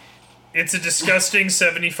 It's a disgusting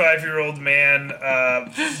 75-year-old man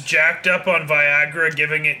jacked up on Viagra,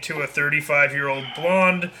 giving it to a 35-year-old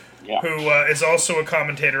blonde who is also a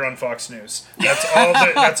commentator on Fox News. That's all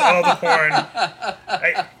the porn.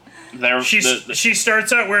 She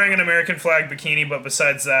starts out wearing an American flag bikini, but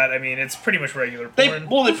besides that, I mean, it's pretty much regular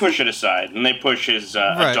porn. They push it aside, and they push his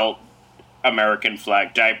adult American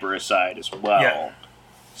flag diaper aside as well,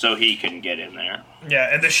 so he can get in there.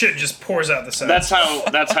 Yeah, and the shit just pours out the side. That's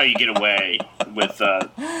how you get away with.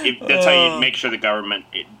 That's how you make sure the government.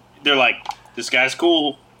 They're like, this guy's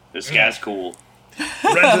cool. This guy's cool.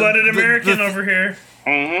 Red-blooded American over here.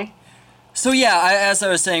 Mm-hmm. So yeah, as I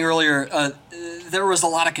was saying earlier, there was a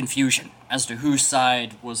lot of confusion as to whose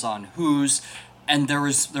side was on whose, and there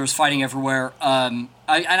was fighting everywhere. I'm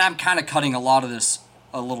kind of cutting a lot of this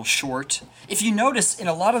a little short. If you notice, in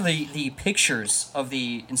a lot of the pictures of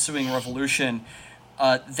the ensuing revolution,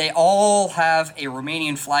 they all have a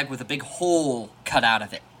Romanian flag with a big hole cut out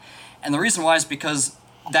of it. And the reason why is because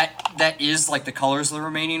that is like the colors of the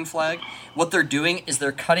Romanian flag. What they're doing is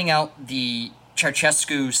they're cutting out the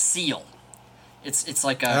Ceausescu seal. It's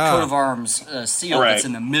like a coat of arms seal that's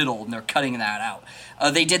in the middle, and they're cutting that out.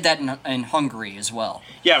 They did that in Hungary as well.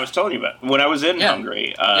 Yeah, I was telling you about when I was in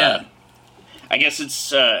Hungary. I guess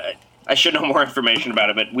it's... I should know more information about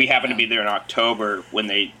it, but we happened to be there in October when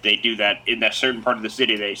they do that. In that certain part of the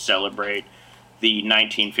city, they celebrate the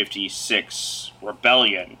 1956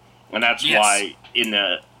 rebellion, and that's why in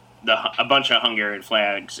a bunch of Hungarian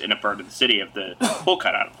flags in a part of the city have the hole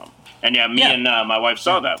cut out of them. And and my wife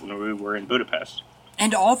saw that when we were in Budapest.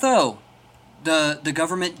 And although the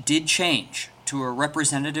government did change to a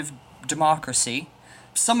representative democracy,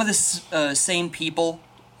 some of the same people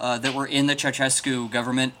that were in the Ceausescu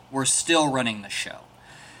government were still running the show.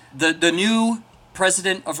 The new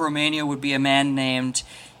president of Romania would be a man named,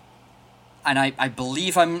 and I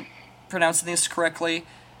believe I'm pronouncing this correctly,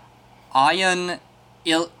 Ion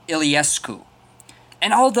Iliescu.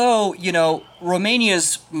 And although,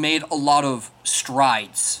 Romania's made a lot of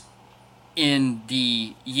strides in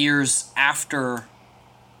the years after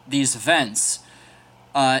these events,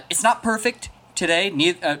 it's not perfect today.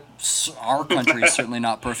 Our country is certainly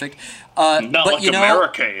not perfect. Not but, like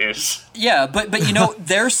America is. Yeah, but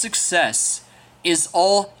their success is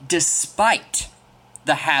all despite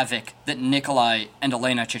the havoc that Nicolae and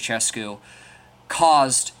Elena Ceausescu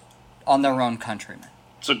caused on their own countrymen.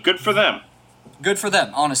 So good for them. Good for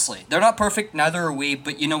them, honestly. They're not perfect, neither are we,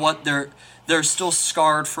 but you know what? They're still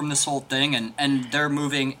scarred from this whole thing, and they're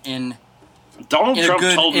moving in. Donald Trump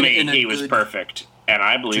told me he was perfect, and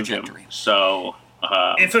I believe him. So,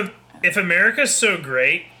 if America's so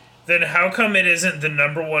great, then how come it isn't the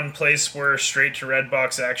number one place where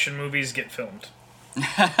straight-to-Redbox action movies get filmed? Good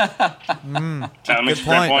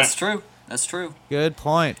point. That's true. Good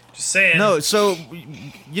point. Just saying. No, so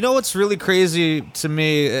you know what's really crazy to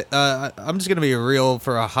me? I'm just gonna be real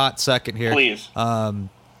for a hot second here. Please.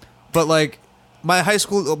 But like one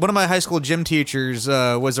of my high school gym teachers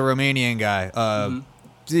was a Romanian guy.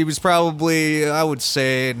 He was probably, I would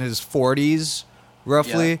say, in his 40s,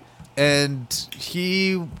 roughly, and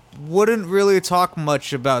he wouldn't really talk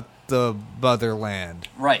much about the motherland.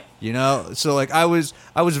 Right. So like I was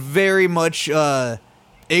very much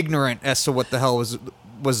ignorant as to what the hell was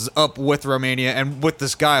up with Romania and with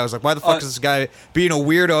this guy. I was like, why the fuck is this guy being a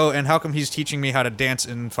weirdo, and how come he's teaching me how to dance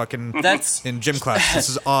in fucking in gym class? This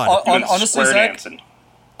is odd.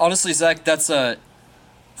 Honestly, Zach, that's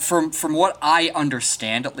from what I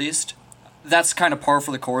understand, at least, that's kind of par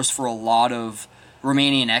for the course for a lot of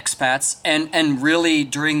Romanian expats, and really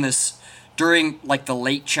during like the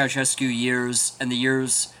late Ceausescu years and the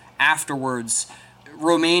years afterwards,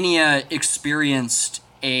 Romania experienced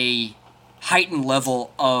a heightened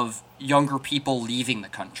level of younger people leaving the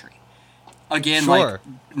country. Again, like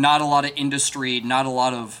not a lot of industry, not a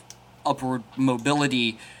lot of upward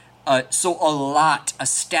mobility. So a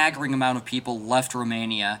staggering amount of people left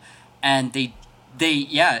Romania, and they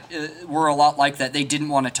were a lot like that. They didn't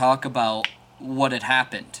want to talk about what had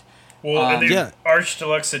happened. Well, and the Arch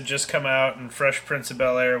Deluxe had just come out, and Fresh Prince of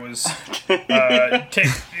Bel-Air was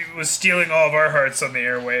was stealing all of our hearts on the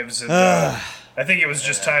airwaves. And I think it was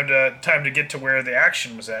just time to get to where the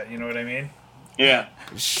action was at. You know what I mean? Yeah.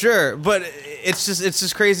 Sure, but it's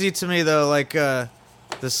just crazy to me though. Like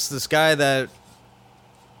this guy that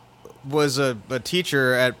was a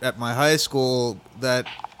teacher at my high school that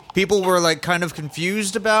people were like kind of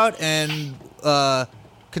confused about, and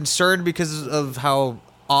concerned because of how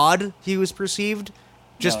odd he was perceived,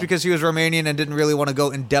 just No. because he was Romanian and didn't really want to go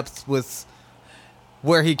in depth with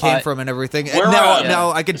where he came from and everything. And Where, now, yeah.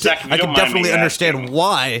 now I could Zach, if you I don't could mind definitely me understand asking.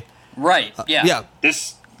 why. Right. Yeah. Yeah,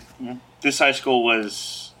 This high school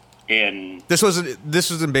was in. this was in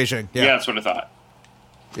Beijing. Yeah, Yeah, that's what I thought.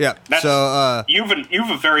 yeah. That's, So you've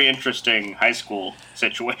a very interesting high school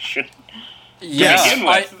situation Yeah. to begin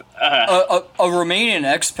with. A Romanian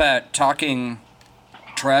expat talking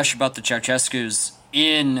trash about the Ceausescus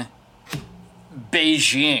in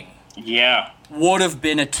Beijing Yeah. would have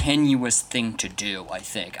been a tenuous thing to do, I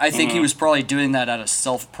think. I think he was probably doing that out of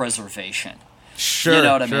self-preservation. sure, You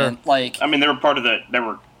know what sure. I mean? Like, I mean, they were they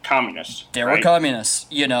were communists. they right? were communists,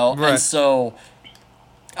 you know? Right. And so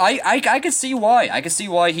I could see why. I could see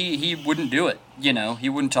why he wouldn't do it, you know? He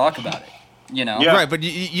wouldn't talk about it, you know? Yeah. Right, but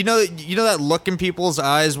you know that look in people's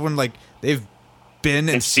eyes when like they've been and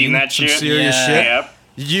They've seen that some shit. serious Yeah. shit.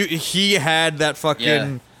 Yep. He had that fucking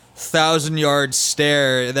Yeah. 1,000-yard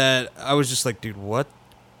stare that I was just like, dude, what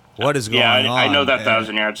is going Yeah, on? I know that And-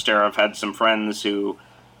 1,000-yard stare. I've had some friends who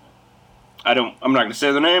I'm not going to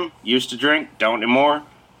say their name. Used to drink, don't anymore.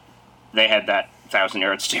 They had that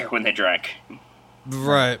 1,000-yard stare when they drank.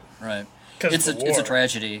 Right. Right. 'Cause It's of the it's a war.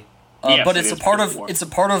 tragedy. Yes, But it it's a is part because of of war. it's a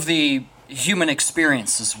part of the human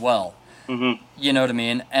experience as well. Mm-hmm. You know what I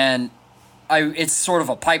mean? And it's sort of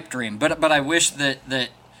a pipe dream, but I wish that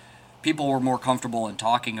people were more comfortable in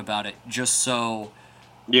talking about it, just so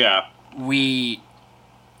Yeah. we,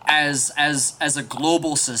 as a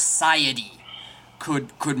global society,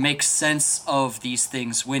 could make sense of these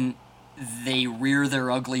things when they rear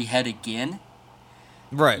their ugly head again.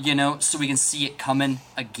 Right. You know, so we can see it coming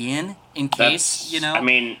again in case. You know, I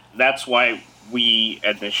mean, that's why we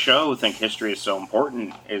at this show think history is so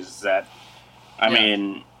important. Is that, I Yeah.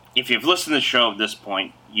 mean, if you've listened to the show at this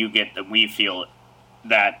point, you get that we feel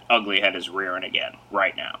that ugly head is rearing again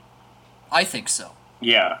right now. I think so.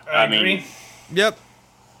 Yeah, I mean, agree. Yep.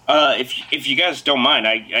 if you guys don't mind,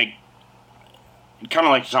 I kind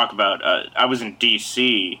of like to talk about. I was in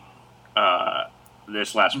D.C.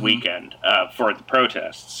 This last weekend for the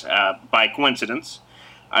protests. By coincidence,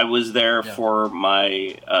 I was there Yeah. for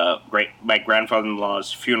my my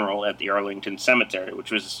grandfather-in-law's funeral at the Arlington Cemetery, which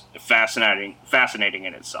was fascinating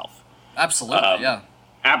in itself. Absolutely, yeah.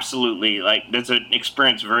 Absolutely, like that's an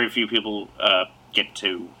experience very few people get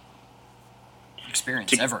to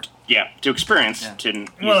Experience to ever. to experience. Yeah. To use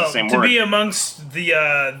the Well, same to word. be amongst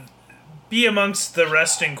the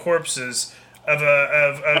resting corpses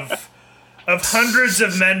of hundreds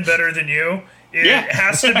of men better than you, it Yeah.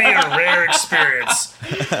 has to be a rare experience.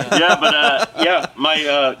 Yeah, but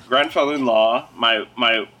my grandfather-in-law,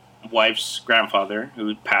 my wife's grandfather,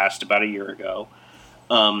 who passed about a year ago.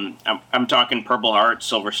 I'm talking Purple Heart,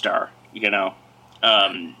 Silver Star. You know,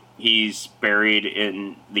 he's buried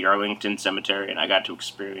in the Arlington Cemetery, and I got to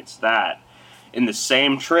experience that. In the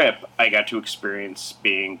same trip, I got to experience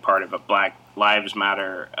being part of a Black Lives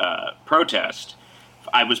Matter protest.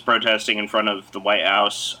 I was protesting in front of the White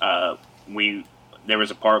House. There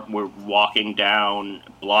was a part we're walking down,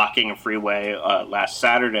 blocking a freeway last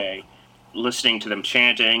Saturday, listening to them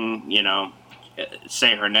chanting, you know,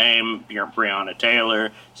 say her name, Breonna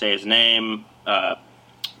Taylor, say his name,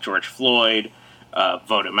 George Floyd,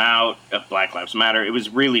 vote him out, Black Lives Matter. It was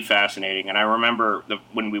really fascinating. And I remember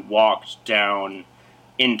when we walked down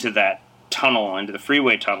into that tunnel, into the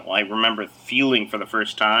freeway tunnel, I remember feeling for the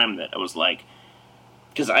first time that I was like,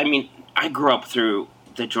 because I mean, I grew up through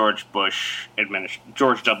the George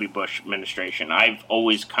W. Bush administration. I've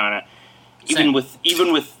always kind of, even with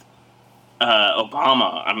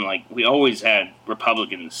Obama, I'm like, we always had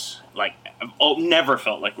Republicans. Like, I've never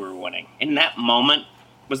felt like we were winning. In that moment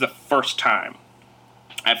was the first time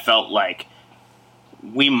I felt like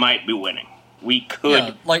we might be winning. We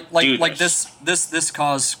could do this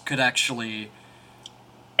cause could actually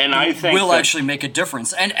and I think will actually make a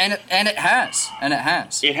difference, and it has.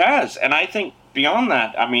 It has, and I think beyond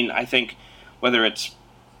that, I mean, I think whether it's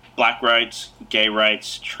black rights, gay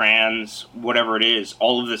rights, trans, whatever it is,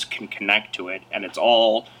 all of this can connect to it, and it's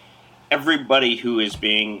all everybody who is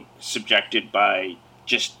being subjected by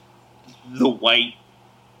just the white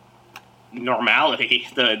normality,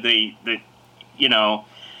 the you know.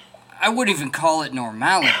 I wouldn't even call it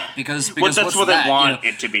normality because Well, that's what's what that, they want you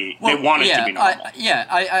know? it to be. Well, they want it to be normal.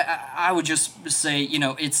 I would just say, you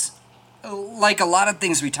know, it's like a lot of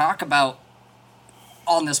things we talk about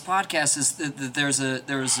on this podcast is that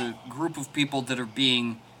there's a group of people that are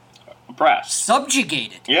being Oppressed.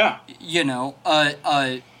 subjugated. Yeah. You know, that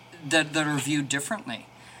are viewed differently,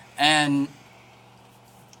 and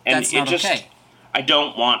And that's not okay. I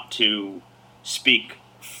don't want to speak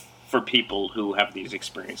for people who have these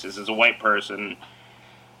experiences. As a white person,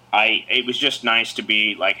 it was just nice to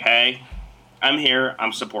be like, hey, I'm here,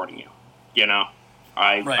 I'm supporting you. You know,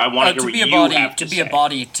 I want to hear what you have to say. To be a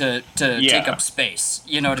body to take up space.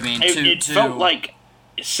 You know what I mean? It felt like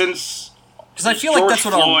since because I feel George like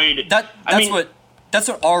that's what Floyd, that's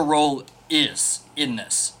what our role is in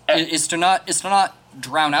this. Is to not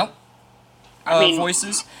drown out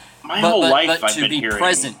voices. My whole life but I've to been be hearing,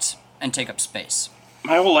 present and take up space.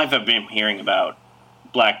 My whole life I've been hearing about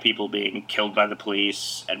black people being killed by the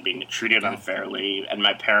police and being treated unfairly, and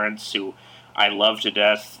my parents, who I love to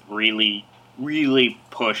death, really, really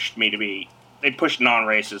pushed me to be. They pushed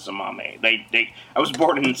non-racism on me. I was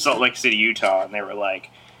born in Salt Lake City, Utah, and they were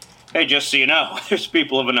like, "Hey, just so you know, there's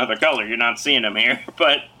people of another color. You're not seeing them here."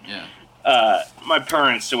 But my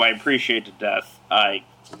parents, who I appreciate to death,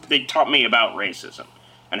 they taught me about racism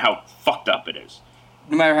and how fucked up it is.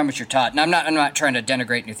 No matter how much you're taught, and I'm not trying to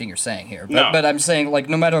denigrate anything you're saying here, No. but I'm saying, like,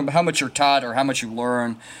 no matter how much you're taught or how much you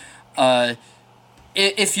learn,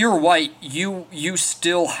 if you're white, you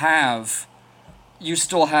still have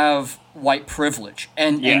white privilege,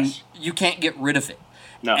 and you can't get rid of it.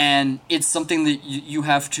 No. And it's something that you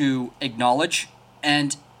have to acknowledge,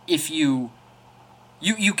 and if you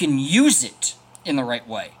can use it in the right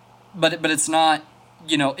way, but it's not,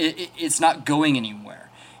 it's not going anywhere,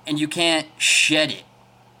 and you can't shed it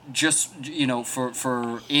just,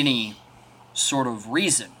 for any sort of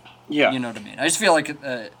reason. Yeah. You know what I mean? I just feel like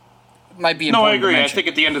it might be important. No, I agree. To I mention. think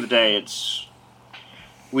at the end of the day,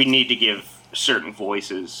 we need to give certain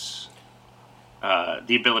voices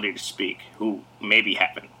the ability to speak who maybe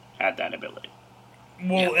haven't had that ability.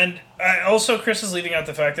 Well, and also Chris is leaving out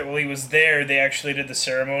the fact that while he was there, they actually did the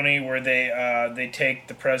ceremony where they take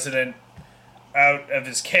the president out of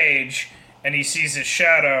his cage and he sees his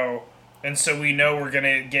shadow, and so we know we're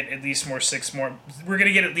gonna get at least 6 more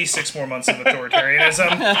months of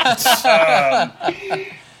authoritarianism.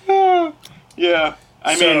 Yeah.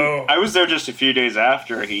 I mean, I was there just a few days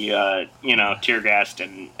after he, tear gassed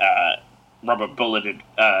and rubber bulleted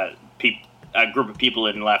a group of people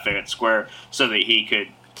in Lafayette Square so that he could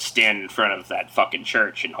stand in front of that fucking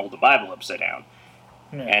church and hold the Bible upside down.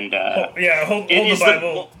 Yeah. And hold the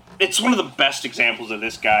Bible. It's one of the best examples of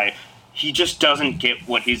this guy. He just doesn't get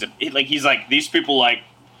what he's like. These people like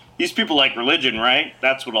religion, right?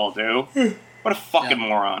 That's what I'll do. What a fucking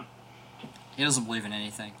moron. He doesn't believe in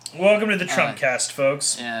anything. Welcome to the Trump cast,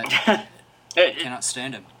 folks. Yeah, cannot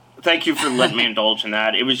stand him. Thank you for letting me indulge in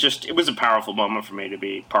that. It was a powerful moment for me to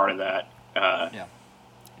be part of that.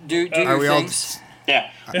 Do Are your we all? things.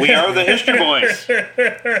 Yeah, we are the History Boys.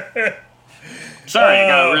 Sorry, it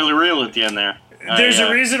got really real at the end there. There's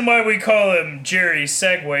a reason why we call him Jerry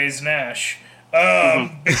Segways Nash.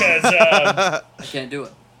 Because I can't do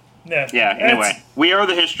it. Yeah. Anyway, we are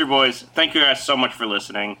the History Boys. Thank you guys so much for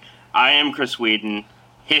listening. I am Chris Whedon,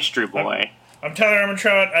 History Boy. I'm Tyler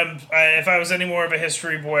Armentrout. If I was any more of a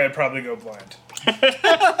history boy, I'd probably go blind.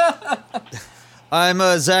 I'm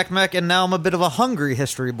Zach Meck, and now I'm a bit of a hungry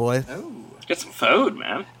history boy. Oh. Get some food,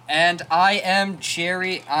 man. And I am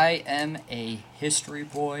Jerry. I am a history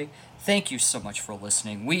boy. Thank you so much for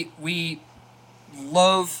listening. We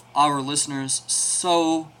love our listeners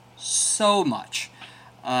so much.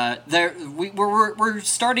 We're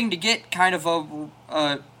starting to get kind of a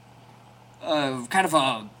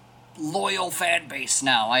loyal fan base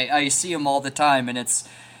now. I see them all the time, and it's,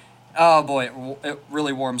 oh boy, it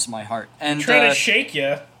really warms my heart. And try to shake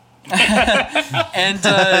you. and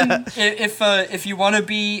if you want to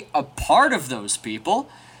be a part of those people,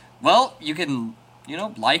 well, you can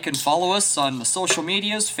like and follow us on the social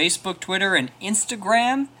medias, Facebook, Twitter, and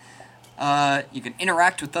Instagram. You can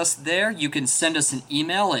interact with us there. You can send us an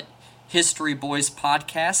email at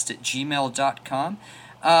historyboyspodcast@gmail.com.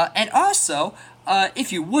 And also,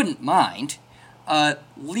 if you wouldn't mind,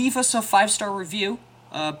 leave us a 5-star review,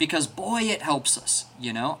 because boy, it helps us,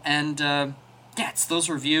 and it's those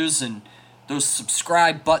reviews and those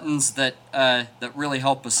subscribe buttons that really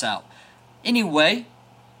help us out. Anyway,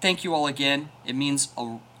 thank you all again. It means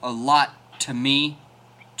a lot to me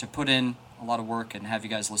to put in a lot of work and have you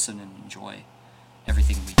guys listen and enjoy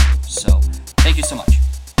everything we do. So, thank you so much.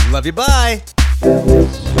 Love you, bye! We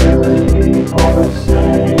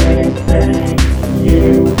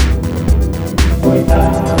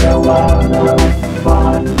had a lot of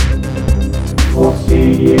fun. We'll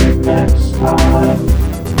see you next time.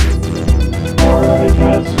 Or I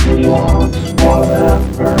guess we won't,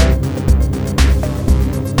 whatever.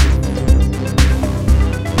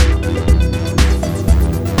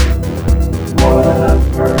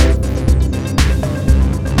 Whatever.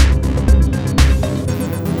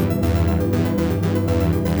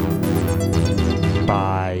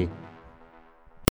 Bye.